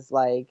 because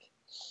I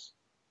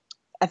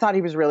thought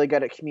he was really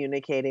good at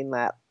communicating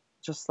that,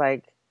 just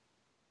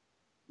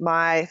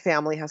my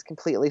family has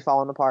completely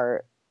fallen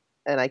apart,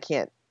 and I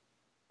can't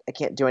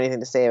do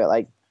anything to save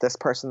it. This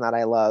person that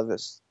I love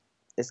is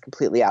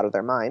completely out of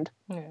their mind.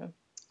 Yeah.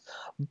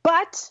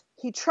 But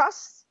he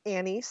trusts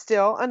Annie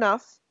still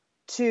enough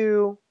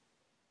to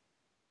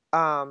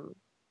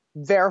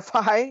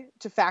verify,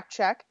 to fact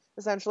check,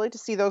 essentially, to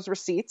see those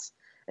receipts.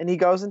 And he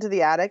goes into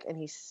the attic,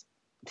 and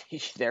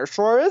there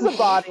sure is a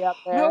body up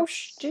there. Oh,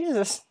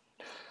 Jesus.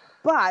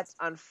 But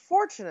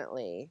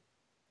unfortunately,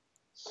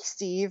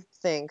 Steve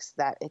thinks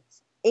that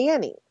it's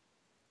Annie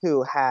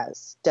who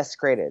has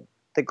desecrated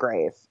the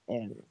grave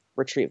and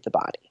retrieved the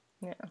body.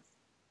 Yeah.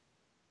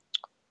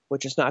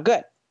 Which is not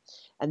good.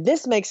 And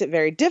this makes it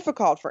very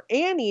difficult for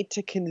Annie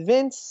to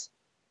convince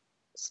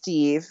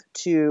Steve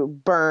to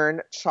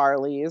burn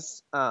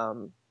Charlie's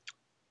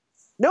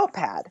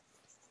notepad,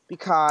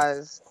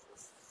 because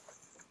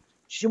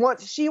she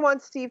wants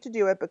Steve to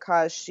do it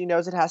because she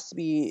knows it has to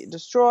be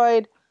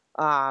destroyed.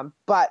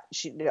 But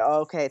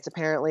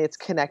it's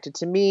connected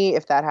to me.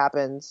 If that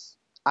happens,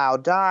 I'll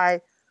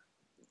die.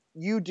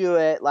 You do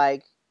it,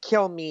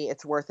 kill me.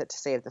 It's worth it to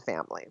save the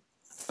family.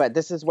 But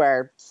this is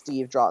where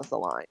Steve draws the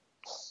line.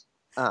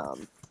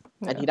 And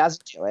he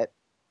doesn't do it.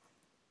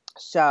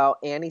 So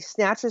Annie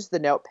snatches the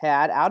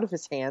notepad out of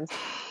his hands,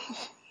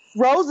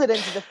 throws it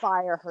into the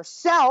fire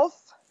herself.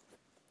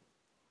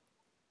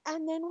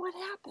 And then what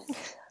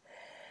happens?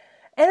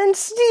 And then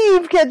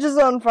Steve catches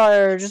on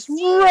fire, just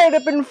right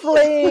up in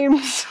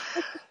flames.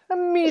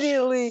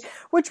 Immediately.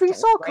 Which we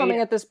saw coming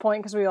at this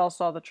point, because we all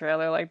saw the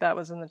trailer. That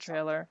was in the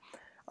trailer.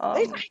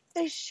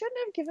 They shouldn't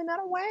have given that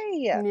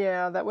away.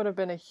 Yeah, that would have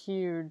been a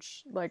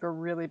huge, a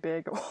really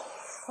big,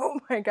 oh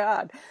my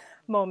God,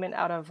 moment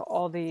out of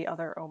all the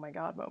other oh my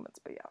God moments.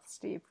 But yeah,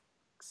 Steve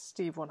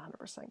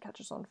 100%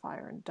 catches on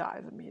fire and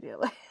dies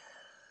immediately.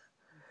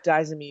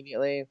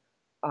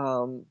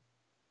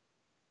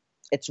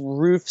 It's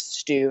Roof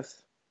Stoof.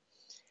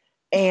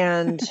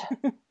 And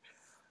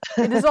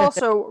It is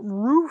also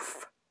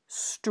roof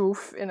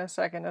stoof in a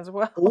second as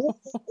well.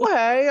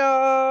 hey,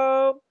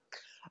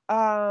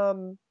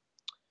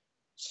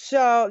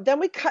 so then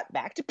we cut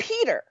back to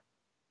Peter.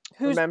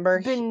 Who's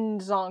Remember, been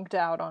zonked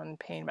out on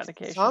pain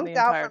medication the zonked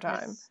out entire from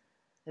time.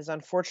 his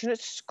unfortunate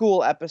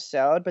school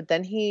episode, but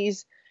then he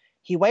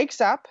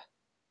wakes up.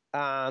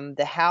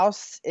 The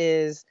house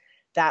is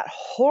that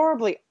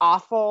horribly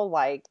awful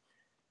like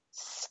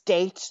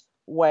state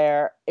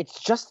where it's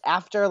just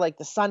after like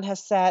the sun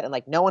has set and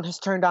like no one has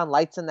turned on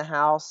lights in the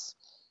house,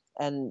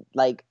 and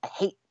like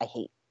I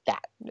hate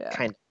that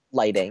kind of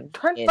lighting.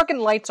 Turn fucking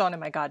lights on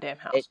in my goddamn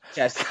house. It's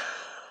just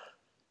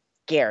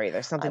scary.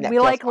 There's something that we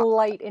feels like off.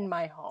 light in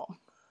my home.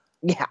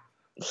 Yeah.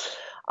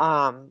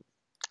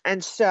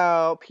 And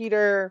so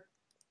Peter,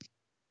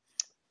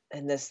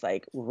 in this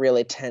like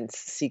really tense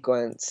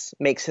sequence,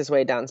 makes his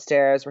way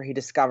downstairs where he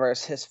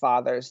discovers his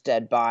father's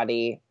dead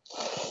body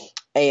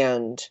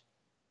and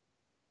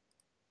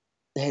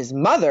his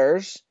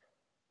mother's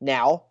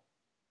now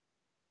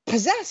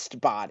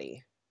possessed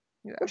body,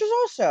 which is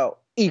also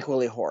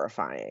equally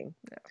horrifying.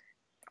 Yeah.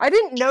 I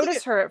didn't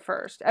notice her at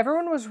first.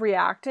 Everyone was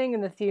reacting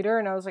in the theater,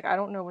 and I was like, I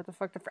don't know what the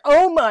fuck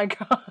oh my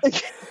god.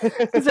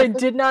 Because I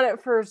did not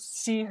at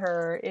first see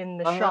her in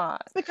the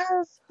shot.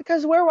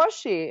 Because where was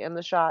she in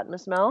the shot,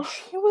 Miss Mel?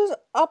 She was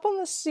up on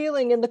the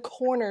ceiling in the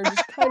corner,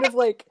 just kind of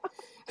like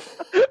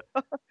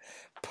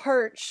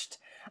perched.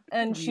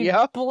 And she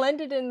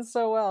blended in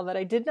so well that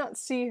I did not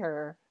see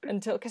her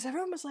until, because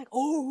everyone was like,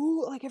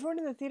 oh, like everyone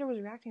in the theater was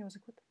reacting. I was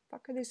like, what the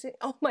fuck are they saying?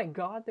 Oh my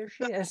god, there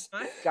she is.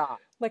 My god.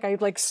 Like I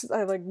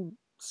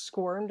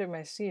squirmed in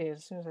my seat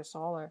as soon as I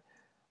saw her.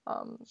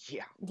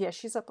 Yeah,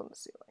 she's up on the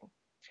ceiling.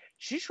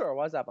 She sure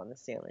was up on the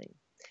ceiling.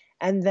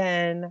 And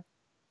then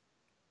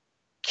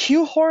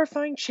cue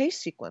horrifying chase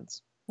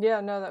sequence.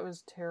 Yeah, no, that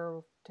was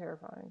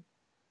terrifying.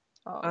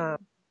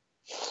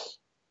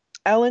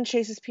 Ellen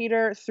chases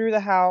Peter through the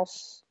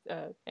house.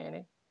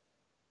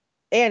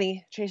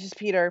 Annie chases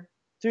Peter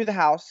through the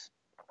house.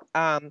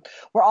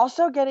 We're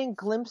also getting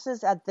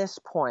glimpses at this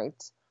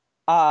point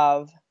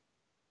of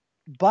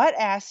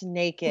butt-ass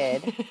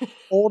naked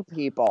old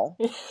people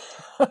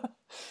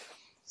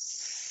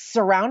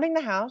surrounding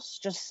the house,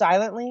 just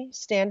silently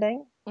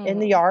standing in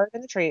the yard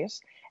in the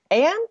trees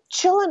and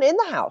chilling in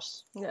the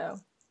house. Yeah.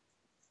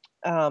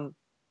 And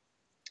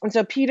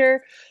so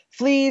Peter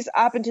flees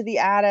up into the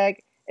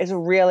attic. It's a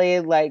really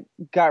like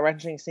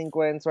gut-wrenching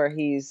sequence where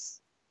he's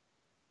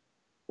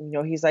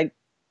like,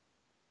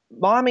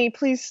 "Mommy,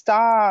 please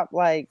stop!"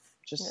 Like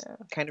just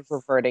kind of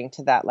reverting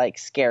to that like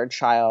scared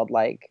child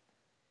like.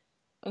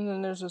 And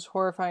then there's this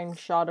horrifying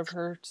shot of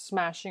her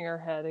smashing her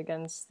head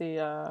against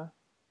the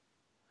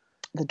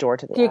door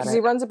to the attic. Because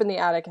he runs up in the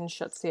attic and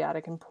shuts the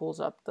attic and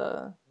pulls up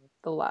the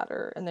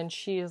ladder. And then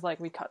she's like,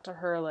 we cut to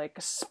her like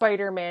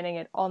Spider-Manning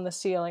it on the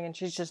ceiling, and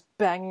she's just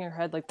banging her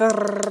head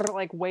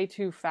like way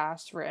too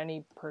fast for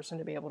any person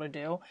to be able to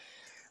do.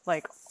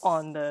 Like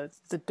on the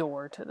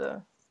door to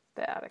the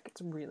attic.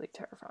 It's really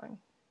terrifying.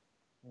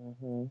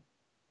 Mm-hmm.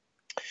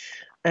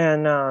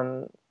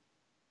 And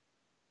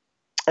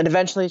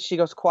eventually she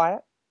goes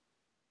quiet.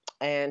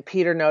 And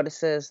Peter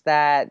notices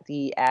that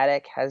the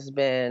attic has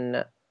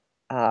been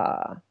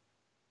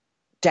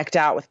decked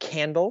out with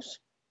candles.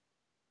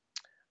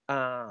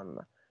 And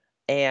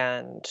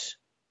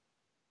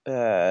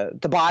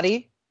the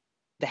body,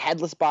 the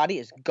headless body,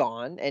 is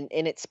gone. And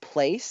in its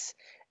place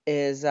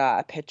is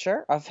a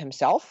picture of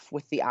himself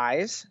with the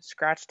eyes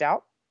scratched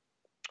out.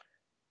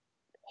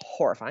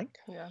 Horrifying.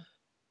 Yeah.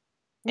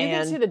 You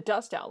can see the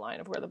dust outline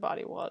of where the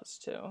body was,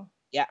 too.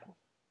 Yeah.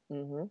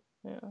 Mm-hmm.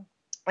 Yeah.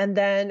 And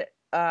then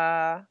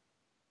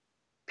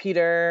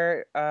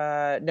Peter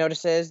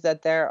notices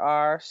that there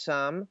are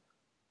some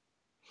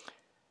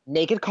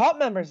naked cult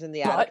members in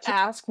the attic.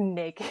 Butt-ass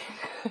naked.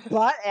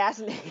 Butt-ass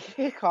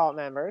naked cult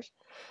members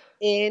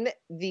in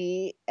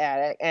the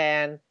attic.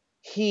 And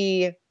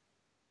he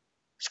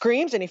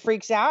screams and he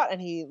freaks out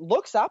and he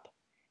looks up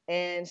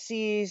and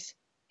sees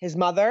his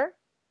mother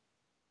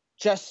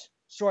just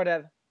sort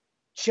of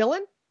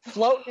chilling,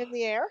 floating in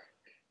the air.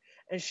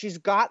 And she's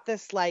got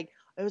this like,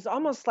 it was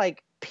almost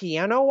like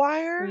piano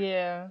wire.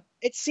 Yeah.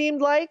 It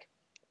seemed like.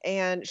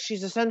 And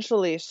she's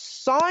essentially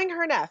sawing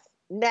her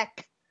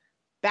neck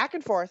back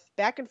and forth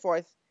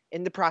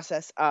in the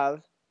process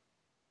of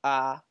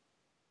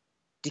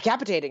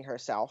decapitating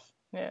herself.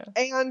 Yeah.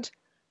 And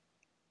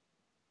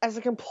as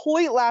a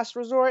complete last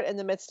resort, in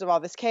the midst of all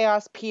this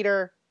chaos,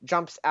 Peter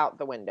jumps out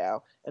the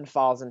window and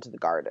falls into the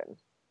garden,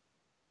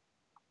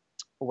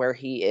 where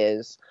he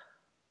is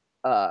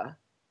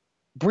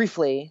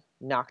briefly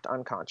knocked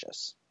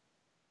unconscious.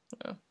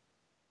 Yeah.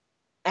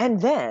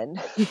 And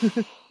then,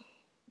 you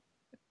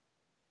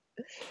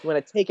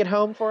want to take it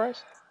home for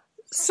us?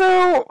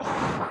 So,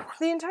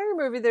 the entire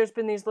movie, there's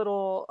been these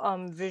little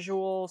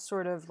visual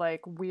sort of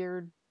like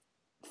weird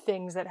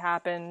things that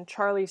happen.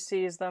 Charlie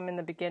sees them in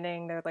the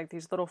beginning. They're like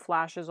these little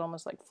flashes,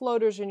 almost like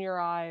floaters in your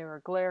eye or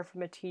a glare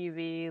from a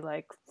TV,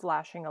 like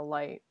flashing a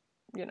light,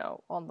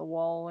 on the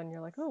wall. And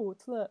you're like, oh,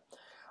 what's that?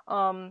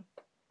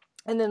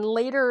 And then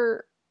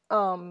later,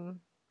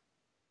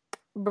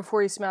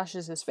 before he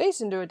smashes his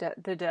face into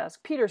the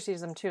desk, Peter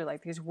sees them too,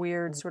 like these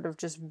weird sort of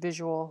just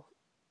visual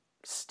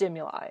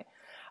stimuli.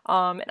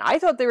 And I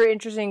thought they were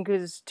interesting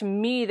because to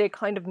me they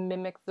kind of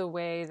mimic the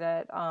way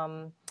that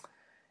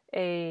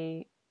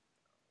a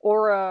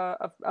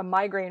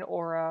migraine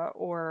aura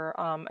or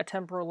a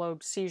temporal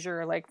lobe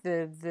seizure, like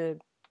the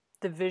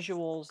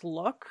visuals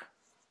look,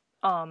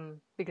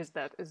 because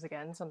that is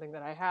again something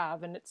that I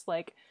have, and it's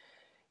like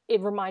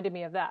it reminded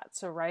me of that.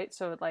 So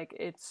like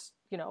it's,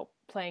 you know,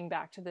 playing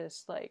back to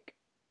this, like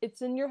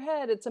it's in your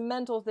head, it's a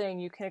mental thing,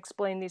 you can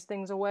explain these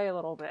things away a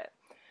little bit.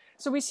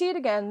 So we see it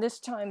again. This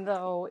time,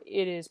 though,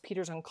 it is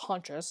Peter's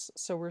unconscious,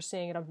 so we're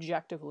seeing it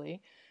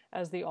objectively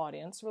as the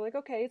audience. We're like,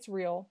 okay, it's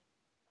real.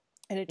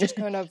 And it just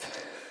kind of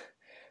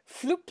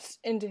floops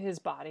into his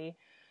body,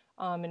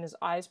 and his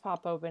eyes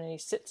pop open, and he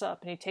sits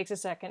up, and he takes a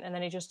second, and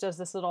then he just does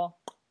this little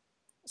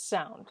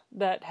sound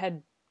that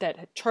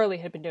Charlie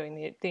had been doing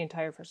the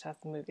entire first half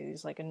of the movie,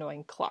 these, like,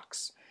 annoying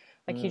clucks.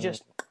 Like, he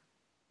just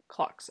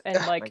clucks, and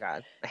like, my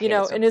God. you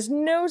know, and his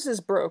nose is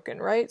broken,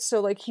 right?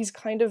 So like he's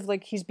kind of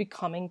like, he's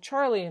becoming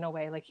Charlie in a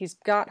way. Like he's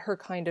got her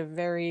kind of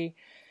very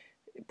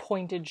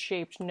pointed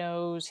shaped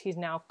nose. He's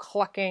now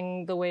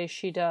clucking the way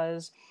she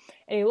does,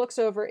 and he looks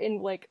over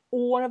in like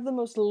one of the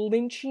most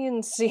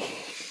Lynchian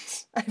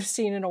scenes I've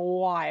seen in a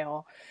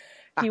while.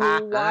 He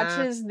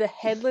watches the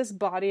headless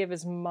body of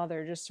his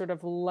mother just sort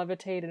of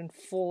levitate and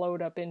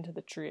float up into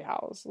the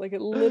treehouse. Like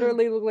it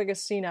literally looked like a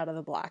scene out of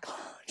the Black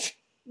Lodge.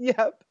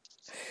 Yep.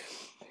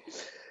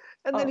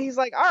 And then he's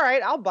like, all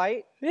right, I'll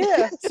bite.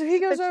 Yeah. So he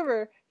goes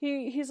over.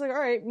 He's like, all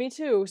right, me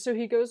too. So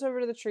he goes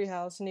over to the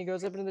treehouse, and he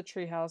goes up into the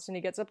treehouse, and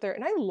he gets up there.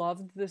 And I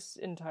loved this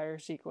entire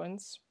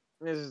sequence.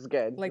 This is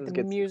good. Like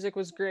the music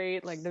was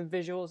great. Like the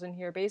visuals in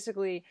here.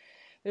 Basically,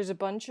 there's a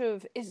bunch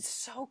of, it's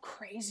so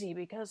crazy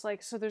because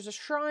like, so there's a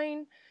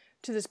shrine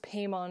to this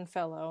Paimon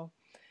fellow.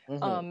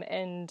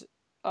 And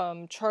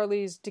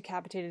Charlie's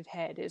decapitated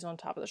head is on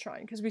top of the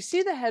shrine, because we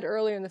see the head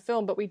earlier in the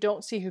film, but we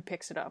don't see who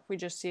picks it up. We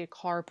just see a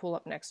car pull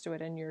up next to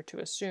it, and you're to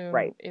assume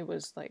it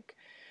was like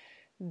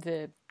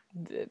the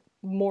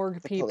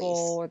morgue people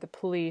police. or the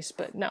police,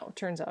 but no, it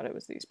turns out it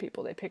was these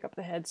people. They pick up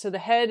the head. So the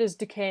head is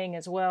decaying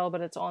as well, but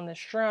it's on this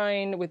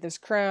shrine with this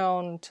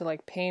crown to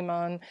like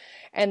Paimon.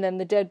 And then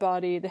the dead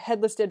body, the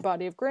headless dead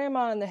body of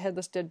Grandma and the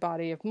headless dead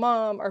body of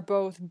Mom are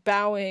both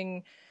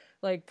bowing,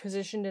 like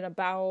positioned in a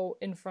bow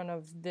in front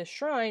of this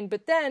shrine.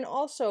 But then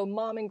also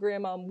Mom and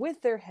Grandma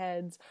with their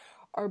heads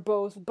are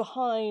both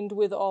behind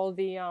with all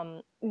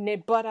the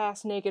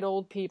butt-ass naked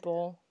old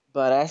people.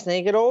 Butt-ass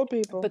naked old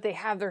people. But they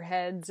have their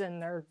heads, and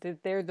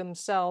they're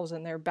themselves,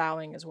 and they're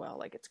bowing as well.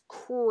 Like, it's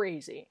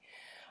crazy.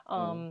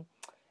 And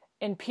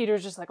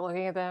Peter's just, like,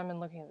 looking at them and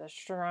looking at the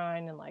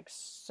shrine and, like,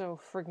 so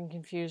freaking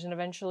confused. And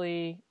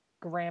eventually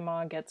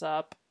Grandma gets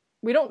up.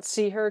 We don't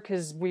see her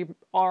because we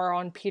are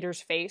on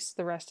Peter's face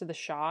the rest of the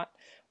shot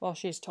while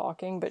she's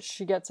talking. But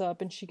she gets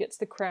up, and she gets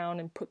the crown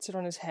and puts it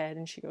on his head,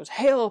 and she goes,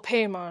 "Hail,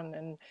 Paimon!"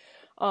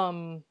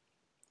 And,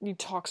 he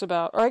talks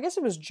about, or I guess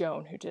it was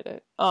Joan who did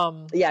it.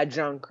 Yeah,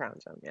 Joan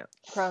crowns him, yeah.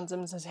 Crowns him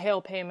and says,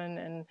 "Hail, Paimon,"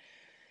 and,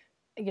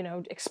 you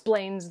know,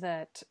 explains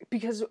that,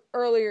 because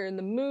earlier in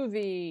the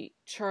movie,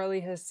 Charlie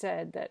has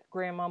said that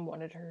Grandma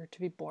wanted her to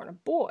be born a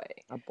boy.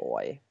 A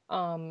boy.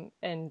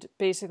 And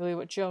basically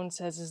what Joan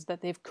says is that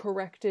they've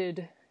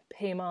corrected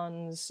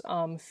Paimon's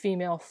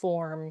female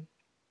form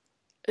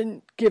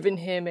and given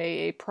him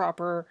a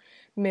proper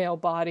male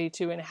body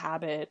to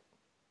inhabit.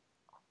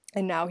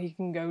 And now he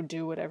can go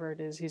do whatever it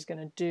is he's going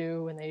to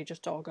do. And they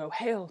just all go,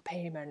 "Hail,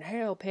 Paimon,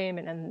 hail,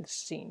 Paimon." And the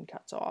scene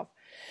cuts off.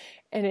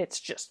 And it's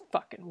just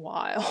fucking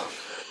wild.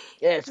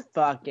 It's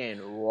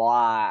fucking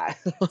wild.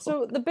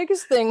 So the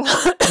biggest thing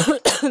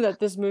that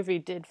this movie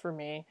did for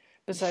me,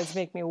 besides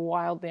make me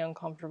wildly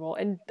uncomfortable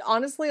and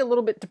honestly a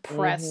little bit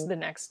depressed the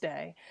next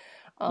day,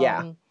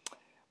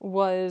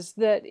 was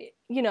that,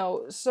 you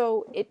know,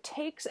 so it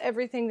takes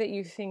everything that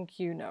you think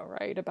you know,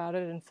 right, about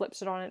it and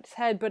flips it on its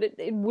head, but it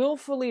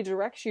willfully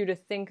directs you to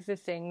think the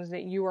things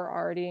that you are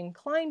already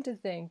inclined to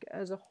think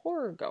as a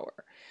horror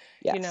goer.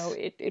 Yes. You know,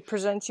 it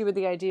presents you with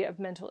the idea of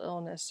mental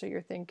illness, so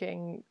you're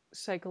thinking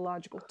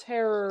psychological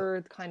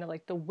terror, kind of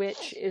like The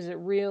Witch. Is it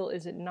real?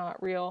 Is it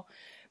not real?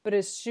 But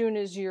as soon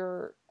as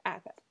you're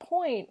at that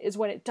point is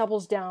when it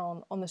doubles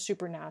down on the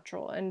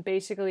supernatural, and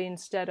basically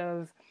instead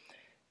of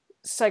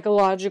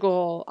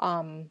psychological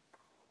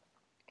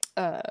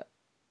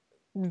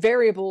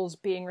variables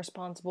being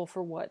responsible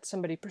for what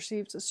somebody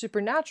perceives as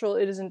supernatural,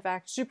 it is in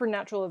fact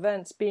supernatural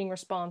events being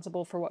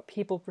responsible for what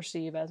people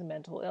perceive as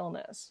mental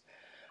illness,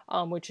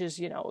 which is,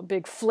 you know, a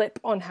big flip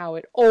on how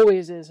it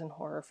always is in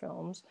horror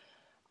films.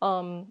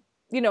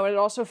 You know, it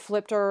also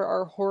flipped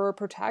our horror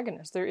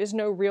protagonist. There is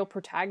no real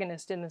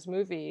protagonist in this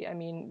movie. I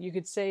mean, you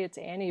could say it's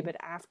Annie, but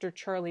after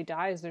Charlie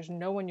dies, there's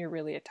no one you're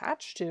really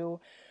attached to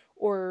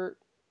or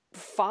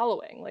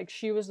following. Like,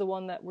 she was the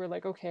one that we're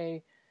like,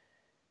 okay,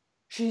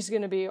 she's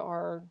gonna be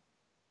our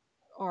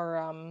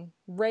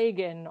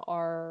Reagan,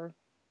 our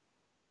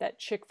that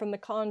chick from The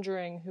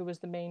Conjuring who was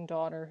the main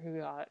daughter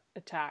who got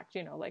attacked,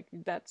 you know, like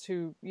that's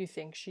who you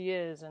think she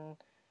is, and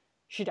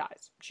she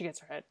dies. She gets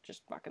her head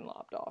just fucking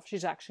lopped off.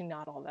 She's actually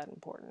not all that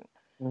important.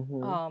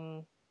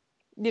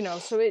 You know,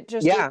 so it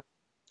just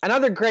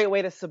another great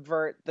way to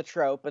subvert the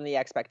trope and the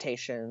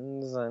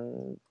expectations,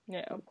 and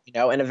yeah, you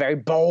know, in a very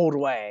bold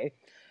way.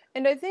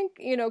 And I think,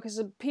 you know,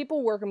 because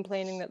people were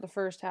complaining that the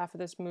first half of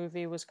this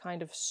movie was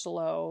kind of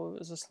slow. It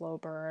was a slow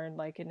burn,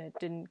 like, and it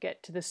didn't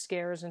get to the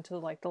scares until,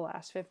 like, the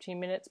last 15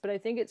 minutes. But I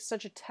think it's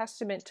such a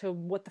testament to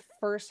what the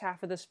first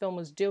half of this film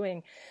was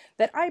doing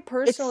that I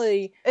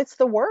personally... It's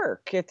the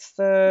work. It's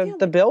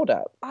the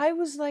build-up. I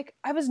was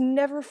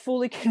never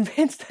fully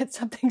convinced that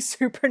something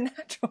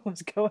supernatural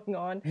was going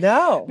on.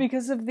 No.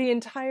 Because of the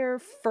entire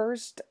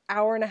first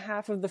hour and a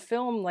half of the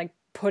film, like,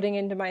 putting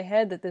into my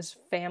head that this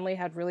family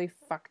had really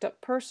fucked up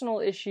personal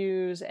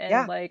issues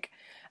and like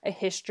a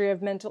history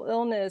of mental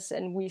illness,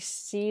 and we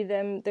see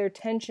their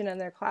tension and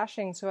their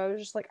clashing. So I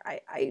was just like,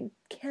 I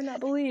cannot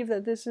believe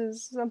that this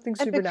is something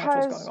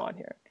supernatural going on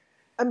here.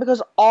 And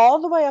because all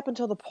the way up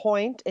until the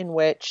point in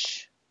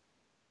which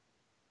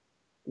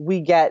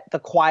we get the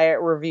quiet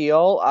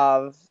reveal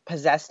of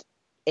possessed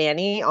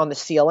Annie on the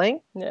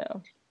ceiling. Yeah.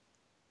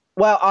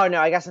 Well, oh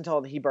no, I guess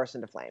until he bursts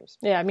into flames.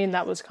 Yeah, I mean,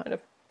 that was kind of...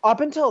 Up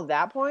until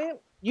that point,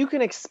 you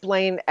can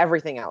explain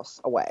everything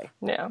else away.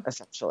 Yeah.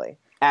 Essentially.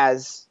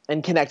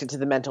 And connect it to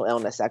the mental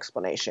illness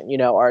explanation, you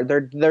know, or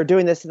they're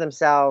doing this to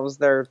themselves,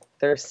 they're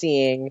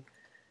seeing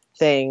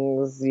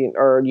things,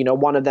 or, you know,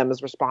 one of them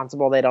is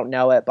responsible, they don't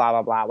know it, blah,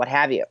 blah, blah, what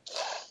have you.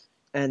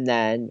 And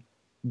then,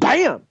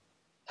 bam!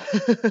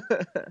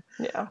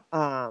 Yeah.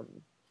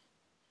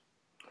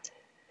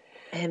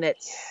 And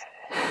it's...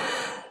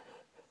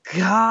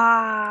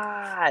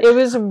 God! It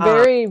was a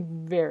very,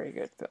 very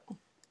good film.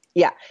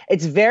 Yeah,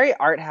 it's very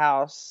art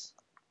house.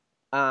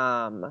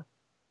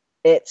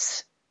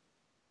 It's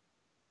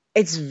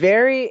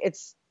very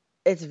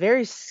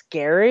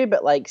scary,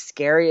 but like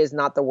scary is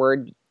not the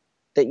word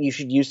that you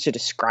should use to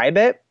describe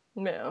it.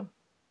 Yeah.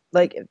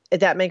 Like,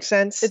 if that makes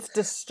sense. It's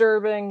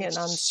disturbing and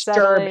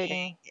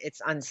unsettling.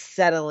 It's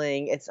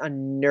unsettling. It's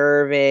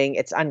unnerving.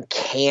 It's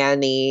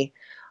uncanny.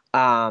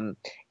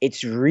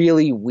 It's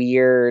really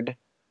weird.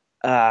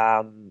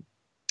 And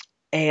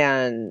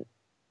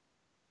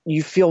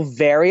you feel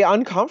very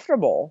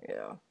uncomfortable.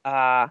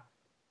 Yeah.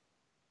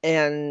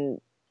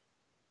 And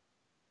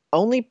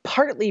only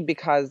partly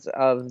because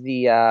of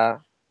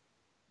the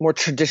more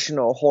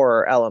traditional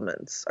horror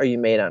elements are you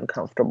made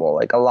uncomfortable.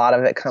 Like, a lot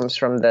of it comes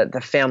from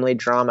the family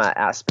drama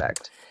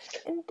aspect.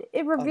 And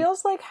it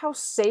reveals, like, how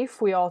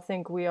safe we all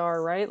think we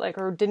are, right? Like,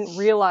 or didn't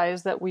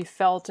realize that we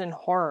felt in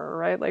horror,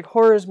 right? Like,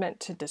 horror is meant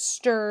to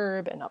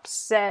disturb and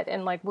upset,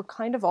 and, like, we're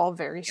kind of all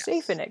very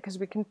safe in it because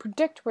we can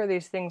predict where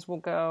these things will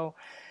go.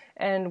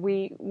 And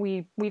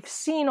we've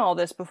seen all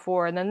this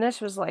before, and then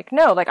this was like,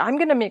 no, like, I'm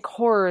gonna make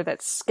horror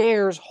that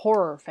scares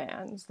horror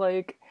fans.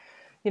 Like,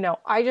 you know,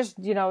 I just,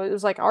 you know, it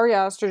was like Ari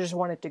Aster just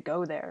wanted to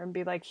go there and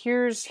be like,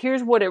 here's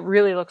what it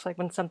really looks like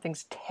when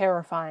something's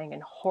terrifying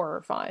and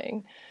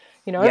horrifying.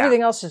 You know,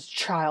 everything else is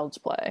child's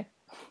play.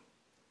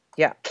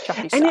 Yeah.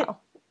 Chucky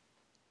style.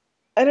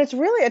 And it's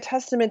really a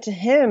testament to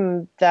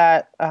him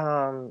that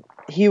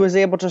he was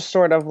able to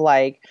sort of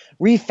like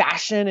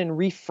refashion and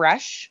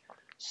refresh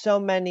so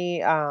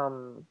many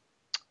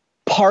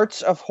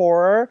parts of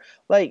horror.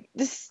 Like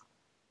this,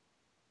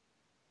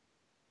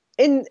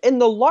 in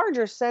the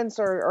larger sense,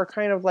 or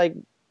kind of like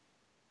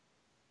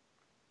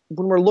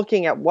when we're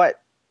looking at what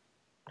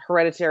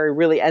Hereditary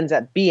really ends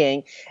up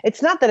being,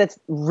 it's not that it's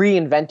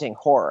reinventing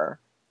horror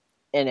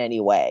in any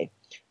way,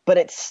 but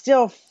it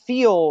still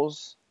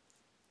feels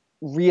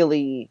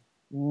really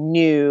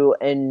new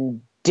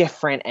and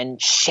different and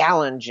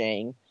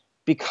challenging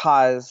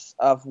because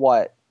of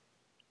what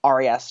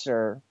Ari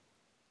Aster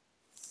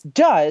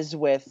does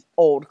with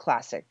old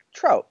classic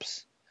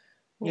tropes,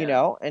 you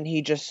know, and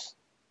he just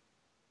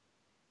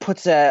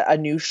puts a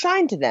new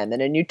shine to them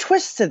and a new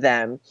twist to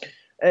them,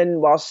 and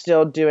while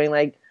still doing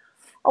like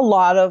a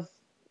lot of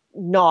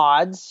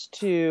nods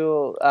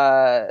to,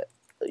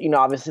 you know,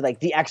 obviously like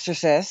The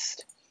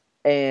Exorcist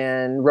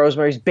and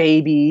Rosemary's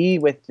Baby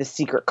with the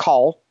secret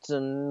cult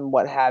and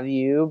what have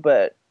you,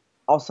 but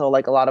also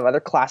like a lot of other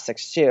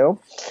classics too.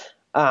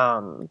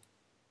 And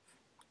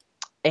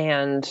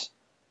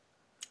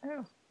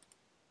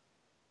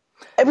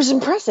it was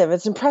impressive.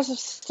 It's impressive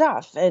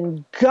stuff.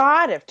 And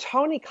God, if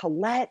Toni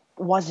Collette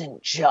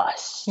wasn't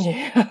just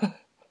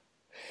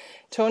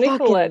Toni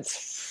Collette's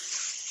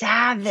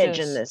savage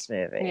in this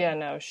movie. Yeah,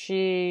 no,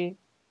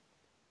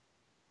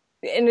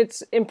 and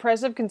it's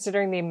impressive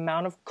considering the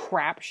amount of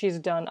crap she's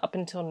done up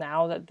until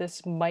now, that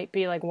this might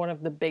be like one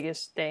of the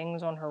biggest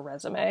things on her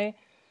resume.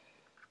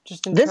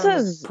 Just in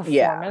terms of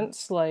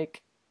performance,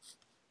 like,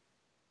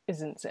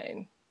 is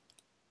insane.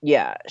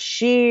 Yeah,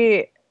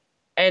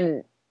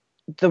 and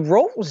the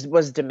role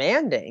was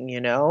demanding,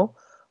 you know?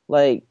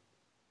 Like,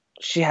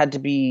 she had to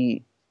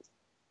be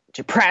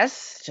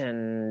depressed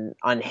and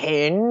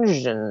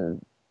unhinged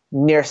and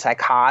near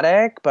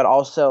psychotic, but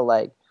also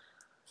like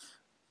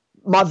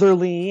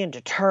motherly and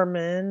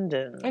determined,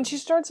 And she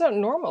starts out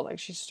normal. Like,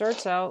 she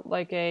starts out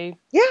like a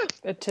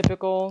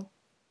typical,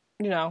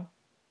 you know,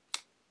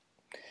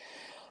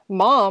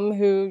 mom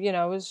who, you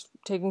know, is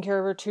taking care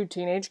of her 2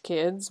 teenage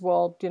kids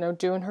while, you know,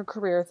 doing her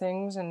career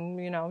things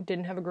and, you know,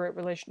 didn't have a great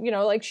relation. You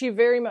know, like, she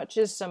very much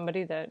is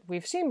somebody that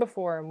we've seen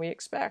before and we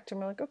expect. And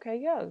we're like, okay,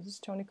 yeah, this is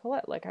Toni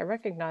Collette. Like, I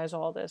recognize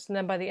all this. And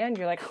then by the end,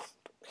 you're like,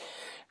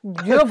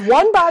 you have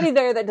one body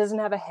there that doesn't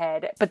have a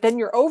head, but then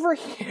you're over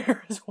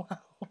here as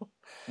well.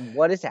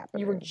 What is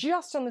happening? You were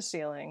just on the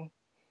ceiling.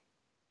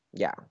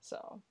 Yeah.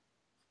 So,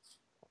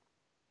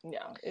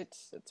 yeah,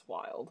 it's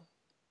wild.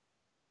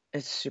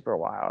 It's super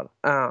wild.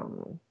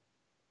 And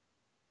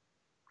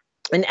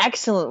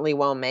excellently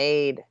well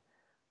made,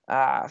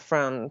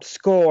 from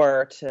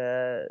score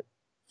to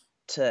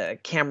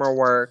camera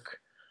work,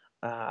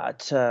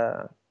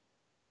 to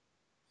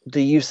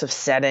the use of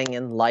setting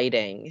and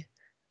lighting.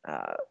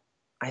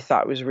 I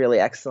thought was really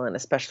excellent,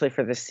 especially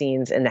for the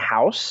scenes in the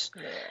house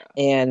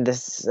and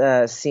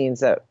the scenes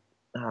that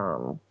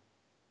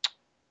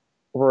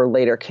were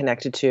later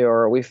connected to,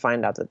 or we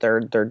find out that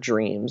they're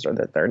dreams or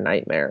that they're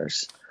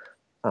nightmares.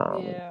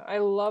 Yeah, I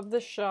love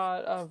the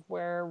shot of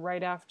where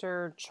right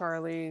after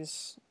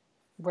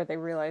where they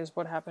realize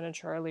what happened to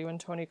Charlie when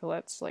Toni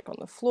Collette's like on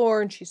the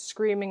floor and she's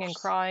screaming and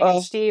crying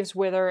and Steve's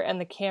with her and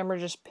the camera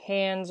just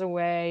pans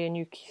away and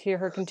you hear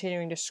her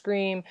continuing to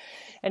scream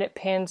and it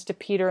pans to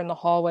Peter in the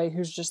hallway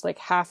who's just like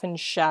half in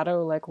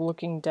shadow, like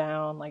looking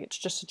down. Like, it's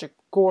just such a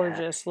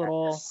gorgeous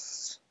little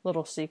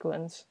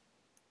sequence.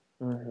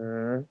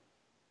 Mm-hmm.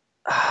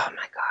 Oh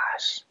my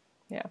gosh.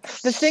 Yeah.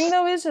 The thing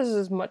though is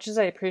as much as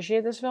I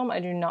appreciate this film, I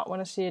do not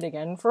want to see it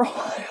again for a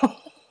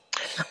while.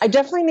 I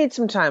definitely need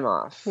some time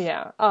off.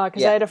 Yeah,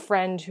 because I had a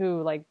friend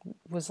who like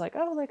was like,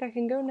 "Oh, like I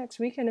can go next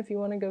weekend if you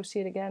want to go see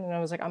it again," and I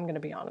was like, "I'm gonna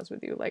be honest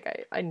with you,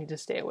 like I need to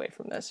stay away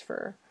from this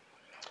for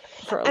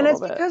a little bit." And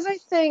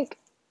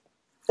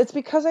it's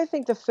because I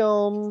think the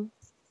film,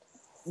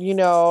 you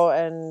know,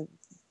 and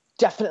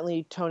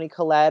definitely Toni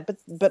Collette,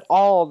 but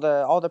all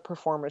the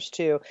performers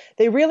too,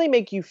 they really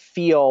make you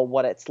feel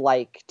what it's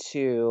like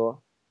to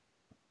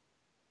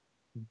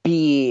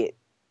be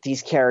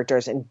these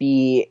characters and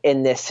be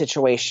in this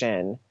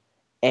situation,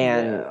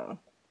 and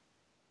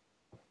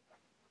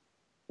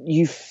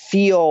you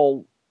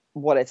feel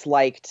what it's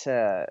like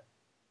to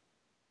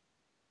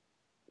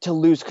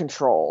lose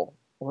control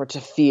or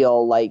to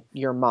feel like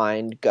your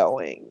mind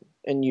going,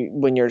 and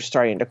when you're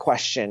starting to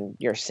question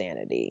your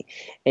sanity,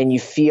 and you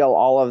feel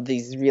all of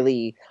these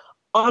really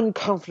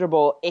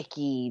uncomfortable,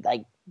 icky,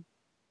 like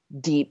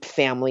deep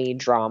family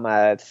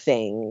drama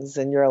things,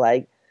 and you're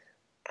like,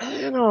 I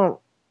don't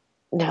know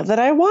that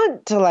I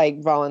want to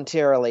like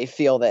voluntarily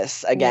feel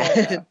this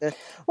again. Yeah.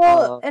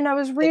 Well, and I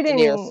was reading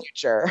in the near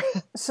future.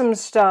 some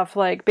stuff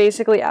like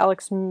basically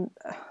Alex. Oh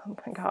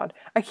my god,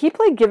 I keep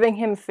like giving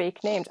him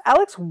fake names.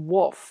 Alex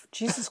Wolff.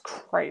 Jesus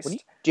Christ. What are you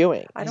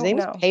doing? His name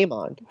is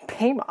Paimon.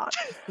 Paimon,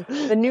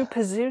 the new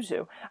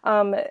Pazuzu.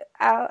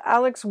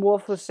 Alex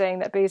Wolff was saying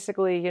that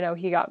basically, you know,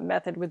 he got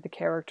method with the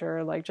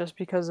character, like just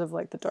because of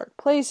like the dark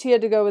place he had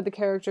to go with the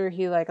character.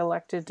 He like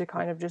elected to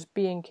kind of just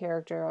be in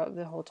character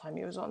the whole time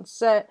he was on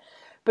set.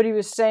 But he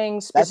was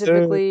saying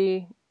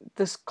specifically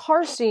this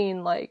car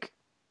scene, like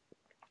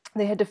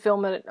they had to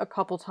film it a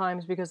couple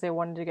times because they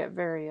wanted to get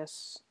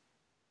various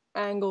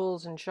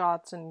angles and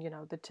shots and, you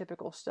know, the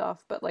typical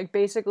stuff. But like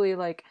basically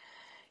like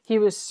he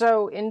was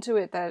so into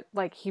it that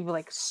like he would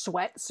like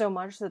sweat so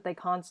much that they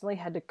constantly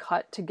had to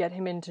cut to get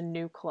him into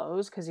new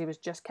clothes because he was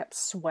just kept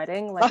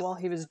sweating like while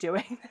he was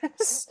doing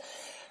this.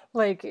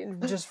 Like,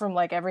 just from,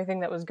 like, everything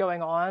that was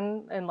going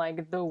on and,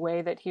 like, the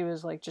way that he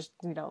was, like, just,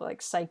 you know,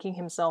 like, psyching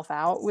himself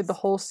out with the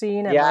whole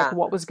scene and, like,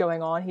 what was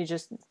going on. He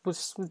just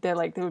was, they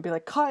would be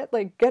like, cut,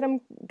 like, get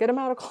him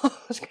out of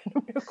clothes, get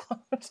him new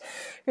clothes,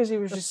 because he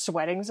was just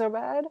sweating so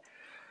bad.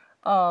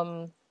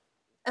 And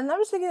I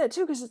was thinking that,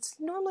 too, because it's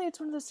one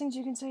of those things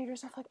you can say to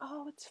yourself, like,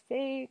 oh, it's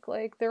fake,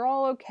 like, they're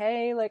all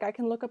okay, like, I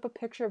can look up a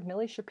picture of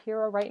Millie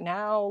Shapiro right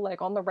now,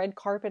 like, on the red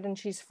carpet, and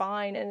she's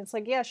fine, and it's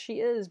like, yeah, she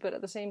is, but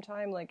at the same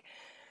time, like,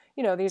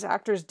 you know, these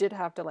actors did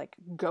have to, like,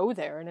 go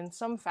there, and in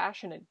some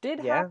fashion it did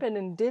happen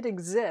and did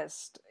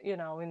exist, you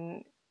know,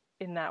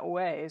 in that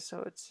way.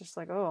 So it's just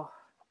like, oh,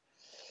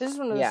 this is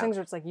one of those things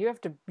where it's like you have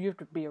to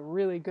be a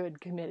really good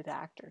committed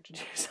actor to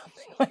do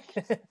something like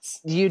this.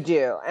 You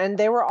do. And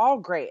they were all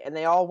great, and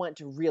they all went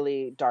to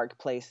really dark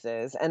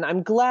places. And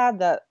I'm glad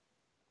that,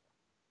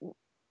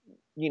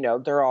 you know,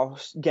 they're all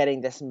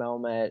getting this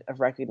moment of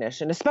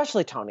recognition,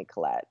 especially Toni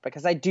Collette,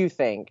 because I do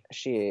think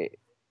she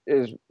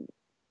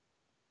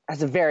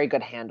has a very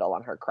good handle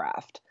on her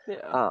craft.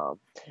 Yeah.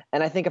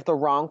 And I think if the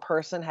wrong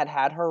person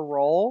had her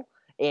role,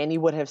 Annie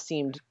would have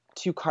seemed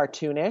too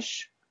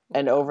cartoonish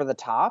and over the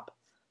top,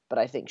 but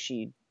I think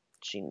she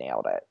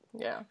nailed it.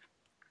 Yeah.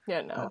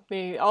 Yeah, no.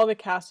 All the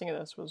casting of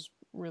this was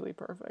really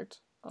perfect.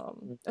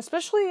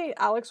 Especially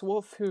Alex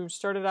Wolff, who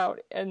started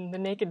out in the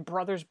Naked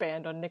Brothers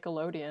band on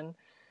Nickelodeon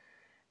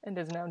and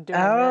is now doing this.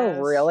 Oh,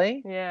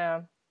 really?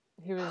 Yeah.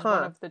 He was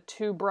one of the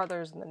 2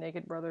 brothers in the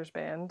Naked Brothers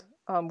band,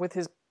 with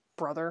his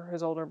brother,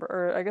 his older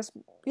brother, I guess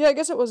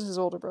it was his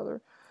older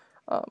brother.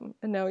 And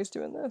now he's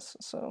doing this,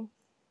 so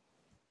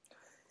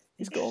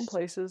he's going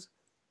places.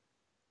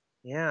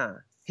 Yeah,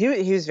 he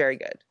was very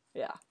good.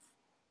 Yeah.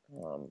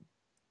 Um,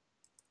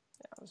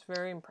 I was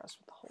very impressed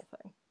with the whole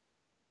thing.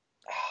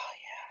 Oh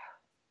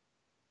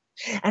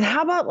yeah. And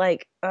how about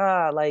like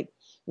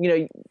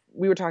we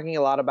were talking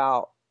a lot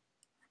about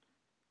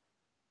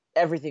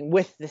everything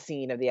with the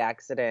scene of the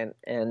accident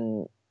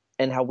and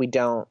how we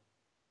don't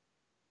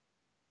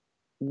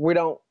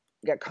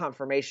get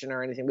confirmation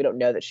or anything. We don't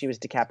know that she was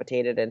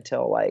decapitated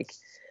until like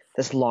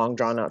this long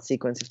drawn out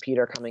sequence of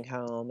Peter coming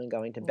home and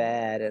going to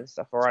bed and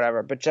stuff or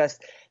whatever. But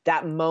just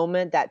that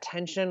moment, that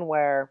tension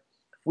where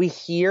we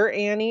hear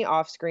Annie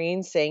off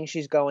screen saying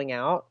she's going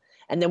out,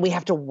 and then we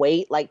have to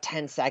wait like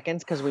 10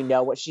 seconds because we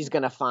know what she's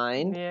going to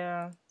find.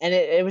 Yeah. And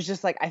it was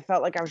just like, I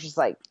felt like I was just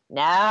like,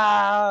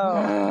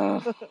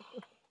 no.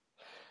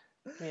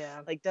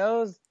 Yeah. Like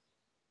those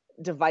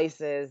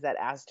devices that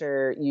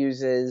Aster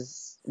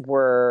uses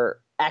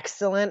were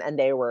excellent, and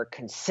they were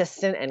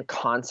consistent and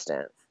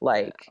constant.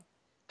 Like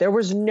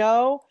there's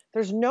no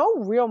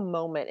real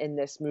moment in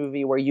this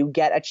movie where you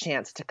get a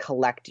chance to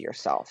collect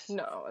yourself.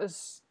 No,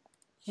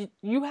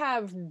 you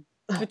have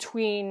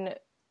between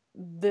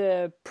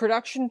the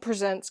production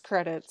presents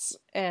credits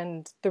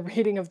and the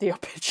reading of the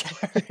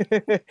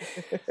obituary,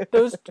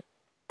 those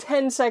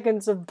 10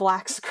 seconds of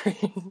black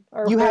screen.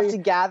 You have to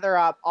gather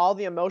up all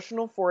the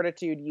emotional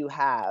fortitude you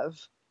have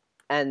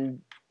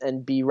and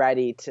be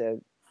ready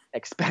to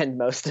expend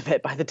most of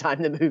it by the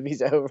time the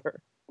movie's over.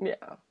 Yeah.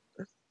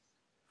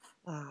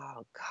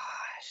 Oh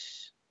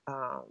gosh.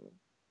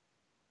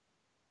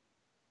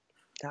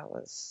 That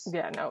was...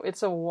 Yeah, no,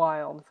 it's a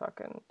wild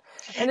fucking...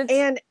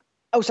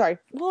 Oh, sorry.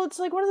 Well, it's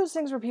like one of those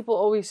things where people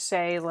always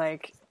say,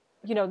 like,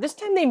 you know, this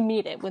time they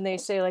mean it when they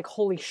say, like,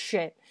 holy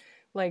shit,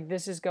 like,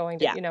 this is going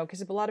to, you know,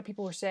 because a lot of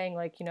people were saying,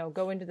 like, you know,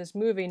 go into this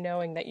movie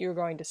knowing that you're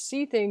going to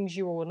see things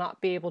you will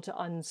not be able to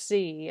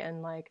unsee,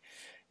 and, like,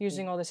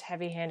 using all this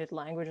heavy-handed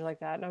language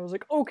like that. And I was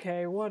like,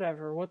 okay,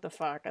 whatever, what the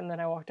fuck? And then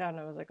I walked out and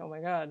I was like, oh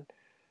my god,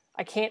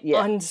 I can't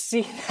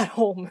unsee that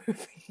whole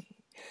movie.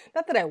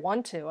 Not that I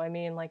want to. I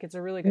mean, like, it's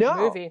a really good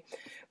movie.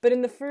 But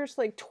in the first,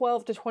 like,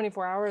 12 to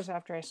 24 hours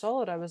after I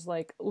saw it, I was,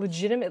 like,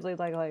 legitimately,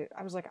 like I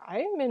was like, I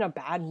am in a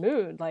bad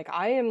mood. Like,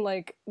 I am,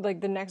 like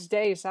the next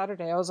day,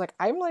 Saturday, I was like,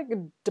 I'm, like,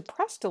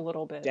 depressed a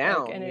little bit.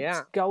 Down, like, and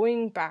it's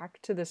going back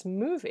to this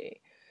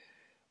movie.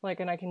 Like,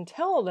 and I can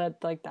tell that,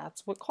 like,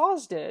 that's what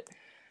caused it.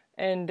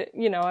 And,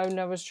 you know,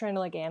 I was trying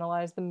to, like,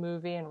 analyze the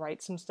movie and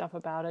write some stuff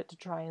about it to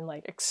try and,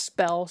 like,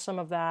 expel some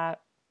of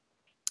that.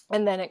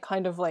 And then it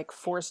kind of, like,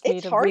 forced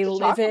me to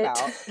relive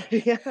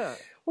it. Yeah.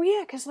 Well,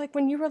 yeah, because, like,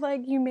 when you were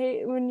like,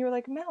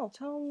 Mel,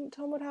 tell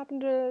him what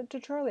happened to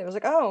Charlie. I was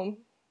like, oh,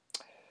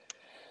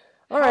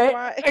 all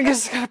right, I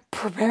guess I gotta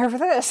prepare for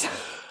this.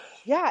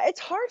 Yeah, it's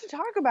hard to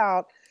talk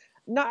about,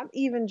 not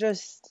even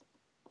just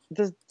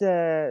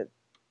the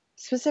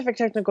specific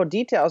technical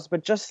details,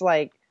 but just,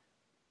 like,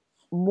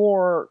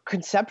 more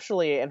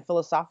conceptually and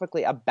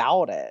philosophically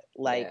about it.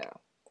 Like,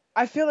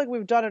 I feel like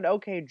we've done an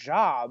okay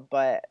job,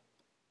 but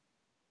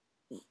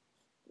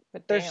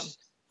there's...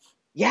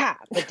 Yeah,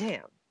 but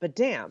damn.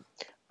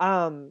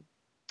 And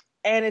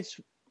it's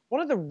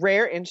one of the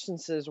rare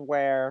instances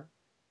where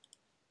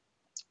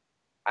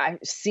I've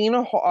seen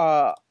a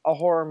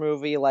horror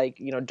movie, like,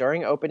 you know,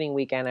 during opening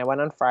weekend. I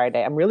went on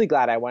Friday. I'm really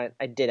glad I went.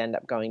 I did end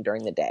up going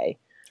during the day.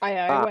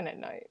 I went at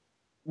night.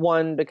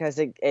 One, because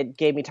it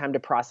gave me time to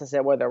process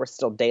it where there was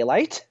still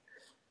daylight.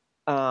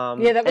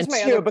 Yeah, that was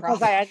my other because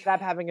problem. I ended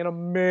up having an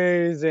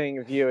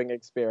amazing viewing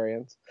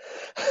experience.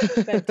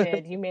 That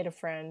did. You made a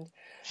friend.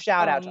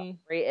 Shout out to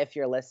Aubrey if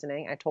you're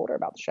listening. I told her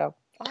about the show.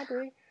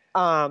 Aubrey.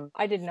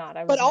 I did not.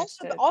 I was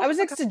I was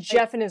next to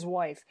Jeff and his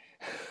wife.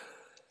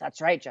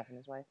 That's right, Jeff and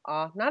his wife.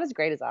 Not as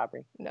great as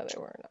Aubrey. No, they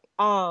weren't.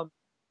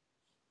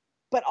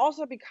 But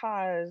also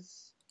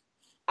because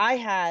I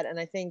had, and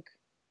I think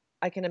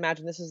I can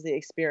imagine this is the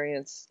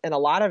experience in a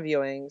lot of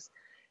viewings,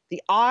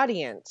 the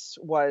audience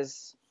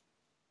was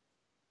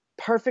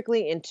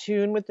perfectly in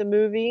tune with the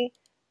movie,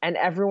 and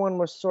everyone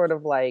was sort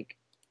of like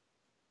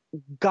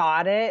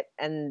got it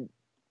and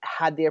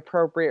had the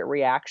appropriate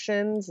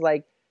reactions.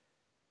 Like,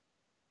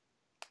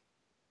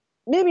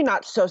 maybe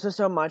not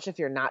so much if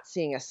you're not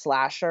seeing a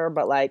slasher,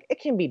 but like it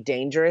can be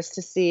dangerous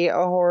to see a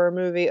horror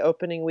movie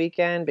opening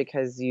weekend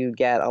because you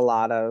get a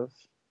lot of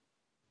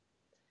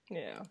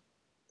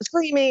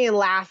screaming and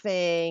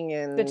laughing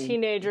and the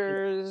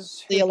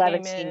teenagers, the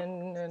 11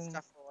 and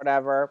stuff or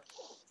whatever.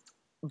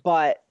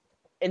 But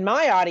in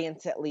my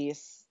audience, at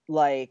least,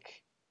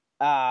 like,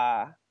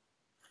 there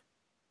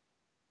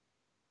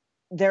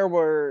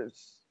were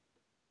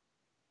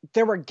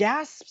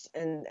gasps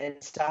and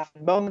stuff,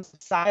 moments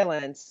of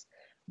silence,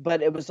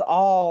 but it was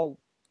all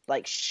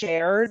like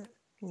shared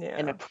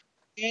and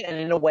appropriate and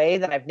in a way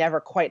that I've never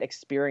quite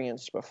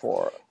experienced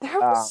before. There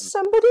was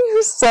somebody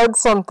who said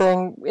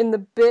something in the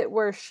bit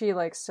where she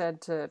like said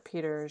to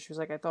Peter, she was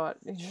like, oh,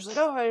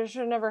 I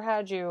should have never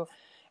had you.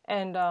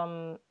 And,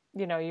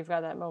 you know, you've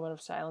got that moment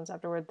of silence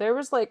afterward. There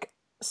was like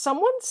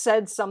someone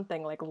said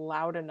something like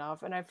loud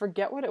enough, and I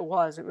forget what it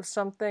was. It was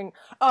something.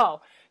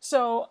 Oh,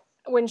 so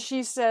when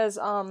she says,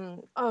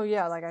 "Oh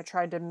yeah, like I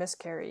tried to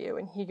miscarry you,"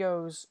 and he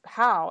goes,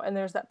 "How?" And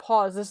there's that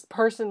pause. This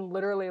person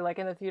literally, like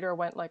in the theater,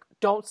 went like,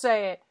 "Don't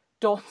say it,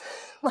 don't,"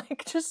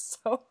 like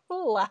just so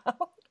loud.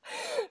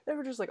 They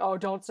were just like, "Oh,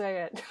 don't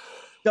say it."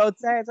 Don't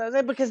say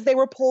it, because they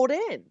were pulled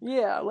in.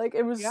 Yeah, like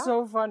it was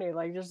so funny.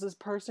 Like just this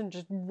person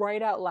just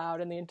right out loud,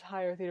 and the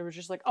entire theater was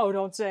just like, "Oh,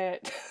 don't say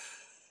it."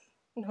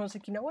 And I was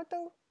like, you know what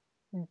though?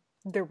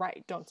 They're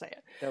right. Don't say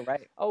it. They're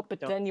right. Oh,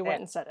 but then you went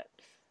and said it.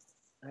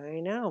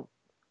 I know.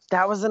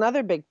 That was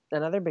another big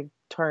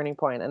turning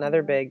point,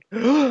 another big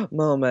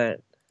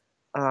moment.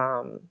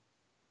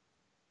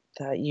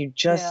 That you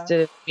just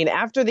did. I mean,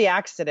 after the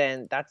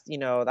accident,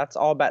 that's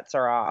all bets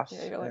are off.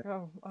 Yeah, you're like,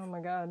 oh my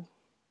God.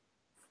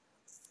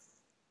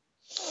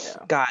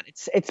 Yeah. God,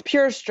 it's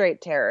pure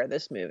straight terror.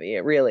 This movie,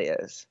 it really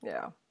is.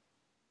 Yeah,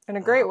 in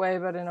a great way,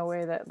 but in a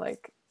way that,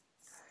 like,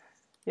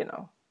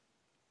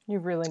 you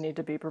really need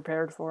to be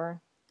prepared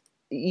for.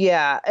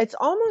 Yeah, it's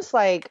almost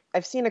like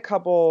I've seen a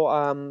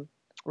couple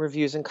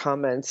reviews and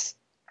comments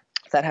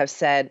that have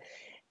said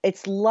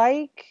it's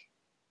like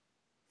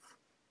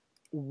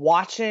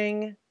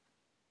watching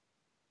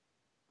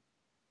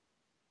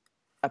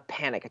a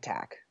panic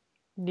attack.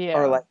 Yeah,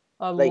 or like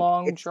a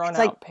long drawn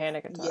out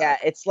panic attack. Yeah,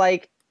 it's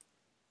like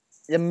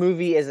the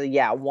movie is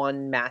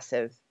one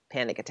massive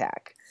panic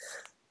attack,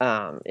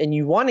 and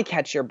you want to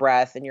catch your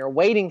breath and you're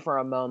waiting for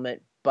a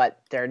moment,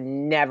 but there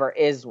never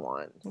is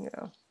one.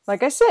 Yeah.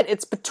 Like I said,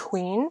 it's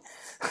between.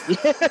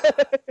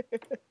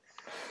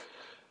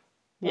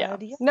 Yeah.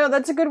 No,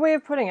 that's a good way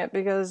of putting it,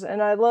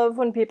 and I love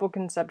when people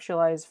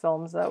conceptualize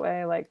films that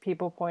way. Like,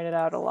 people pointed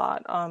out a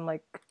lot on,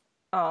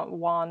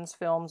 Wan's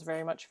films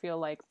very much feel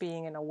like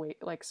being in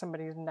like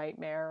somebody's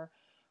nightmare,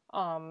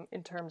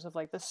 in terms of,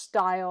 like, the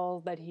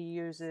style that he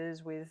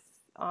uses with,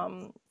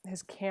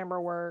 his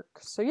camera work.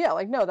 So yeah,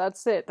 like, no,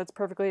 that's it. That's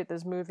perfectly it.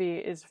 This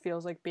movie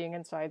feels like being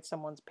inside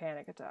someone's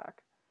panic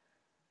attack.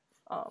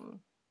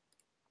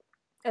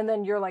 And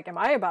then you're like, am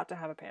I about to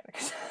have a panic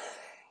attack?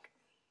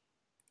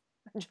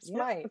 I just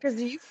might.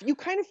 Because you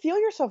kind of feel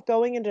yourself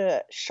going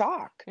into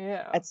shock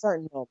at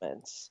certain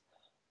moments.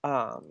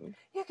 Yeah,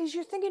 because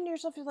you're thinking to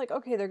yourself, you're like,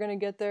 okay, they're going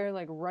to get there,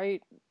 like,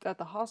 right at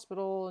the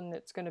hospital, and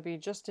it's going to be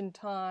just in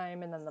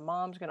time, and then the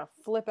mom's going to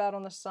flip out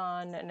on the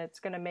son, and it's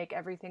going to make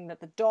everything that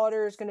the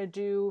daughter is going to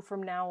do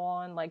from now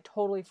on, like,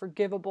 totally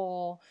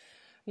forgivable.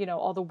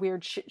 All the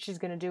weird shit she's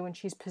going to do when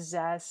she's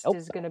possessed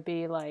is going to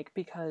be, like,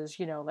 because,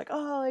 like,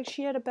 oh, like,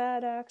 she had a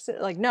bad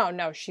accident. Like,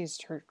 no, she's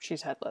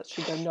headless.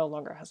 She no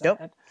longer has a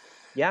head.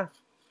 Yeah,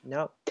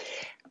 no.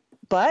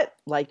 But,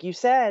 like you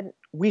said,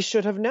 we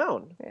should have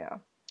known. Yeah.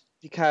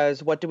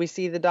 Because what do we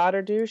see the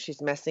daughter do?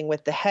 She's messing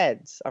with the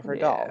heads of her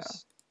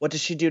dolls. What does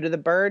she do to the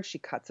bird? She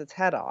cuts its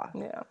head off.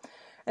 Yeah.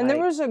 And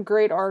there was a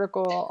great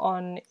article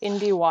on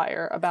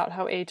IndieWire about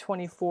how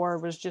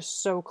A24 was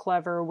just so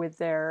clever with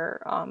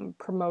their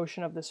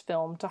promotion of this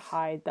film to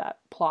hide that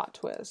plot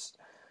twist.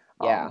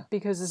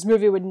 Because this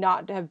movie would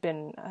not have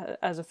been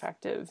as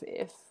effective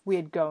if we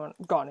had gone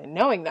in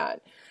knowing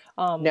that.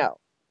 No.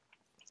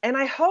 And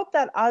I hope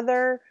that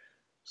other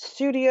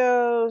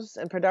studios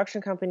and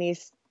production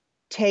companies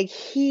take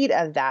heed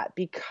of that,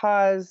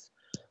 because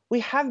we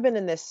have been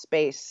in this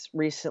space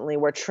recently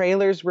where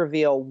trailers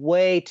reveal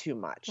way too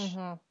much.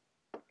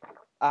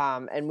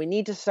 Mm-hmm. And we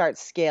need to start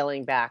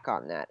scaling back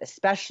on that,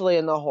 especially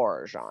in the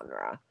horror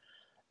genre.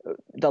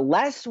 The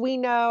less we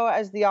know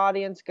as the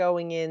audience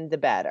going in, the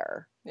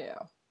better. Yeah.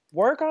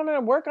 Work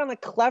on a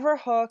clever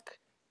hook,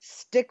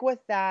 stick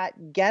with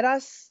that, get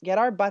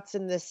our butts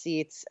in the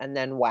seats, and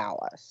then wow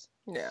us.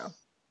 Yeah.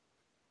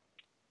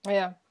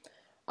 Yeah.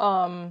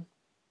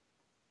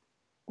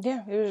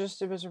 Yeah,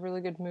 it was a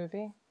really good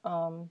movie.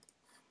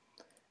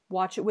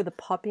 Watch it with a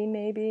puppy,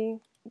 maybe.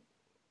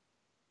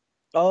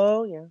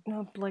 Oh, yeah.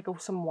 Like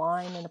some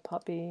wine and a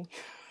puppy.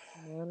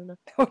 I don't know.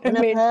 That would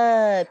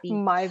have made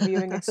my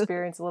viewing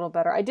experience a little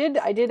better. I did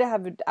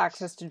have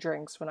access to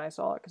drinks when I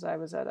saw it, because I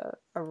was at a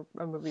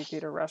movie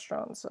theater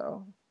restaurant,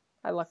 so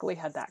I luckily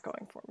had that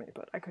going for me,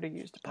 but I could have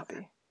used a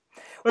puppy.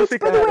 Which,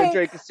 by the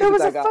way, there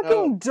was a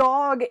fucking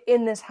dog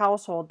in this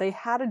household. They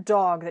had a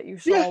dog that you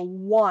saw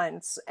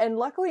once, and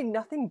luckily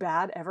nothing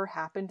bad ever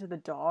happened to the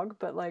dog,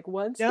 but, like,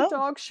 once the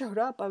dog showed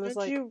up, I was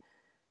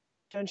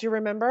don't you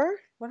remember?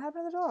 What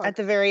happened to the dog? At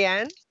the very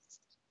end?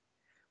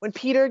 When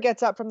Peter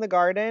gets up from the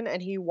garden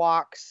and he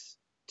walks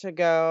to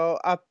go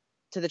up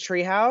to the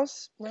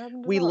treehouse,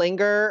 we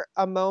linger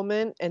a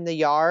moment in the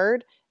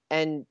yard,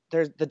 and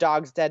there's the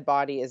dog's dead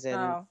body is in.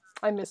 Oh,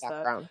 I missed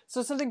that.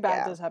 So something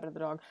bad does happen to the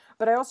dog.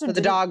 But I also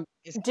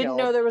didn't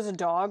know there was a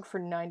dog for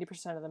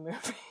 90% of the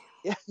movie.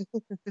 Yeah.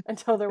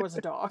 Until there was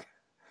a dog.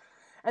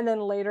 And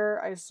then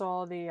later I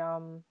saw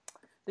the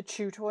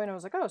chew toy, and I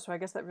was like, oh, so I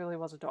guess that really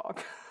was a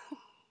dog.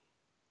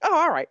 Oh,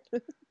 all right.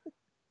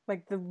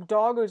 Like, the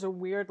dog was a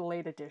weird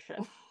late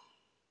addition.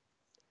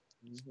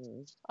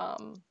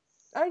 Mm-hmm.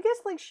 I guess,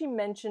 like, she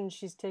mentioned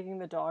she's taking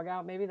the dog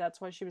out. Maybe that's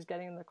why she was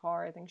getting in the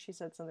car. I think she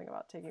said something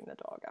about taking the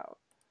dog out.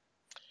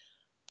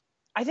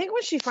 I think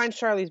when she finds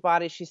Charlie's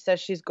body, she says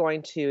she's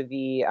going to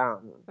the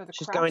For the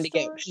she's craft going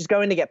to store? she's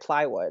going to get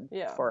plywood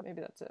Yeah, for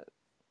maybe that's it.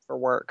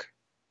 work.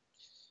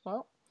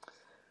 Well,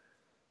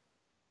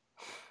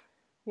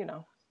 you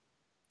know.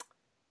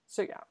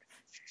 So yeah,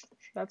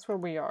 that's where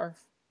we are,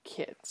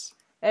 kids.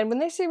 And when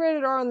they say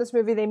rated R on this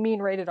movie, they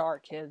mean rated R,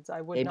 kids.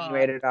 I would Maybe not.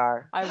 rated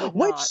R. I would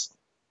Which not.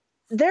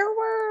 there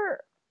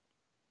were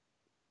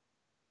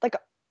like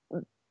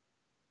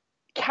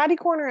catty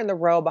corner in the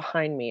row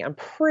behind me. I'm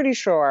pretty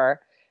sure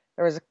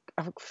there was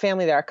a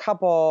family there, a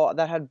couple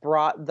that had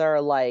brought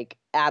their like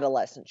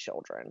adolescent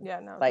children.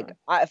 Yeah, no. Like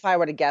if I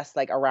were to guess,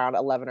 like around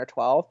 11 or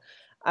 12,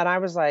 and I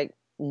was like,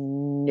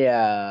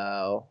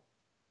 no,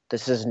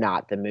 this is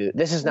not the mood.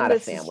 This is not a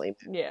family.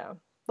 Yeah.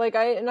 Like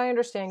I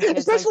understand kids,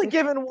 especially like,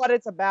 given what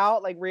it's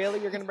about. Like,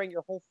 really, you're gonna bring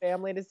your whole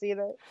family to see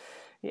this?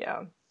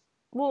 Yeah.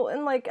 Well,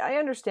 and like I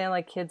understand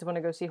like kids want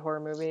to go see horror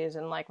movies,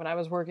 and like when I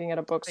was working at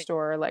a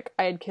bookstore, like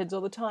I had kids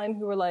all the time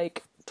who were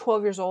like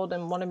 12 years old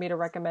and wanted me to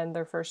recommend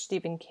their first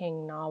Stephen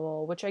King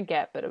novel, which I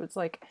get, but it was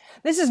like,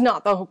 this is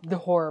not the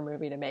horror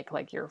movie to make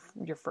like your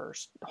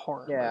first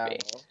horror movie.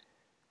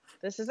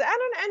 This is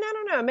I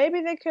don't know.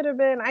 Maybe they could have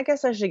been. I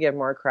guess I should give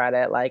more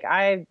credit. Like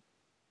I,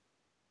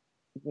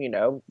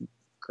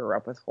 grew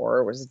up with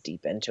horror, was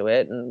deep into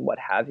it, and what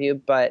have you.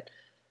 But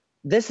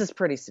this is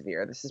pretty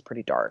severe. This is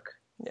pretty dark.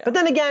 Yeah. But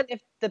then again,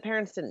 if the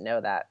parents didn't know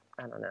that,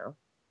 I don't know.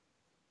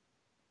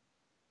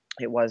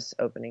 It was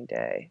opening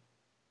day.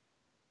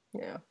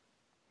 Yeah.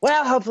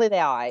 Well, hopefully they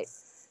all right.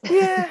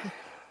 Yeah.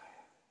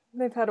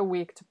 They've had a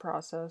week to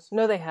process.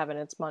 No, they haven't.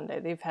 It's Monday.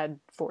 They've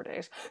had 4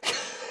 days.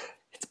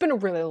 It's been a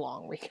really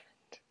long weekend.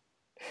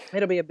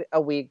 It'll be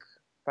a week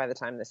by the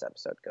time this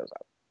episode goes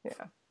up.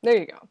 Yeah. There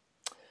you go.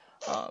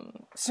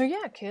 So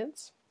yeah,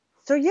 kids.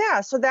 So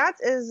that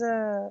is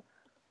a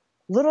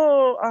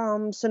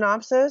little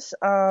synopsis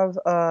of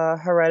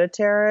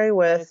Hereditary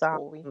with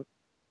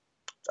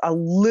a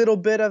little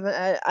bit of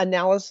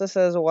analysis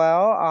as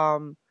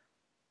well.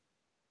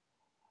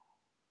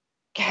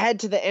 Head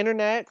to the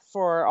internet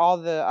for all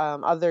the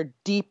other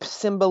deep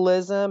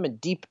symbolism and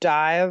deep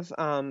dive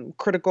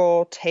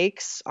critical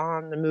takes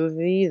on the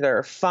movie.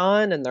 They're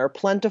fun and they're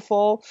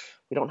plentiful.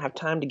 We don't have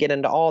time to get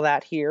into all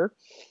that here.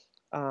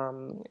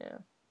 Yeah.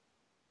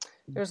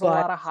 There's a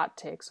lot of hot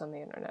takes on the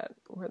internet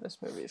where this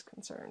movie is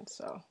concerned,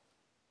 so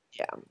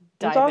yeah.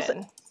 dive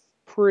in.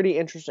 Pretty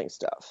interesting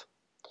stuff.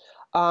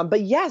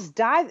 But yes,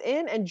 dive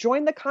in and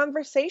join the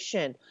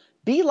conversation.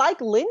 Be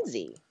like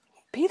Lindsay.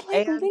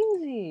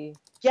 Lindsay.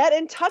 Get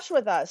in touch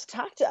with us.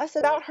 Talk to us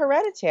about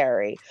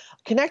Hereditary.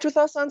 Connect with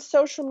us on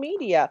social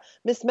media.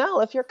 Miss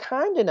Mel, if you're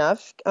kind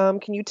enough,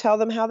 can you tell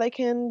them how they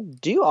can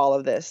do all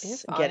of this?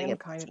 Yes, I am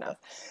kind enough.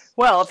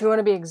 Well, if you want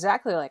to be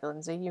exactly like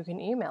Lindsay, you can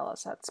email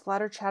us at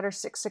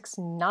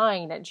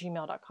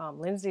splatterchatter669@gmail.com.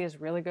 Lindsay is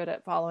really good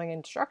at following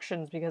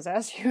instructions because,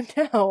 as you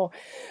know,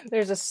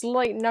 there's a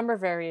slight number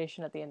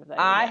variation at the end of that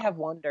email. I have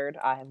wondered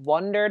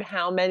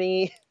how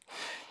many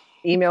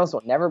emails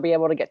we'll never be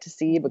able to get to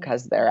see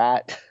because they're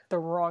at the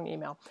wrong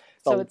email.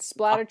 So it's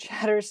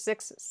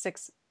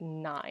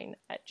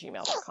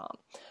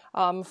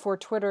splatterchatter669@gmail.com. For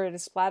Twitter, it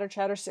is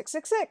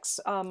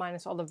splatterchatter666,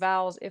 minus all the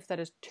vowels. If that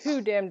is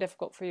too damn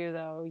difficult for you,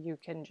 though, you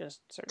can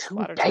just search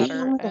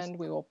splatterchatter and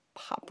we will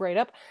pop right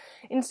up.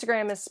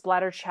 Instagram is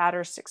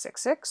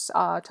splatterchatter666.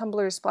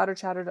 Tumblr is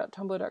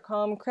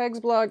splatterchatter.tumblr.com. Craig's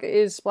blog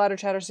is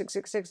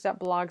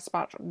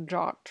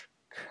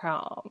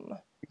splatterchatter666.blogspot.com.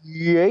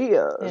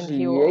 Yeah. And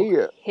he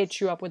will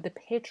hit you up with the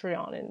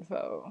Patreon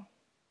info.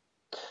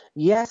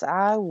 Yes,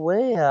 I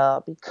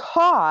will.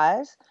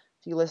 Because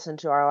if you listen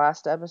to our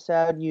last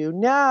episode, you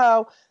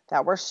know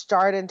that we're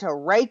starting to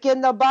rake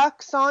in the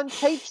bucks on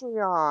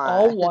Patreon.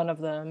 Oh, one of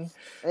them.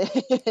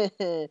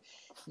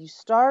 You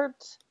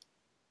start,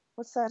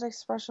 what's that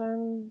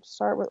expression?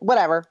 Start with,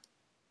 whatever.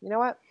 You know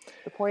what?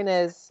 The point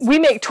is, we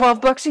make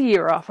 $12 a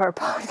year off our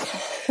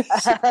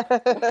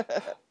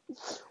podcast.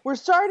 We're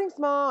starting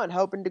small and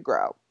hoping to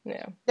grow.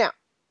 Yeah. Now,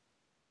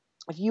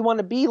 if you want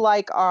to be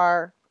like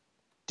our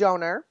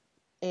donor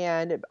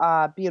and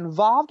be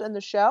involved in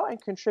the show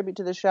and contribute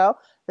to the show,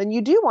 then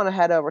you do want to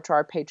head over to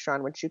our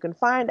Patreon, which you can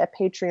find at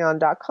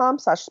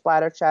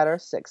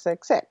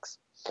patreon.com/splatterchatter666.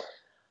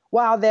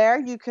 While there,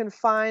 you can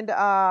find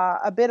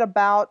a bit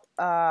about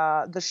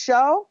the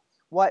show,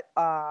 what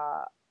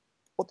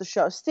the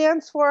show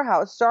stands for,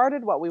 how it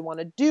started, what we want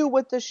to do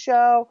with the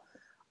show,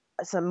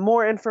 some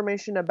more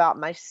information about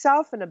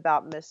myself and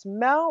about Miss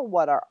Mel,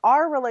 what are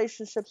our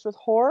relationships with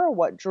horror,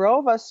 what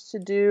drove us to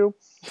do...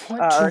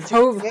 What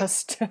drove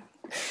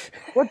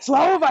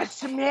us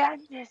to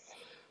madness?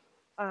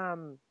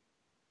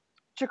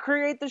 To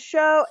create the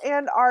show,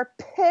 and our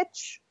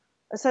pitch,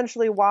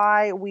 essentially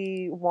why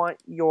we want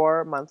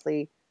your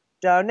monthly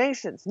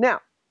donations.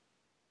 Now,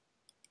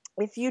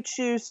 if you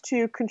choose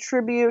to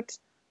contribute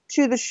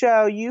to the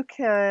show, you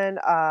can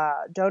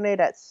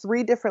donate at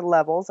 3 different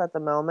levels at the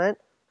moment.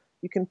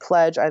 You can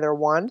pledge either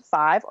 $1,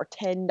 $5, or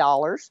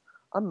 $10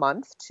 a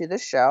month to the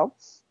show.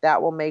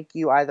 That will make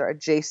you either a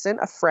Jason,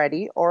 a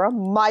Freddy, or a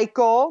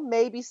Michael.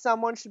 Maybe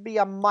someone should be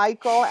a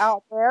Michael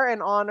out there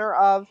in honor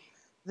of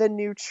the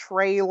new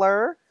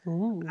trailer.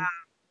 Ooh.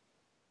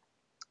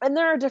 And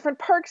there are different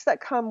perks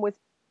that come with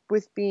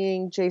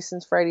being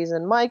Jason's, Freddy's,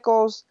 and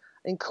Michael's,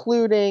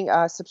 including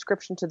a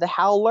subscription to The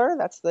Howler.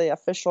 That's the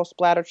official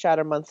Splatter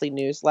Chatter monthly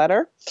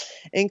newsletter,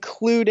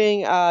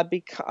 including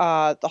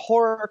the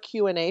horror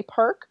Q&A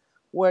perk,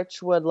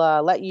 which would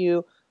let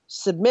you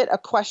submit a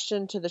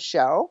question to the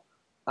show,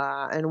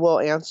 and we'll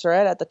answer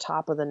it at the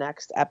top of the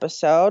next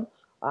episode,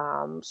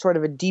 sort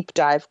of a deep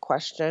dive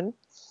question.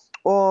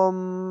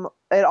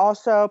 It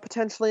also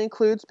potentially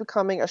includes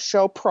becoming a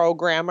show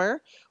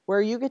programmer,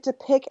 where you get to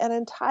pick an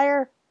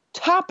entire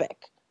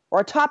topic, or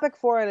a topic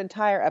for an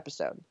entire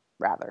episode,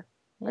 rather,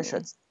 I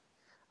should say.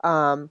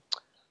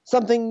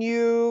 Something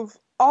you've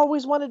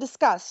always wanted to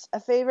discuss, a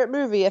favorite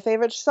movie, a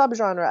favorite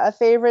subgenre, a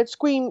favorite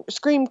scream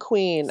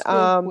queen.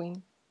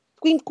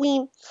 Scream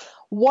queen.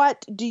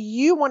 What do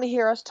you want to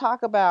hear us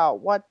talk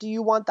about? What do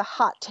you want the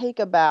hot take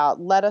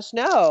about? Let us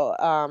know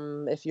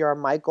if you're a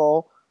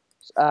Michael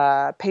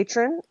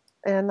patron,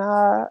 and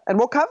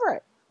we'll cover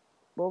it.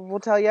 We'll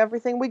tell you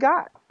everything we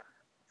got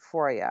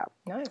for you.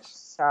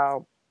 Nice.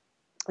 So,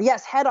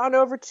 yes, head on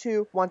over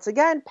to, once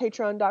again,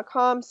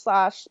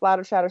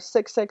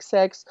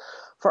 patreon.com/splatterchatter666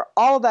 for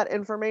all of that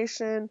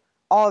information,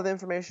 all of the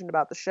information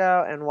about the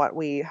show, and what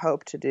we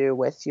hope to do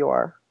with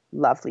your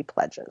lovely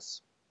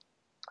pledges.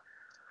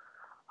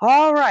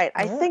 All right.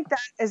 I think that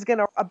is going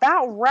to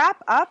about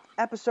wrap up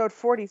episode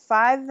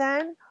 45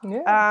 then.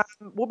 Yeah.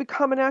 We'll be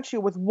coming at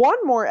you with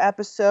one more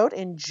episode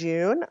in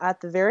June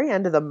at the very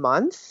end of the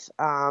month.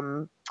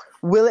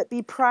 Will it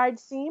be Pride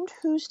themed?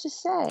 Who's to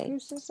say?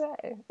 Who's to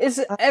say?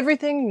 Is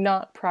everything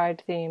not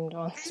Pride themed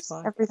on this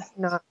one? Everything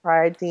not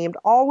Pride themed.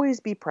 Always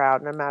be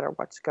proud no matter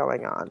what's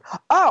going on.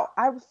 Oh,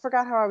 I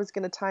forgot how I was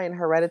going to tie in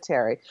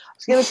Hereditary. I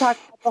was going to talk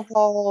about the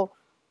whole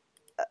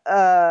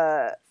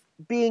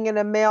being in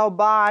a male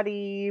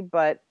body,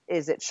 but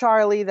is it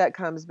Charlie that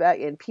comes back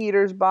in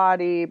Peter's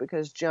body?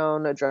 Because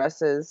Joan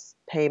addresses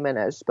Payman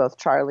as both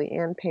Charlie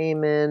and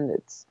Payman.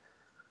 It's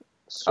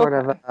sort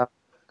of a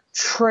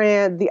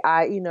trans, the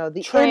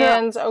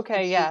trans. Inner,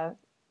 okay, yeah,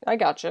 I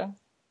gotcha.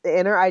 The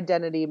inner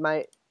identity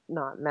might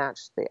not match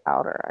the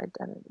outer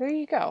identity. There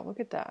you go. Look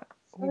at that.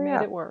 We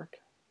made it work.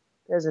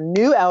 There's a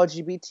new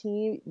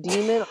LGBT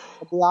demon on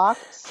the block.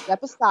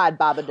 Step aside,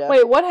 Babadook.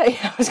 Wait, what?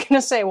 I was going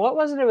to say, what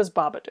was it? It was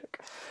Babadook.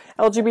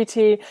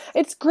 LGBT.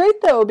 It's great,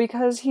 though,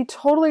 because he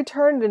totally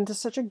turned into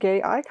such a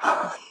gay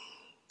icon.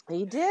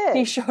 He did.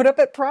 He showed up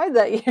at Pride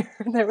that year.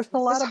 There was a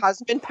lot of...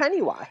 husband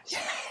Pennywise.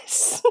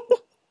 Yes.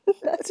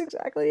 That's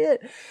exactly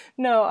it.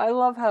 No, I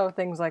love how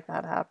things like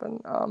that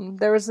happen.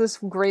 There was this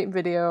great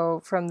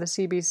video from the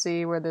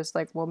CBC where this,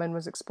 woman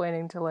was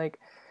explaining to,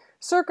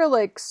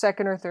 circa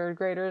second or third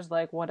graders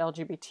what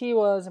LGBT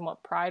was and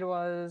what Pride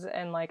was,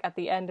 and at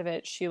the end of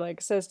it she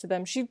says to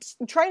them, she's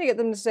trying to get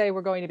them to say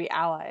we're going to be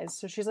allies,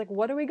 so she's like,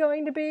 what are we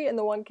going to be? And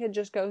the one kid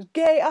just goes,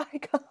 gay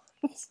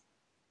icons.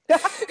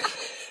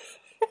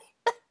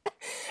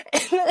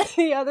 And then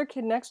the other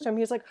kid next to him,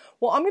 he's like,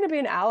 well, I'm going to be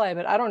an ally,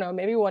 but I don't know,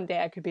 maybe one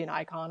day I could be an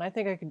icon. I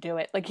think I could do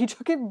it. He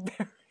took it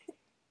very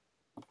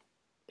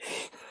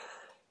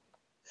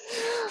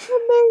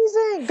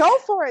amazing. Go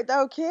for it,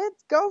 though, kids.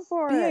 Go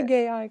for it. Be a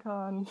gay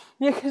icon.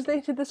 Yeah, because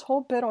they did this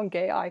whole bit on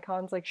gay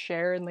icons like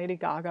Cher and Lady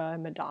Gaga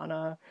and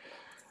Madonna.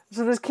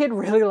 So this kid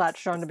really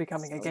latched on to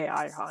becoming a gay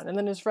icon. And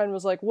then his friend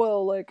was like,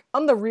 well,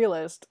 I'm the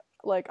realist.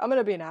 I'm going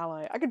to be an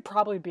ally. I could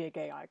probably be a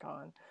gay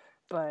icon,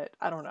 but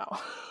I don't know.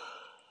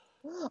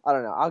 I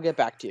don't know. I'll get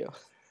back to you.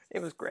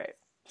 It was great.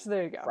 So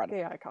there you go. Incredible.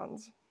 Gay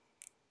icons.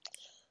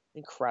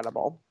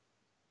 Incredible.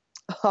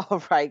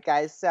 All right,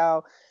 guys.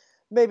 So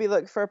maybe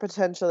look for a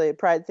potentially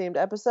Pride-themed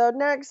episode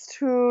next.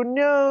 Who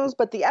knows?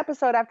 But the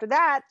episode after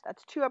that,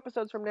 that's 2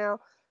 episodes from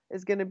now,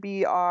 is going to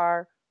be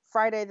our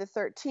Friday the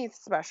 13th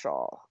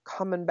special.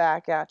 Coming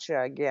back at you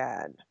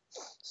again.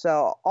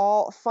 So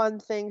all fun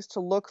things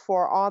to look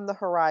for on the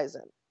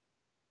horizon.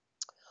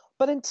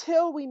 But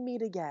until we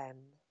meet again,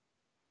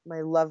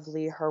 my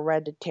lovely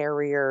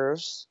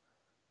hereditariers,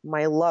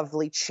 my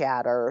lovely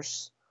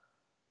chatters,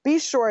 be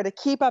sure to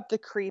keep up the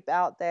creep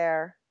out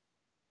there.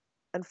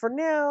 And for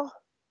now,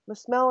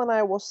 Miss Mel and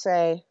I will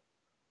say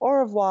au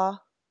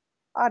revoir,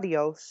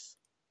 adios,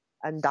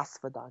 and das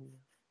vidanya.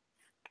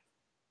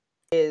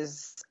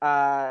 Is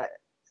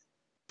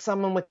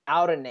someone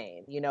without a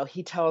name.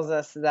 He tells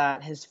us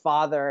that his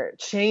father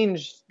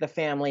changed the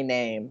family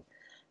name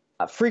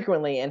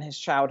frequently in his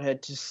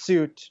childhood to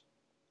suit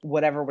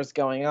whatever was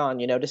going on,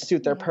 to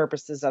suit their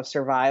purposes of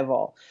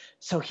survival.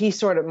 So he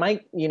sort of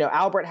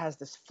Albert has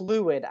this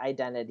fluid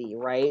identity,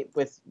 right?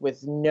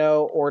 With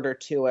no order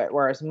to it.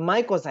 Whereas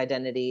Michael's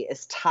identity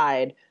is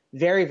tied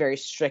very, very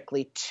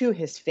strictly to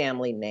his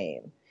family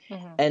name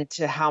and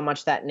to how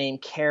much that name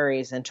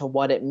carries and to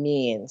what it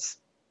means.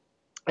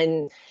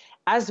 And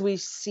as we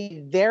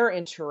see their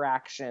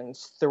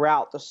interactions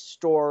throughout the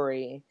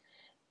story,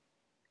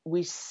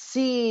 we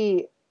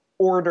see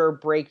order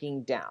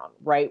breaking down,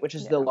 right? Which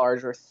is the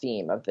larger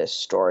theme of this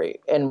story.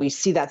 And we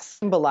see that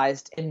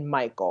symbolized in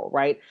Michael,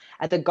 right?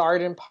 At the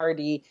garden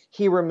party,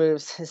 he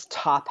removes his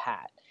top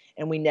hat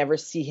and we never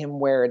see him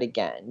wear it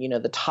again.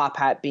 The top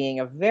hat being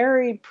a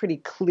very pretty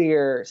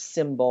clear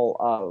symbol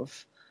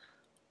of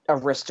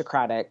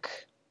aristocratic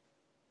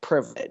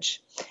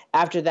privilege.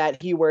 After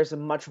that, he wears a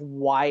much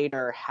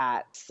wider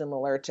hat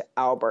similar to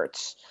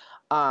Albert's.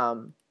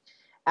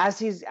 As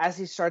he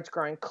starts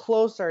growing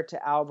closer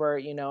to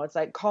Albert, it's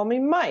like, call me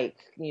Mike,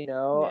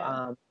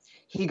 Yeah.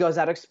 He goes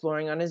out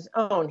exploring on his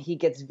own. He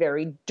gets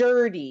very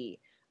dirty,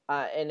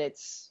 and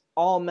it's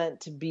all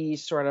meant to be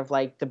sort of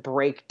like the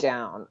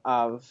breakdown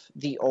of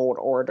the old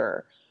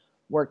order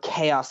where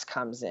chaos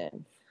comes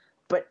in.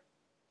 But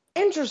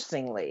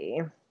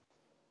interestingly,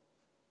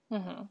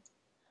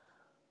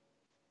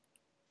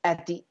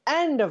 at the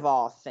end of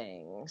all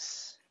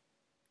things,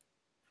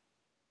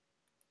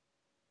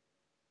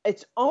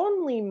 it's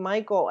only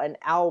Michael and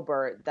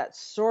Albert that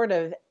sort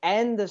of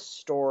end the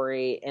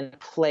story in a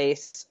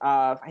place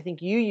of, I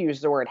think you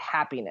used the word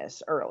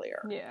happiness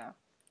earlier. Yeah.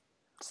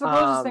 It's the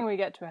closest thing we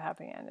get to a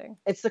happy ending.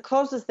 It's the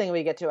closest thing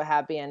we get to a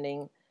happy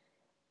ending.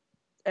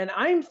 And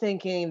I'm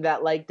thinking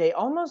that like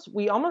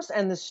we almost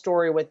end the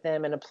story with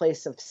them in a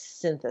place of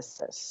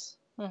synthesis.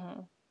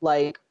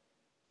 Like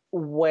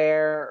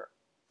where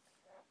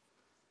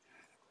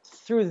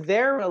through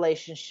their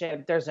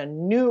relationship, there's a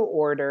new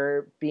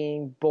order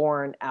being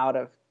born out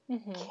of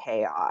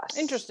chaos.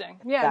 Interesting.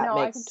 Yeah, no,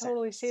 I can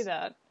totally see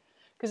that.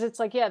 Because it's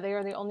like, yeah, they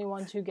are the only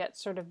ones who get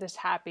sort of this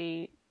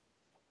happy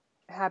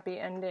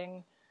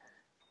ending.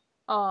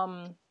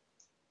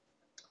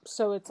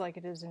 So it's like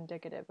it is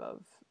indicative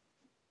of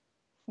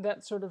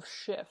that sort of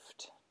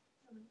shift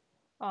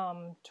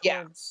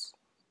towards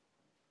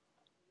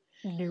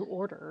new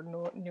order,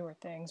 newer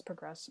things,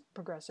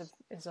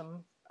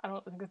 progressivism. I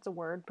don't think it's a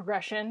word.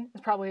 Progression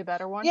is probably a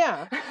better one.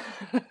 Yeah.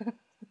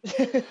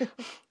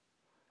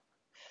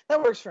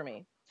 That works for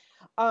me.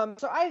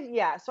 So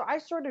I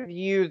sort of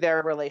view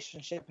their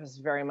relationship as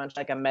very much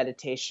like a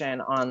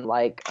meditation on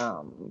like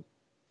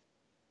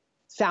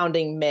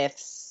founding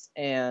myths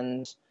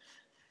and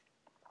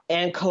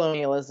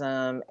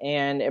colonialism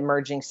and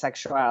emerging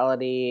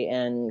sexuality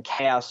and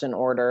chaos and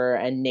order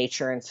and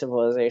nature and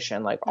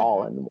civilization, like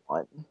all in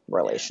one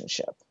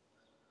relationship.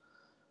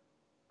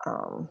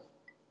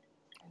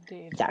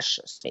 Indeed. That's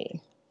just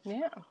me.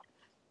 Yeah.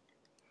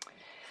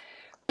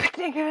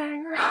 Picnic at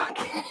Hanging Rock.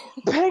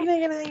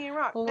 Picnic at Hanging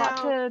Rock. A lot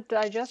to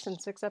digest in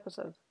 6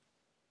 episodes.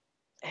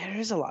 There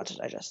is a lot to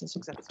digest in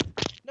 6 episodes.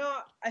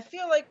 No, I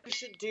feel like we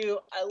should do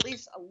at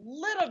least a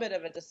little bit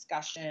of a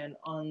discussion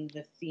on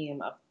the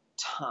theme of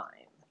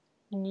time.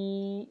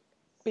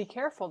 Be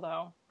careful,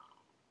 though.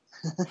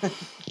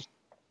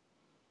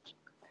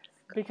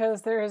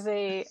 Because there is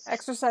a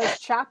exercise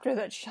chapter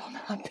that shall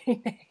not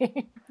be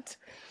named.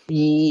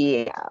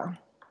 Yeah.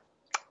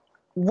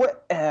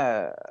 What?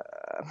 I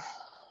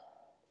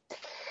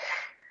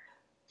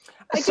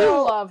do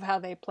love how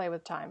they play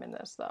with time in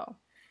this, though.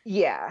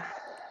 Yeah.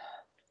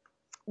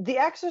 The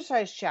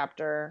exercise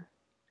chapter,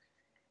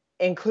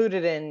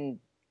 included in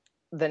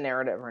the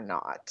narrative or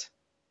not,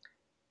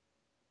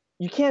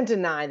 you can't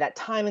deny that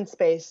time and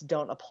space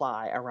don't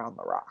apply around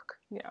the rock.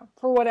 Yeah,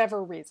 for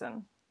whatever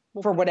reason.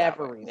 For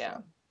whatever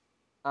reason.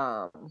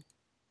 Yeah.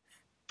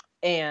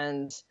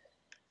 And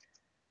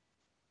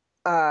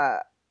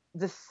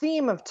the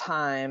theme of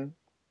time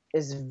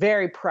is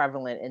very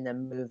prevalent in the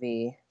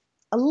movie,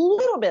 a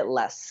little bit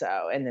less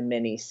so in the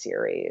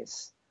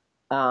miniseries.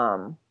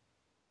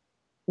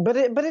 But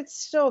it's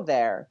still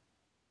there.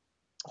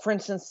 For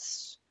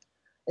instance,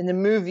 in the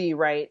movie,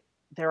 right,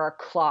 there are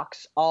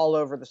clocks all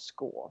over the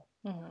school.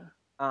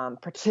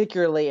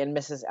 Particularly in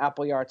Mrs.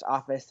 Appleyard's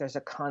office, there's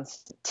a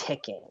constant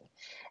ticking.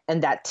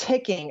 And that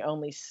ticking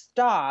only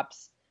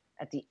stops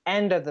at the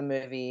end of the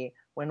movie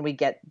when we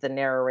get the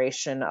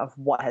narration of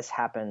what has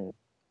happened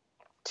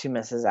to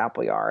Mrs.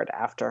 Appleyard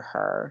after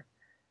her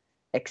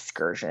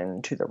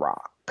excursion to the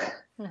rock.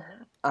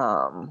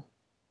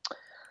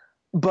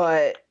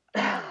 But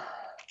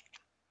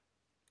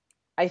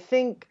I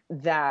think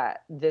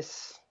that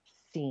this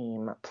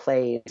theme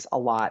plays a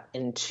lot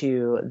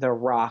into the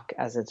rock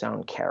as its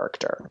own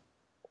character.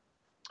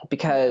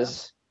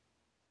 Because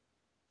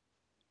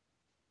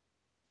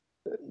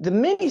the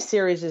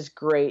miniseries is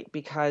great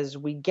because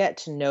we get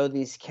to know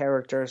these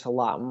characters a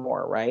lot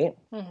more, right?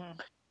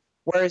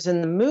 Whereas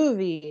in the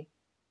movie,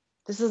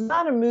 this is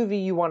not a movie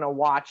you want to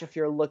watch if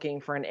you're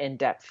looking for an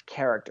in-depth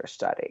character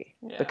study.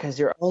 Because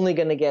you're only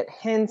going to get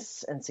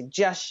hints and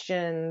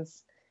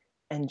suggestions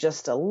and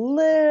just a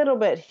little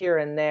bit here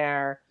and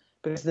there,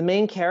 because the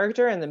main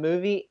character in the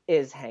movie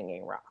is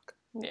Hanging Rock.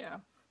 Yeah.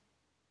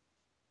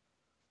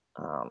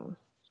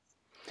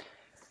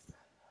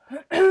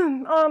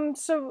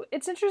 So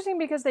it's interesting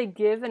because they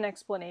give an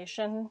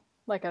explanation,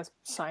 like a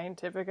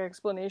scientific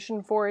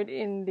explanation for it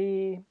in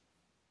the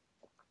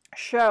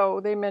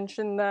show. They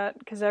mention that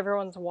because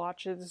everyone's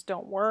watches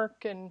don't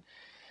work, and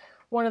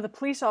one of the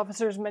police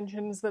officers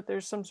mentions that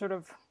there's some sort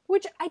of,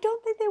 which I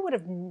don't think they would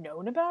have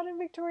known about in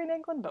Victorian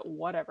England, but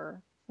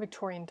whatever.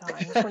 Victorian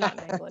times, we're not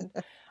in England.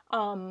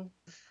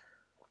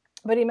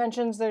 But he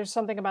mentions there's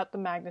something about the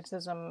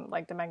magnetism,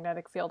 like the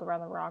magnetic field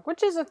around the rock,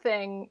 which is a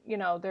thing. You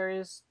know, there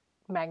is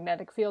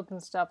magnetic fields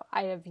and stuff,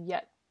 I have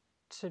yet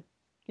to,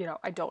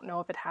 I don't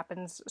know if it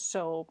happens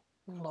so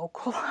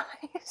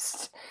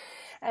localized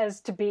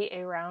as to be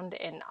around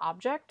an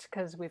object,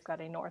 because we've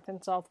got a North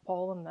and South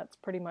Pole and that's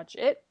pretty much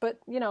it. But,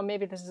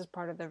 maybe this is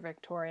part of the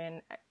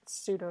Victorian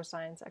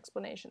pseudoscience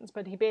explanations.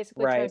 But he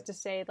basically tries to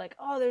say, like,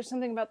 oh, there's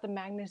something about the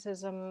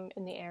magnetism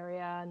in the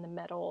area and the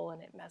metal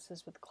and it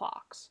messes with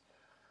clocks.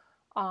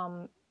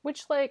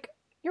 Which, like,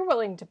 you're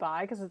willing to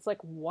buy because it's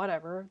like,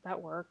 whatever,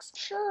 that works.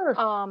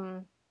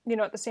 Sure.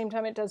 At the same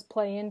time, it does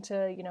play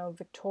into,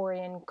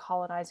 Victorian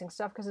colonizing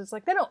stuff, because it's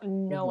like, they don't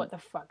know what the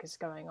fuck is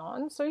going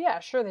on. So yeah,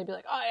 sure, they'd be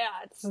like, oh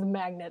yeah, it's the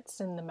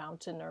magnets in the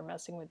mountain are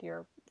messing with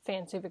your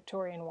fancy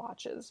Victorian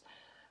watches.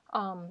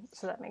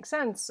 So that makes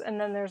sense. And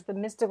then there's the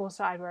mystical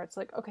side where it's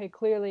like, okay,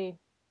 clearly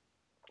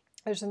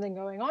there's something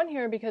going on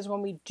here, because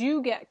when we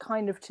do get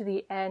kind of to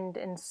the end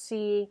and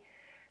see,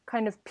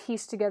 kind of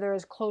piece together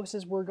as close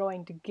as we're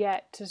going to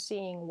get to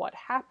seeing what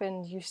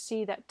happened, you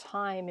see that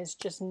time is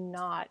just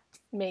not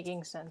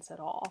making sense at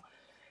all.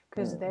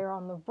 Because they're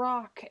on the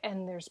rock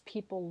and there's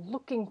people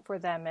looking for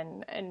them,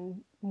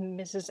 and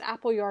Mrs.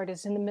 Appleyard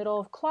is in the middle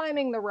of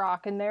climbing the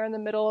rock, and they're in the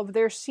middle of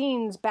their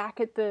scenes back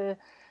at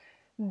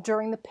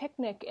during the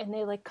picnic, and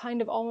they like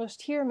kind of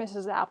almost hear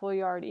Mrs.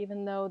 Appleyard,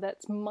 even though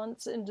that's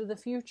months into the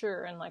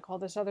future, and like all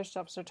this other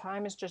stuff. So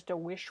time is just a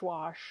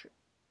wish-wash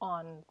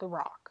on the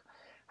rock.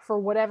 For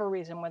whatever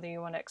reason, whether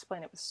you want to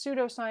explain it with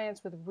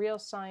pseudoscience, with real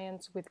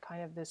science, with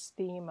kind of this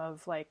theme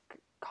of like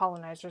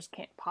colonizers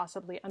can't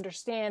possibly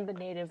understand the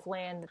native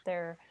land that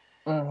they're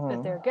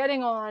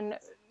getting on,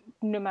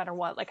 no matter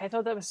what. Like, I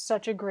thought that was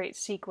such a great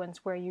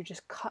sequence where you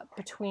just cut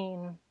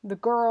between the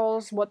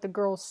girls, what the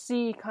girls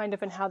see kind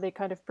of, and how they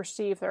kind of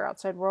perceive their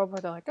outside world, where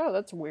they're like, oh,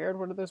 that's weird,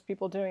 what are those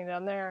people doing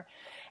down there?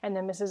 And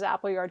then Mrs.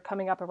 Appleyard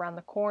coming up around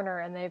the corner,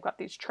 and they've got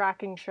these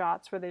tracking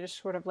shots where they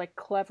just sort of like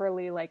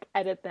cleverly like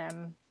edit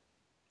them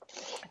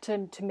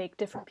to make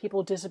different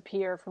people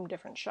disappear from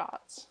different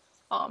shots.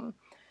 And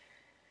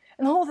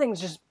the whole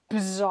thing's just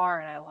bizarre,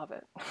 and I love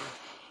it.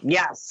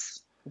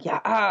 Yes.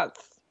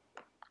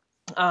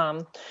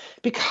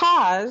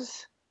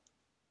 Because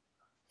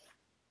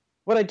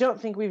what I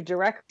don't think we've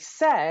directly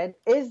said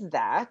is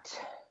that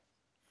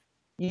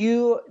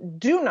you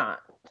do not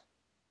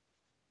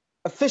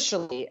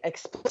officially,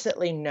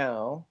 explicitly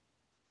know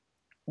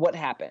what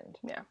happened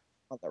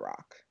on the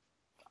rock.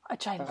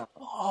 Which I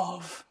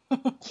love.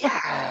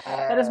 Yeah.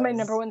 That is my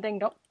number one thing.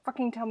 Don't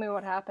fucking tell me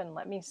what happened.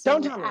 Let me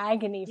sit in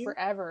agony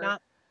forever.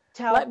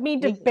 Let me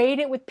debate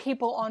it with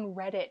people on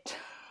Reddit.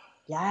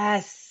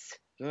 Yes.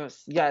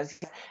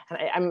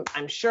 And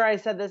I'm sure I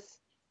said this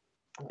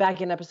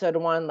back in episode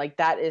 1. Like,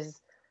 that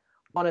is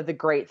one of the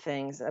great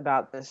things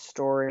about this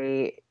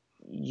story.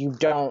 You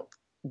don't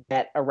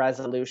get a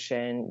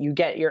resolution. You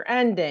get your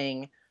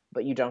ending,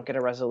 but you don't get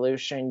a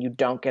resolution. You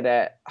don't get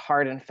a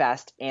hard and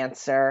fast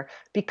answer,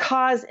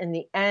 because in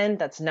the end,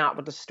 that's not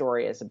what the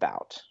story is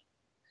about.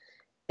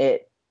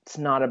 It's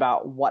not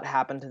about what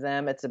happened to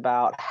them. It's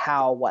about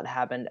how what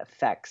happened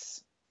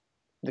affects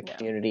the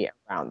community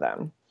around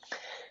them.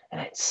 And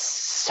it's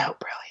so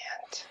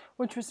brilliant.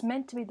 Which was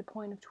meant to be the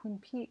point of Twin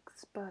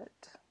Peaks, but...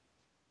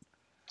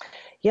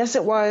 Yes,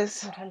 it was.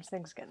 Sometimes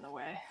things get in the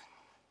way.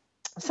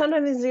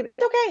 Sometimes it's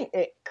okay.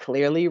 It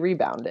clearly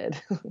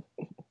rebounded.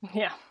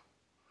 Yeah.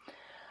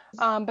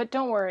 But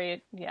don't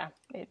worry,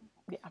 it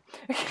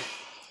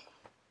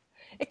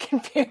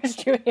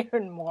confused you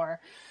even more.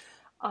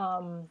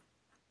 I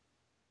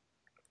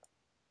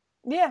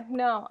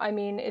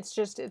mean, it's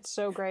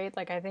so great.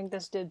 Like, I think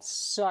this did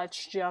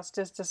such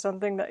justice to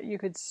something that you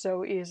could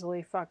so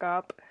easily fuck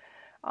up.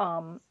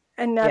 And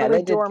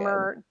Natalie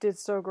Dormer did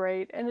so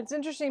great. And it's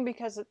interesting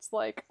because it's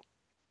like,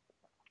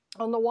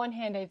 on the one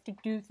hand, I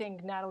do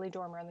think Natalie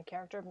Dormer and the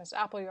character of Miss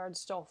Appleyard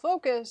stole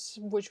focus,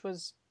 which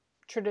was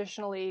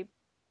traditionally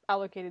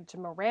allocated to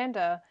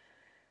Miranda,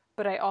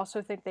 but I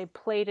also think they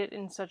played it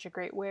in such a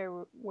great way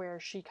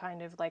where she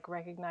kind of like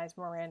recognized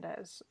Miranda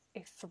as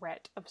a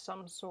threat of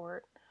some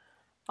sort.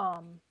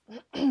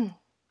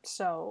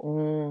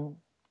 So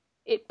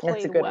it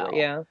played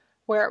well.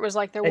 Where it was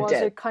like there was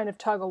a kind of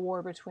tug of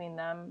war between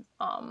them,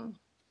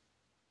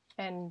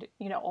 and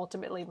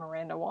ultimately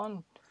Miranda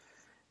won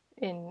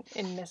in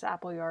Miss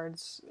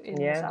Appleyard's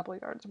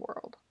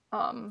world.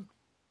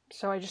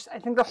 So I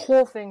think the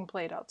whole thing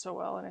played out so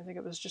well, and I think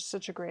it was just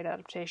such a great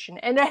adaptation.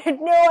 And I had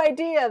no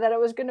idea that it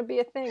was going to be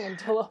a thing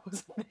until it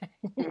was a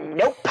thing.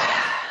 Nope.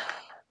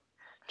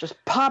 Just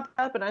popped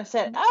up, and I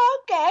said,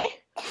 oh, okay.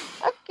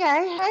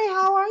 Hey,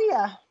 how are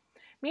you?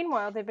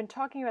 Meanwhile, they've been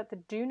talking about the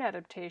Dune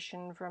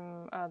adaptation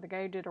from the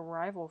guy who did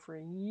Arrival for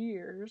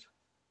years.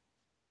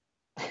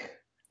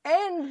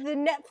 And the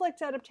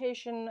Netflix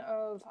adaptation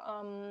of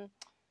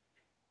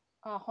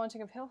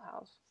Haunting of Hill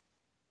House.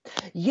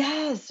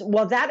 Yes.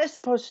 Well, that is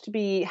supposed to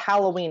be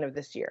Halloween of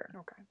this year.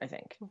 Okay. I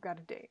think. We've got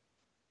a date.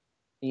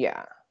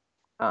 Yeah.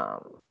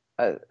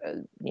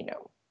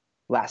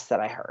 Last that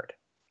I heard.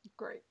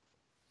 Great.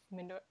 I'm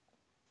into it.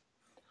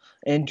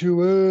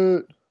 Into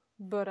it.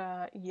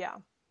 But, yeah.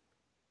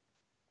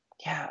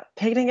 Yeah.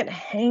 Picnic at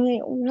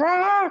Hanging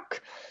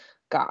Rock.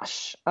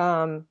 gosh.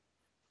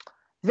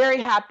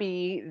 Very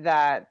happy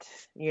that,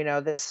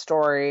 this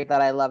story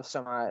that I love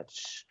so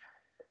much,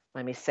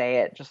 let me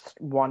say it just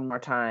one more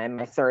time,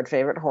 my third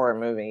favorite horror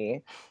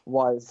movie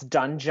was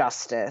done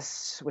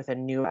justice with a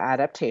new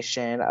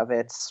adaptation of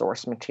its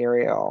source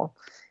material.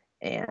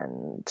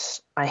 And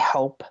I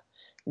hope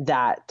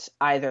that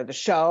either the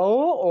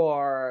show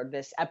or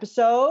this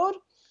episode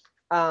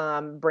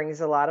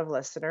brings a lot of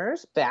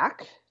listeners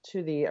back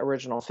to the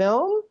original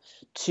film,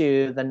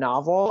 to the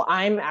novel.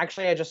 I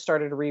just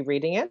started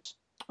rereading it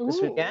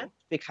this weekend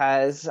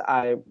because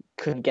I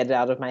couldn't get it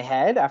out of my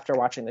head after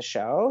watching the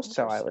show.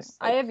 So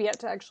I have yet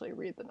to actually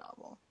read the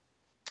novel.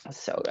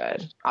 So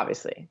good.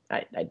 Obviously,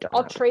 I don't.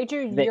 I'll trade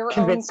you your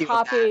own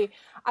copy.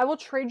 I will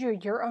trade you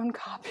your own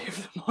copy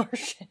of The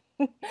Martian,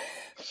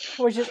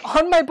 which is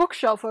on my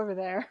bookshelf over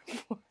there.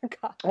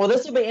 Well,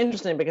 this will be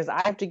interesting because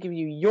I have to give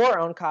you your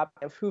own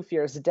copy of Who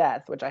Fears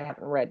Death, which I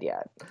haven't read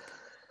yet.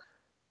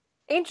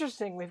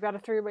 Interesting. We've got a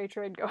three-way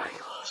trade going on.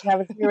 We have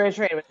a three-way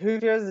trade with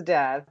Who Fears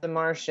Death, The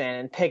Martian,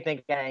 and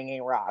Picnic at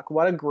Hanging Rock.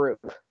 What a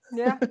group.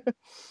 Yeah.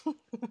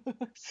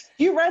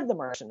 You read The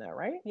Martian, though,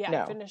 right? Yeah,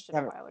 no, I finished it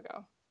a while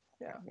ago.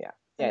 Yeah.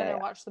 And then I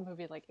watched the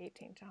movie like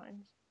 18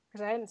 times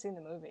because I hadn't seen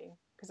the movie.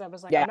 Because I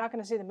was like, I'm not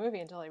going to see the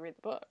movie until I read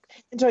the book.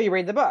 Until you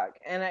read the book.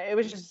 And it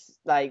was just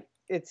like,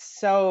 it's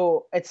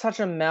such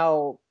a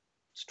Mel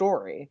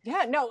story.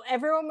 Yeah, no,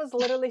 everyone was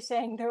literally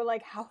saying, they're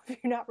like, how have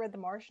you not read The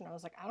Martian? I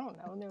was like, I don't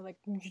know. And they're like,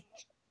 you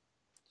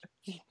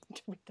need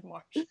to read The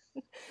Martian.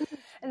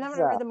 And then when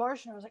I read The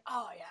Martian, I was like,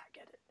 oh yeah, I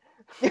get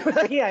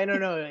it. Yeah, I don't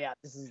know. Yeah,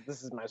 this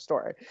is my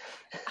story.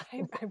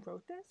 I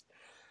wrote this?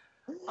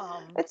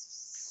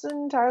 It's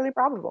entirely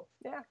probable.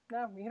 Yeah,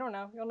 no, you don't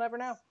know. You'll never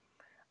know.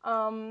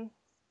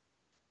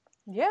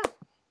 Yeah.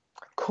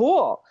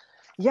 Cool.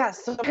 Yeah,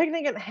 so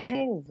Picnic at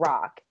Hanging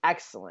Rock.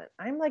 Excellent.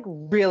 I'm like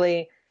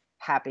really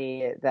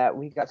happy that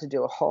we got to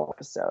do a whole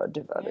episode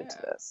devoted to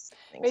this.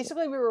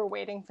 Basically, we were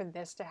waiting for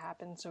this to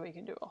happen so we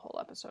could do a whole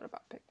episode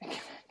about Picnic at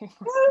Hanging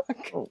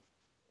Rock.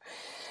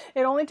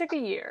 It only took a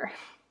year.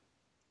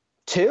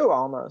 2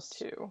 almost.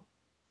 2.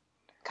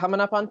 Coming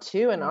up on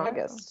 2 in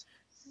August.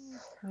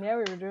 Yeah,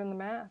 we were doing the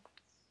math.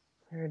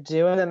 We're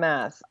doing the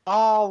math.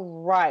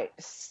 All right.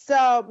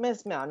 So,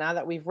 Miss Mel, now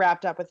that we've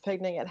wrapped up with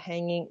Picnic at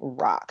Hanging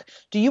Rock,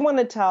 do you want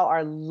to tell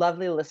our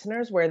lovely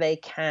listeners where they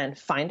can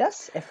find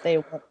us if they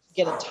want to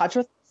get in touch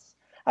with us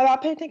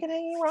about Picnic at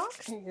Hanging Rock?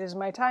 It is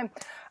my time.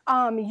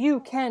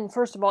 You can,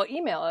 first of all,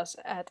 email us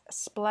at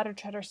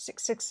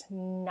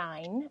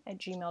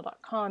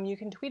splatterchatter669@gmail.com. You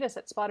can tweet us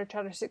at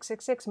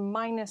splatterchatter666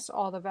 minus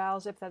all the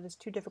vowels. If that is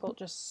too difficult,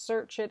 just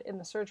search it in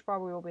the search bar.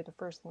 We will be the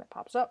first thing that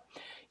pops up.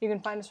 You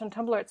can find us on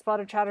Tumblr at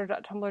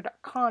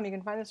splatterchatter.tumblr.com. You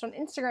can find us on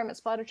Instagram at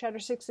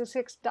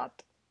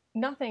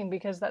splatterchatter666.nothing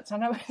because that's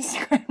not how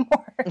Instagram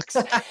works.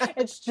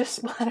 It's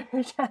just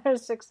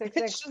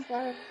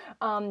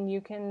splatterchatter666.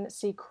 You can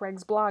see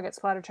Craig's blog at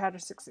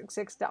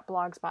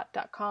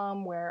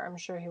splatterchatter666.blogspot.com, where I'm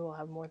sure he will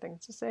have more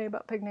things to say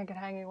about Picnic at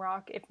Hanging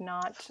Rock. If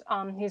not,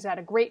 he's had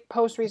a great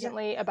post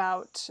recently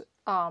about,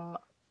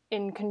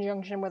 in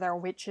conjunction with our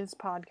Witches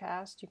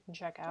podcast, you can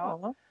check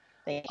out.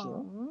 Thank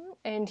you.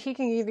 And he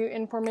can give you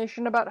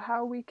information about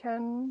how you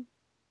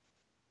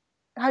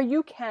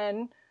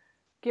can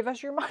give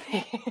us your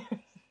money.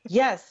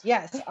 Yes.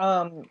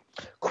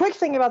 Quick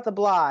thing about the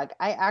blog.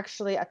 I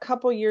actually, a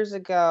couple years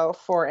ago,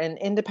 for an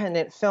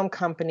independent film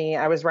company,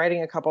 I was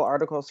writing a couple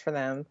articles for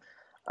them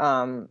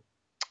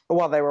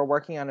while they were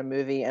working on a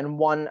movie, and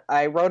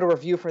I wrote a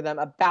review for them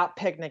about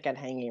Picnic at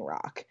Hanging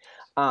Rock.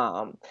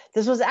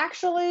 This was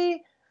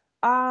actually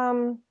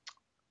who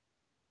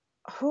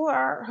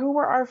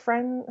were our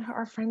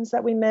friends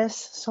that we miss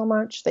so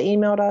much? They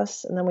emailed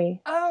us, and then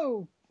we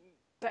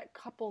that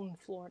couple in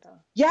Florida.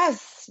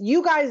 Yes,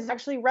 you guys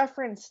actually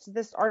referenced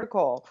this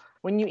article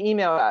when you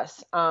emailed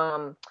us.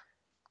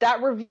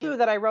 That review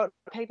that I wrote,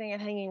 Picnic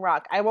at Hanging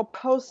Rock, I will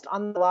post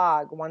on the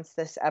blog once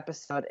this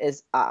episode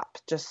is up,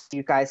 just so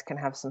you guys can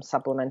have some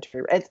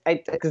supplementary.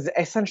 Because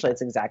essentially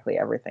it's exactly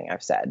everything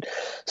I've said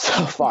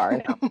so far,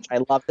 and how much I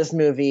love this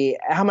movie,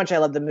 how much I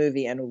love the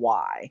movie, and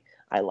why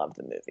I love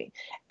the movie.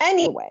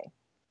 Anyway.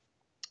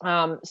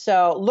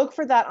 So look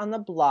for that on the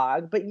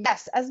blog. But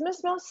yes, as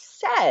Miss Mel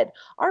said,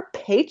 our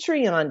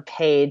Patreon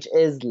page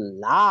is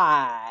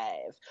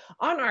live.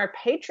 On our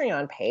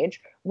Patreon page,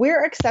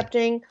 we're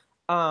accepting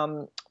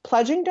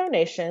pledging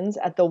donations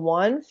at the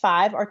 $1,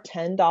 $5, or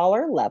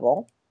 $10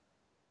 level.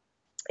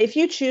 If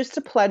you choose to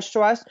pledge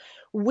to us,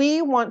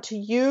 we want to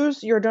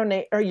use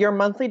your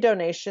monthly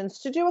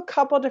donations to do a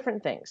couple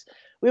different things.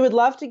 We would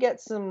love to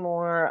get some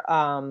more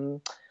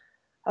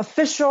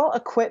official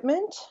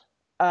equipment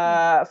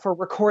for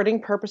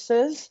recording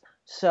purposes,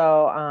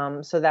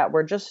 so that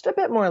we're just a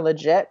bit more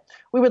legit.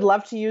 We would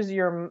love to use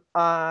your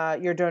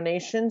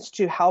donations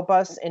to help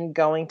us in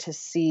going to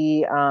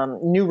see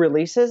new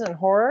releases in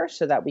horror,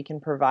 so that we can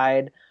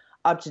provide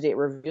up-to-date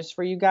reviews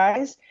for you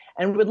guys.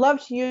 And we would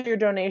love to use your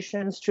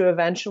donations to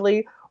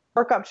eventually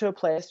work up to a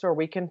place where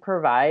we can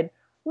provide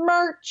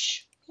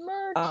merch.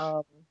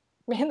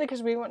 Mainly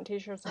because we want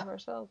t-shirts of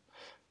ourselves.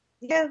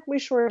 Yeah, we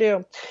sure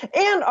do.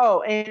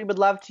 And we would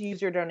love to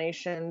use your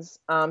donations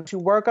to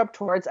work up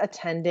towards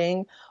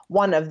attending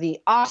one of the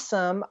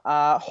awesome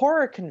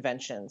horror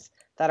conventions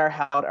that are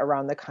held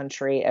around the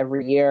country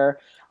every year,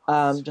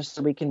 just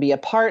so we can be a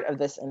part of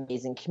this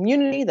amazing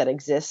community that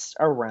exists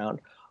around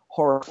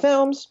horror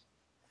films.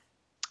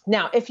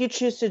 Now, if you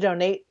choose to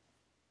donate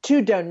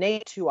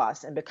to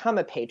us and become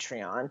a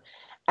Patreon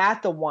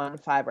at the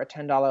 $1, $5, or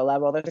 $10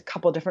 level, there's a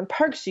couple different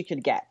perks you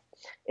could get.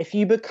 If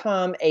you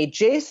become a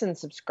Jason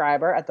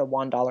subscriber at the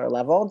 $1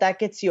 level, that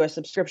gets you a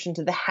subscription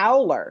to The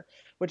Howler,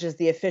 which is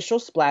the official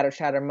Splatter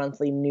Chatter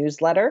monthly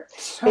newsletter.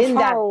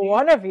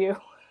 One of you.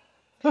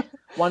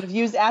 One of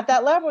you's at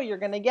that level, you're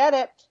going to get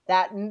it.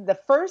 The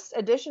first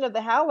edition of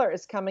The Howler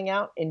is coming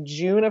out in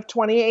June of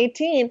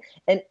 2018.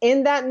 And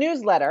in that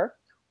newsletter,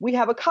 we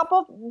have a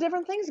couple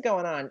different things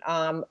going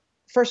on.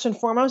 First and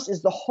foremost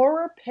is the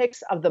horror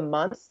picks of the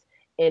month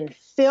in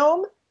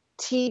film,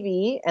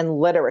 TV, and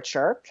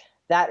literature.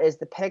 That is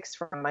the picks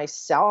from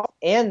myself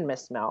and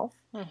Miss Mel.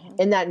 Mm-hmm.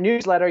 In that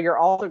newsletter, you're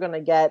also going to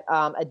get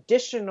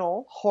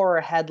additional horror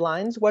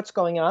headlines. What's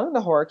going on in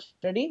the horror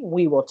community?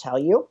 We will tell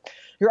you.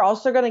 You're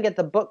also going to get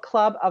the book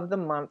club of the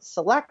month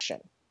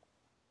selection.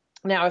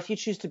 Now, if you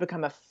choose to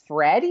become a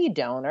Freddie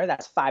donor,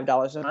 that's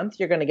 $5 a month.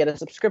 You're going to get a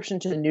subscription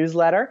to the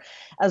newsletter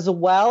as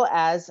well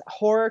as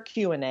horror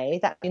Q&A.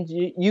 That means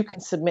you can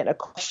submit a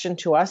question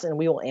to us and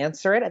we will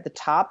answer it at the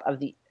top of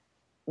the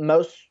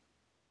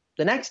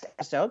next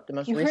episode, the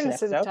most you recent episode. You episode. were going to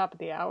say the top of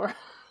the hour.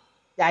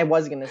 I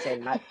was going to say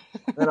that.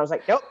 And then I was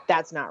like, nope,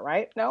 that's not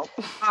right. Nope.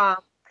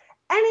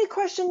 Any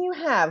question you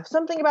have,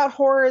 something about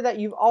horror that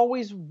you've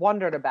always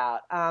wondered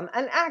about,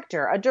 an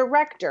actor, a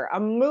director,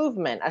 a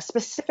movement, a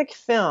specific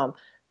film,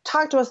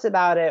 talk to us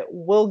about it.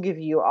 We'll give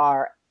you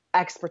our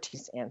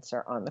expertise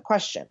answer on the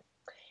question.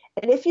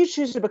 And if you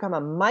choose to become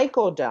a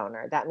Michael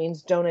donor, that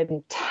means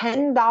donating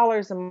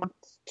 $10 a month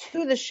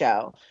to the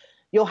show.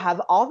 You'll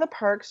have all the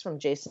perks from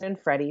Jason and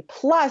Freddie,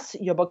 plus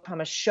you'll become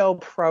a show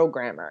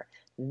programmer.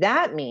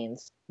 That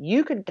means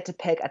you could get to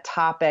pick a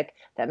topic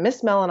that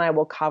Miss Mel and I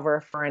will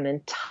cover for an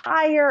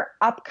entire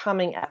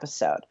upcoming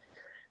episode.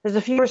 There's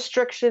a few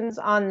restrictions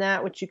on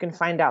that, which you can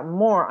find out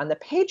more on the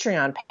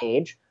Patreon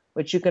page,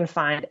 which you can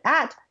find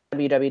at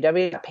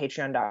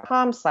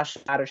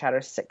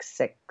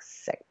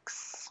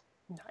www.patreon.com/SplatterChatter666.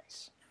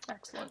 Nice.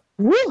 Excellent.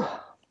 Woo!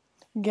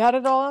 Got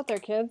it all out there,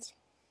 kids.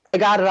 I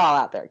got it all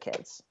out there,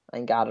 kids.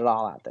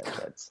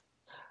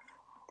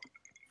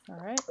 All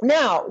right.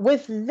 Now,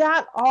 with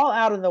that all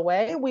out of the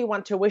way, we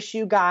want to wish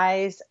you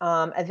guys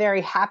a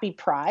very happy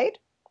Pride.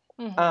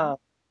 Mm-hmm.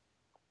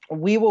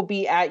 We will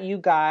be at you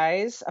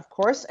guys, of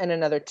course, in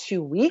another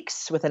 2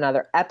 weeks with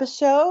another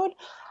episode.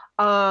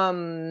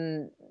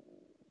 We're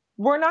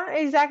not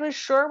exactly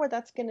sure what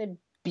that's going to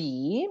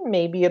be.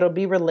 Maybe it'll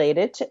be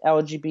related to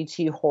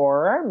LGBT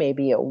horror.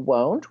 Maybe it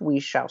won't. We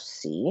shall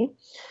see.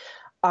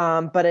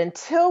 But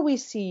until we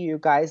see you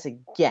guys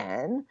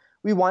again,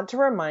 we want to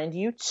remind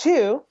you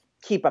to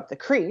keep up the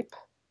creep.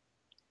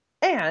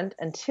 And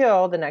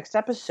until the next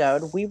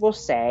episode, we will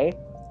say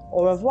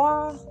au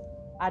revoir,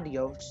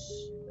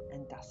 adios.